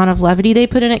like the amount of levity they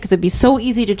put in it, because it'd be so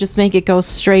easy to just make it go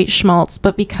straight schmaltz.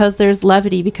 But because there's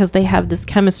levity, because they have this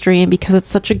chemistry, and because it's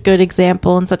such a good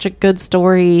example and such a good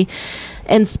story,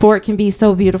 and sport can be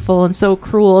so beautiful and so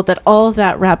cruel, that all of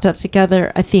that wrapped up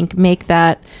together, I think, make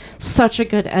that such a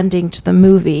good ending to the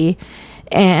movie,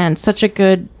 and such a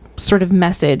good sort of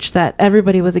message that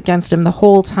everybody was against him the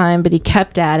whole time, but he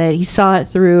kept at it. He saw it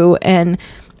through, and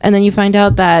then you find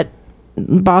out that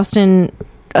Boston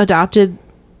adopted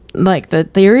the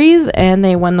theories, and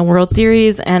they won the World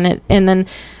Series, and then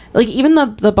even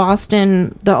the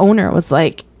Boston, the owner was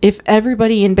like, if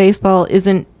everybody in baseball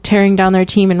isn't tearing down their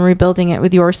team and rebuilding it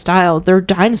with your style, they're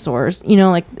dinosaurs.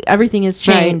 Everything has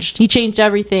changed. Right. He changed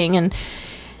everything, and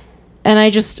I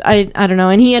don't know.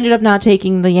 And he ended up not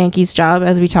taking the Yankees job,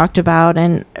 as we talked about,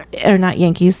 or not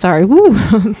Yankees, sorry,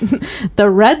 the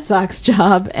Red Sox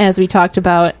job, as we talked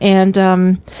about. And I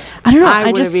don't know.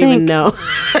 I just think I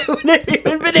wouldn't have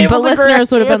even been able. But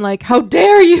listeners would have been like, "How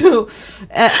dare you!"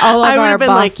 All of our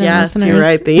Boston listeners. You're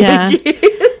right. The Yankees.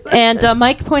 And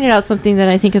Mike pointed out something that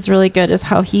I think is really good, is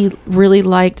how he really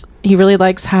likes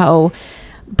how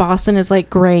Boston is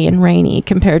gray and rainy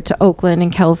compared to Oakland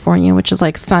and California, which is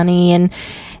sunny and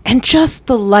just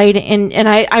the light. And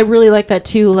I really like that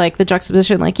too, the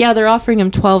juxtaposition. They're offering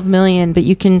him $12 million, but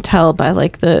you can tell by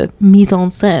the mise en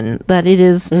scène that it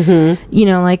is,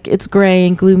 it's gray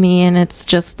and gloomy, and it's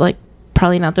just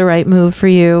probably not the right move for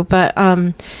you. But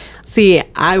see,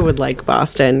 I would like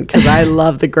Boston, because I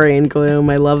love the gray and gloom.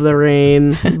 I love the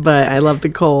rain, but I love the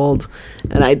cold,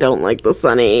 and I don't like the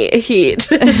sunny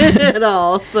heat at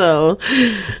all. So,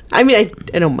 I mean,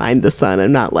 I don't mind the sun.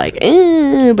 I'm not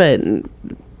but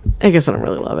I guess I don't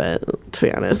really love it, to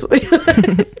be honest.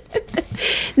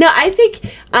 No, I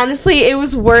think, honestly, it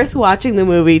was worth watching the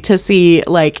movie to see,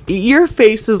 your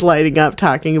face is lighting up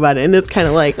talking about it, and it's kind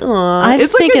of aw.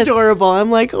 It's, adorable.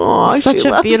 I'm aw, such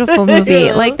a beautiful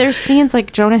movie. There's scenes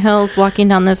Jonah Hill's walking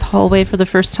down this hallway for the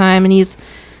first time, and he's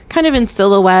kind of in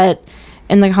silhouette,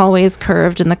 and the hallway is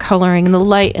curved, and the coloring, and the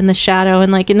light, and the shadow,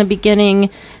 and in the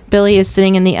beginning, Billy is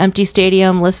sitting in the empty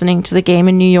stadium listening to the game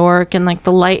in New York, and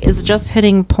the light is just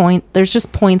hitting there's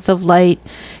just points of light,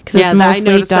 because it's mostly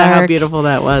I noticed dark. How beautiful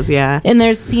that was. Yeah. And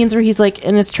there's scenes where he's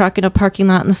in his truck in a parking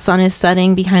lot, and the sun is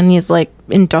setting behind these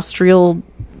industrial,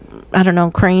 I don't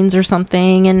know, cranes or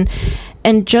something,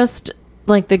 and just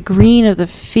the green of the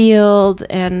field,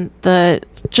 and I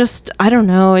don't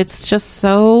know, it's just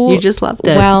so, you just loved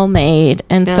it, well made,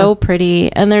 and so pretty,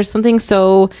 and there's something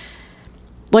so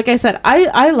like I said,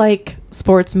 I like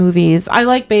sports movies. I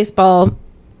like baseball.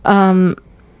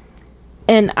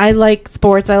 And I like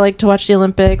sports. I like to watch the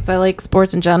Olympics. I like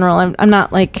sports in general. I'm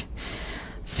not like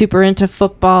super into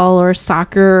football or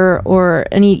soccer or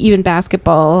even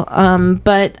basketball.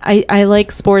 But I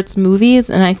like sports movies,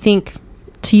 and I think,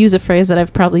 to use a phrase that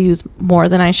I've probably used more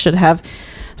than I should have,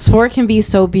 sport can be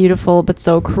so beautiful but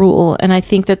so cruel. And I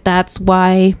think that's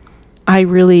why I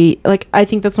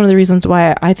think that's one of the reasons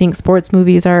why I think sports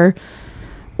movies are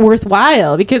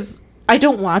worthwhile, because I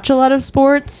don't watch a lot of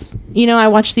sports. I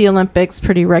watch the Olympics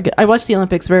I watch the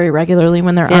Olympics very regularly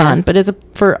when they're on,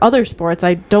 but for other sports,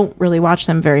 I don't really watch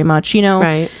them very much,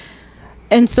 Right.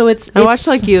 And so I watch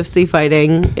like UFC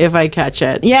fighting if I catch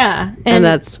it. Yeah. And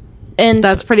that's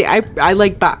pretty, I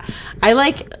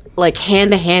like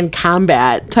hand-to-hand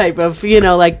combat type of,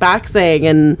 like boxing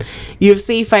and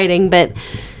UFC fighting, but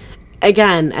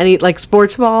again, any like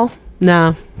sports ball?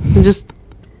 No.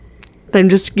 I'm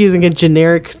just using a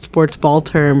generic sports ball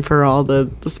term for all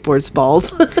the sports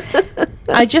balls.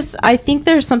 I think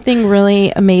there's something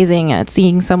really amazing at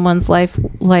seeing someone's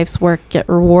life's work get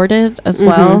rewarded as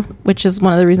well, which is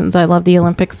one of the reasons I love the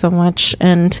Olympics so much.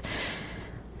 And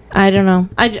I don't know.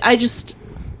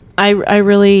 I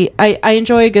really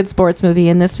enjoy a good sports movie,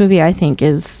 and this movie I think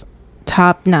is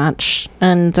top notch.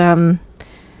 And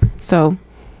so,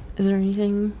 is there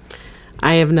anything?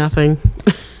 I have nothing.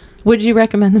 Would you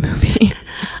recommend the movie?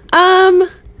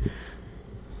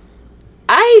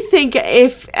 I think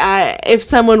if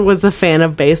someone was a fan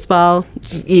of baseball,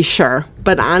 sure,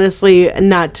 but honestly,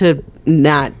 not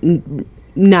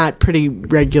pretty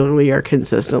regularly or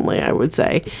consistently, I would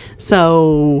say.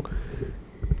 So,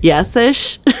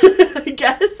 yes-ish, I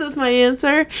guess is my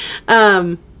answer.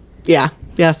 Yeah,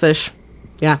 yes-ish.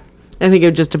 Yeah, I think it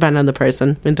would just depend on the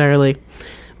person entirely.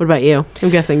 What about you?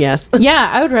 I'm guessing yes. Yeah,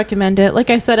 I would recommend it.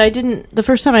 Like I said, the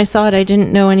first time I saw it, I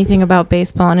didn't know anything about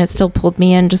baseball, and it still pulled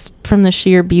me in just from the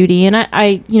sheer beauty. And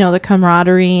I the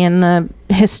camaraderie and the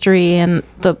history and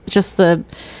the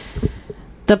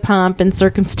pomp and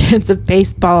circumstance of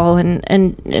baseball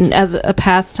and as a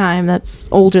pastime that's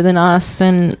older than us.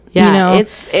 And,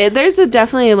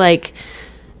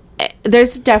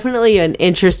 there's definitely an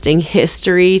interesting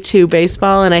history to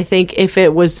baseball, and I think if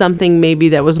it was something maybe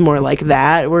that was more like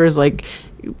that, whereas like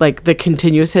the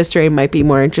continuous history, I might be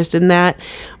more interested in that.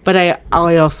 But I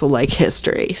also like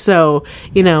history, so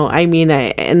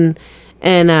I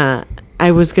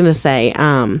was gonna say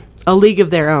A League of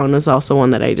Their Own was also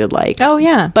one that I did like. Oh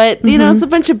yeah, but it's a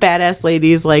bunch of badass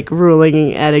ladies like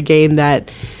ruling at a game that,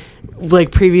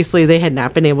 like, previously they had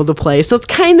not been able to play. So it's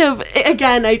kind of,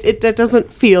 again, that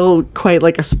doesn't feel quite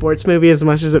like a sports movie as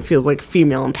much as it feels like a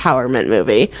female empowerment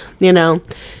movie,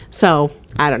 So,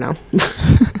 I don't know.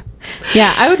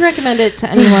 Yeah, I would recommend it to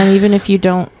anyone, even if you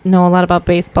don't know a lot about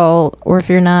baseball or if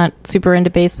you're not super into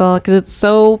baseball, because it's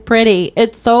so pretty.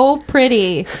 It's so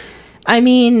pretty. I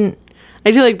mean,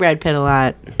 I do like Brad Pitt a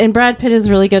lot. And Brad Pitt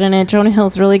is really good in it. Jonah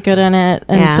Hill's really good in it.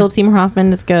 And Philip Seymour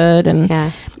Hoffman is good. And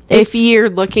yeah. If you're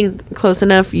looking close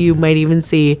enough, you might even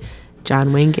see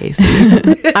John Wayne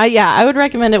Gacy. I would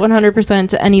recommend it 100%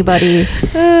 to anybody.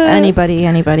 Anybody.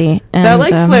 And,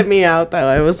 that flipped me out, though.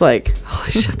 I was like,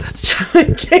 holy shit, that's John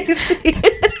Wayne Gacy.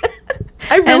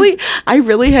 I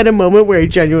really had a moment where I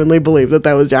genuinely believed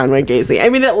that was John Wayne Gacy. I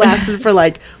mean, it lasted for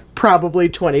like probably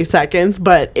 20 seconds,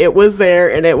 but it was there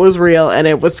and it was real and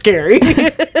it was scary.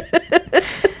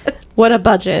 What a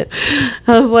budget.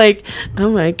 I was like,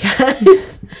 oh my God.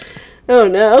 Oh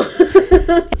no.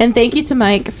 And thank you to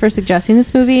Mike for suggesting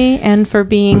this movie and for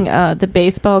being the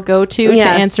baseball go-to to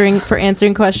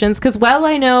answering questions, because while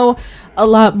I know a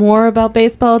lot more about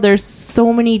baseball, there's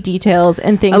so many details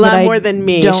and things a lot more than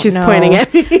me. She's know. Pointing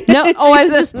at me. No, I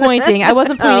was just pointing. I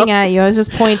wasn't pointing at you. I was just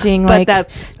pointing, but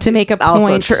that's to make a point.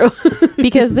 Also true.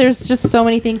 Because there's just so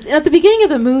many things. And at the beginning of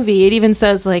the movie, it even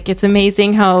says, like, it's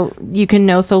amazing how you can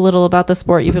know so little about the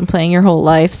sport you've been playing your whole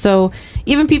life. So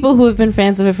even people who have been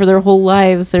fans of it for their whole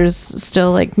lives, there's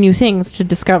still like new things to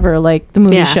discover, like the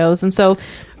movie shows. And so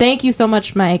thank you so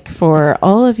much, Mike, for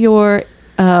all of your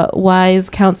wise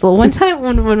counsel. One time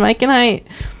when Mike and I,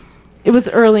 it was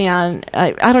early on,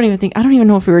 I don't even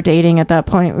know if we were dating at that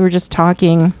point. We were just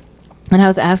talking, and I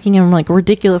was asking him like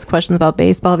ridiculous questions about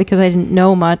baseball because I didn't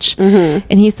know much. Mm-hmm.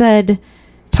 And he said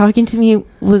talking to me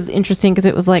was interesting because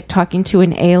it was like talking to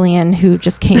an alien who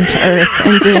just came to Earth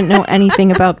and didn't know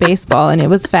anything about baseball, and it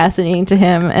was fascinating to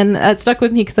him, and that stuck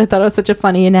with me because I thought it was such a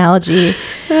funny analogy.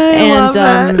 Love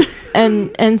that.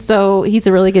 And so he's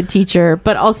a really good teacher,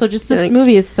 but also just this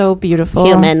movie is so beautiful.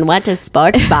 Human, what is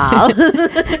sports ball?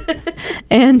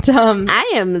 And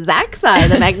I am Zaxxar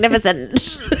the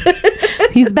Magnificent.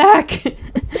 He's back.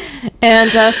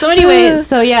 And so anyway,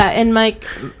 so yeah, and Mike,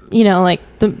 you know, like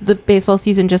the baseball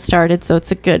season just started, so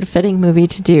it's a good fitting movie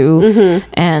to do.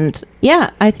 And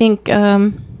yeah, I think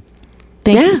thank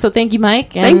you. So thank you,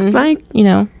 Mike. And, thanks, Mike. You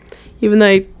know, even though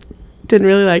I didn't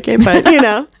really like it, but you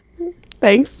know,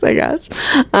 thanks, I guess.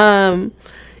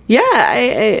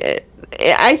 Yeah,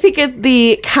 I think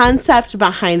the concept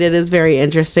behind it is very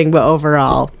interesting, but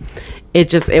overall,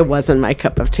 it wasn't my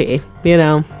cup of tea, you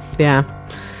know? Yeah.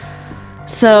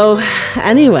 So,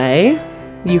 anyway,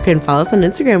 you can follow us on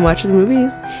Instagram, Watches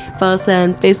Movies. Follow us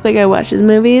on Facebook at Watches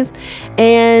Movies.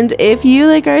 And if you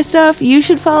like our stuff, you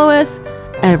should follow us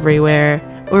everywhere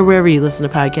or wherever you listen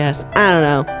to podcasts.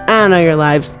 I don't know your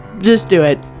lives. Just do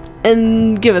it.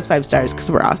 And give us 5 stars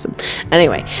because we're awesome.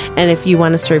 Anyway, and if you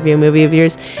want us to review a movie of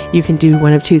yours, you can do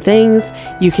one of 2 things.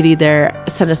 You could either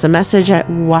send us a message at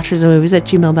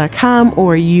watchersandmovies@gmail.com,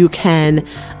 or you can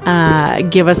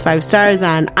give us 5 stars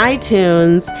on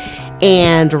iTunes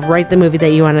and write the movie that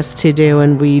you want us to do,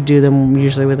 and we do them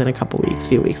usually within a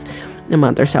few weeks, a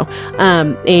month or so.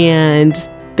 And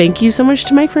thank you so much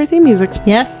to Mike for our theme music.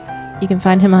 Yes. You can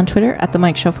find him on Twitter at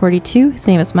TheMikeShow42. His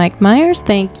name is Mike Myers.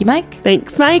 Thank you, Mike.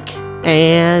 Thanks, Mike.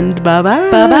 And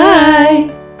bye-bye.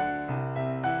 Bye-bye.